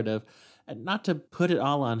family, sort of. And not to put it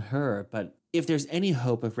all on her, but if there's any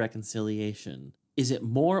hope of reconciliation, is it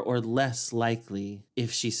more or less likely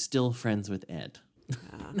if she's still friends with Ed?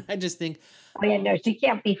 I just think... Oh, yeah, no, she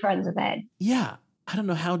can't be friends with Ed. Yeah. I don't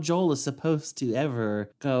know how Joel is supposed to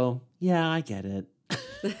ever go, yeah, I get it.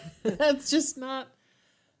 That's just not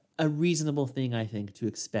a reasonable thing, I think, to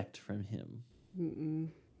expect from him. Mm-mm.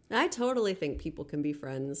 I totally think people can be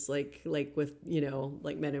friends, like with,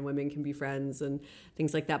 like men and women can be friends and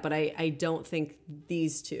things like that. But I don't think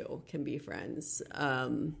these two can be friends.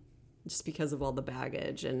 Just because of all the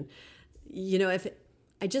baggage. And,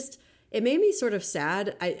 it made me sort of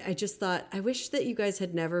sad. I just thought, I wish that you guys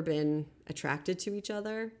had never been attracted to each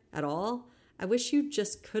other at all. I wish you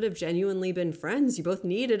just could have genuinely been friends. You both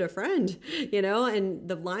needed a friend, and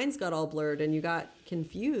the lines got all blurred and you got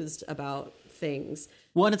confused about things.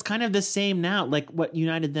 Well, and it's kind of the same now. Like what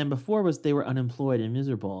united them before was they were unemployed and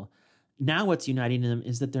miserable. Now what's uniting them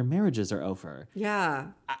is that their marriages are over. Yeah.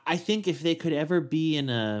 I think if they could ever be in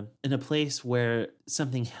a place where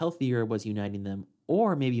something healthier was uniting them,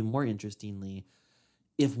 or maybe more interestingly,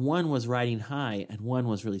 if one was riding high and one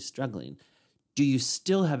was really struggling, do you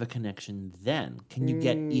still have a connection then? Can you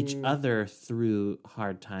get each other through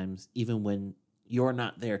hard times even when you're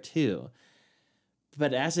not there too?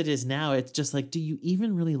 But as it is now, it's just like, do you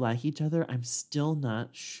even really like each other? I'm still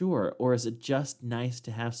not sure. Or is it just nice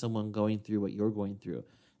to have someone going through what you're going through?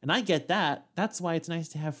 And I get that. That's why it's nice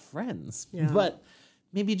to have friends. Yeah. But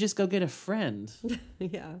maybe just go get a friend.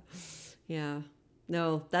 Yeah. Yeah.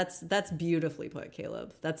 No, that's beautifully put,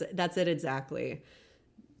 Caleb. That's it exactly.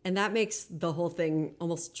 And that makes the whole thing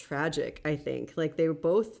almost tragic, I think. Like they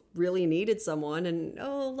both really needed someone and,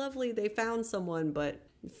 oh, lovely, they found someone, but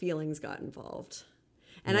feelings got involved.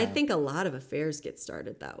 And I think a lot of affairs get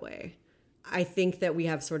started that way. I think that we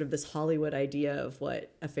have sort of this Hollywood idea of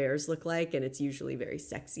what affairs look like, and it's usually very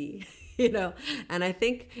sexy, and I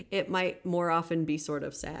think it might more often be sort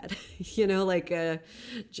of sad, like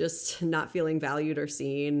just not feeling valued or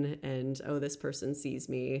seen, and, oh, this person sees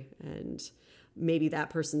me, and maybe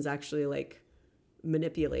that person's actually like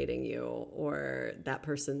manipulating you, or that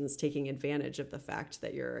person's taking advantage of the fact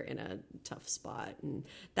that you're in a tough spot. And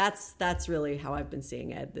that's really how I've been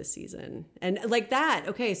seeing Ed this season. And like that,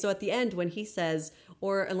 okay, so at the end when he says,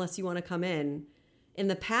 or unless you want to come in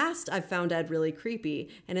the past, I've found Ed really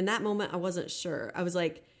creepy, and in that moment I wasn't sure. I was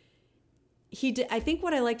like, I think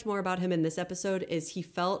what I liked more about him in this episode is he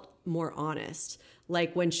felt more honest.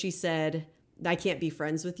 Like when she said, I can't be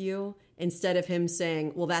friends with you, instead of him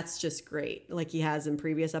saying, well, that's just great, like he has in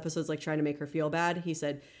previous episodes, like trying to make her feel bad, he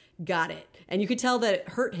said, got it. And you could tell that it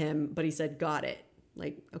hurt him, but he said, got it.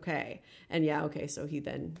 Like, okay. And yeah, okay, so he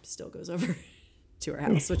then still goes over to her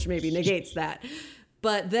house, which maybe negates that.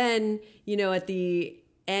 But then, at the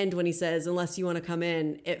end when he says, unless you want to come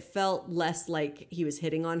in, it felt less like he was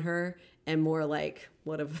hitting on her and more like,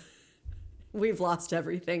 we've lost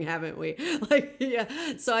everything, haven't we? Like, yeah.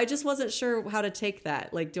 So I just wasn't sure how to take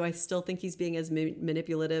that. Like, do I still think he's being as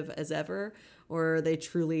manipulative as ever? Or are they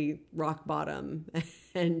truly rock bottom?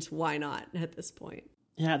 And why not at this point?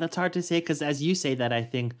 Yeah, that's hard to say, because as you say that, I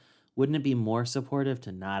think wouldn't it be more supportive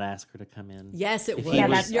to not ask her to come in? Yes, it If would. he Yeah,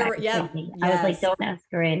 was- that's what I was thinking. I was like, don't ask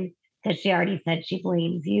her in because she already said she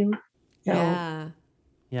blames you. So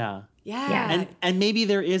Yeah. Yeah. And maybe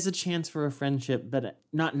there is a chance for a friendship, but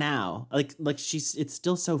not now. Like it's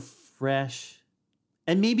still so fresh.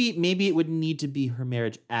 And maybe it would need to be her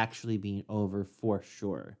marriage actually being over for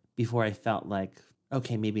sure before I felt like,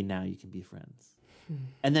 okay, maybe now you can be friends.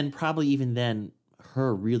 And then probably even then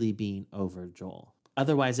her really being over Joel.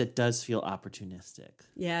 Otherwise it does feel opportunistic.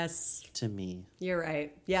 Yes. To me. You're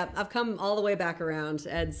right. Yeah, I've come all the way back around.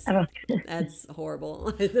 Ed's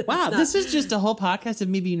horrible. Wow, this is just a whole podcast of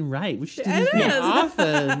me being right. We should do this more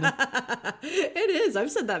often. It is.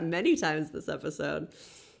 I've said that many times this episode.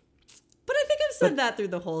 But I think I've said that through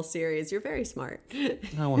the whole series. You're very smart.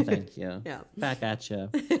 Oh, well, thank you. Yeah. Back at you.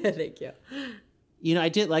 Thank you. You know, I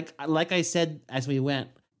did, like I said as we went,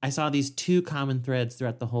 I saw these two common threads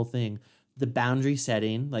throughout the whole thing. The boundary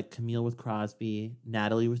setting, like Camille with Crosby,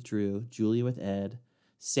 Natalie with Drew, Julia with Ed,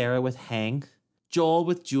 Sarah with Hank, Joel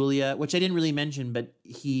with Julia, which I didn't really mention, but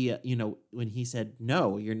he, you know, when he said,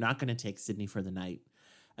 no, you're not going to take Sydney for the night.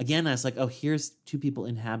 Again, I was like, oh, here's two people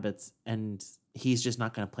in habits, and he's just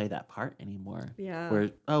not going to play that part anymore. Yeah.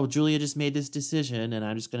 Where, oh, Julia just made this decision, and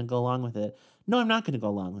I'm just going to go along with it. No, I'm not going to go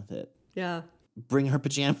along with it. Yeah. Bring her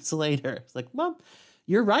pajamas later. It's like, Mom,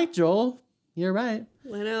 you're right, Joel. You're right.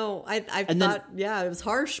 I know. I And thought, it was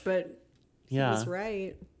harsh, but he Yeah. was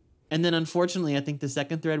right. And then, unfortunately, I think the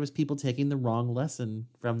second thread was people taking the wrong lesson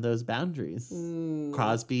from those boundaries.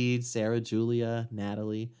 Crosby, Sarah, Julia,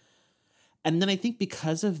 Natalie. And then I think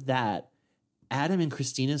because of that, Adam and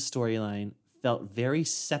Christina's storyline felt very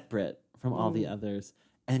separate from all the others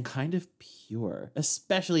and kind of pure,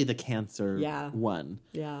 especially the cancer one.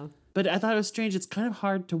 Yeah. But I thought it was strange. It's kind of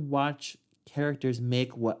hard to watch characters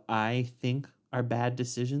make what I think are bad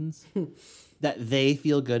decisions that they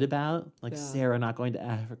feel good about. Like Sarah not going to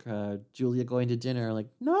Africa, Julia going to dinner. Like,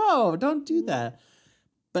 no, don't do that.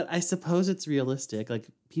 But I suppose it's realistic. Like,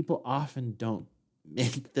 people often don't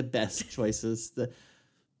make the best choices.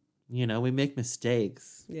 We make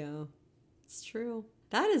mistakes. Yeah, it's true.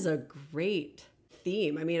 That is a great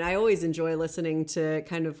theme. I mean, I always enjoy listening to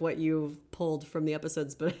kind of what you've pulled from the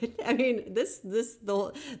episodes, but I mean,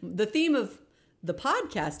 the theme of the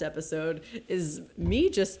podcast episode is me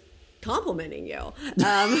just complimenting you.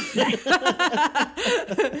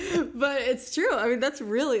 But it's true. I mean,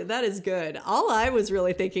 that is good. All I was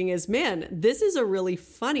really thinking is, man, this is a really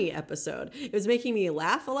funny episode. It was making me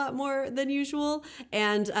laugh a lot more than usual.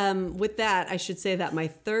 And with that, I should say that my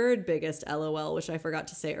third biggest LOL, which I forgot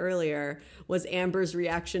to say earlier, was Amber's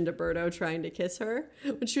reaction to Berto trying to kiss her.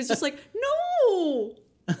 When she was just like, no!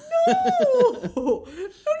 No!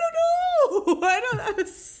 I was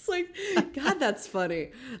just like, God, that's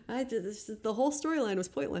funny. The whole storyline was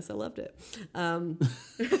pointless. I loved it.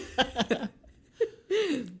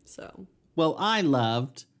 So. Well, I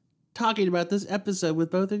loved talking about this episode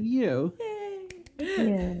with both of you.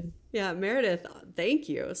 Yeah, Meredith, thank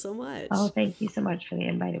you so much. Oh, thank you so much for the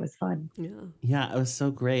invite. It was fun. Yeah, it was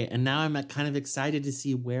so great. And now I'm kind of excited to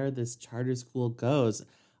see where this charter school goes.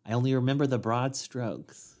 I only remember the broad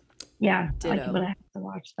strokes. Yeah, Ditto. I'm gonna have to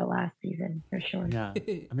watch the last season for sure. Yeah,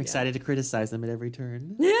 I'm excited to criticize them at every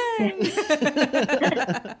turn. Yay!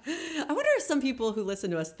 I wonder if some people who listen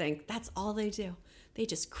to us think that's all they do. They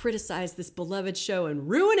just criticize this beloved show and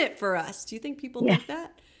ruin it for us. Do you think people think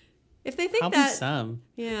that? If they think Probably that, some.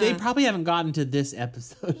 Yeah. They probably haven't gotten to this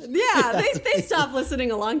episode. Yeah, they stopped listening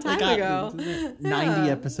a long time ago. 90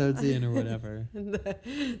 episodes in or whatever.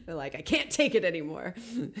 They're like, I can't take it anymore.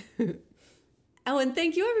 Oh, and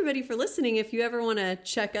thank you everybody for listening. If you ever want to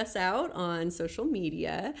check us out on social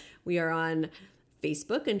media, we are on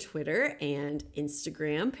Facebook and Twitter and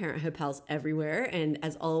Instagram, Parenthood Pals everywhere. And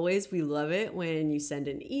as always, we love it when you send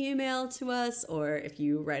an email to us or if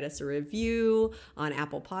you write us a review on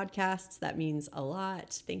Apple Podcasts. That means a lot.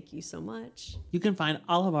 Thank you so much. You can find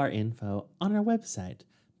all of our info on our website,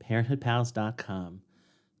 parenthoodpals.com.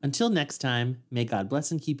 Until next time, may God bless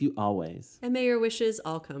and keep you always. And may your wishes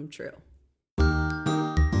all come true.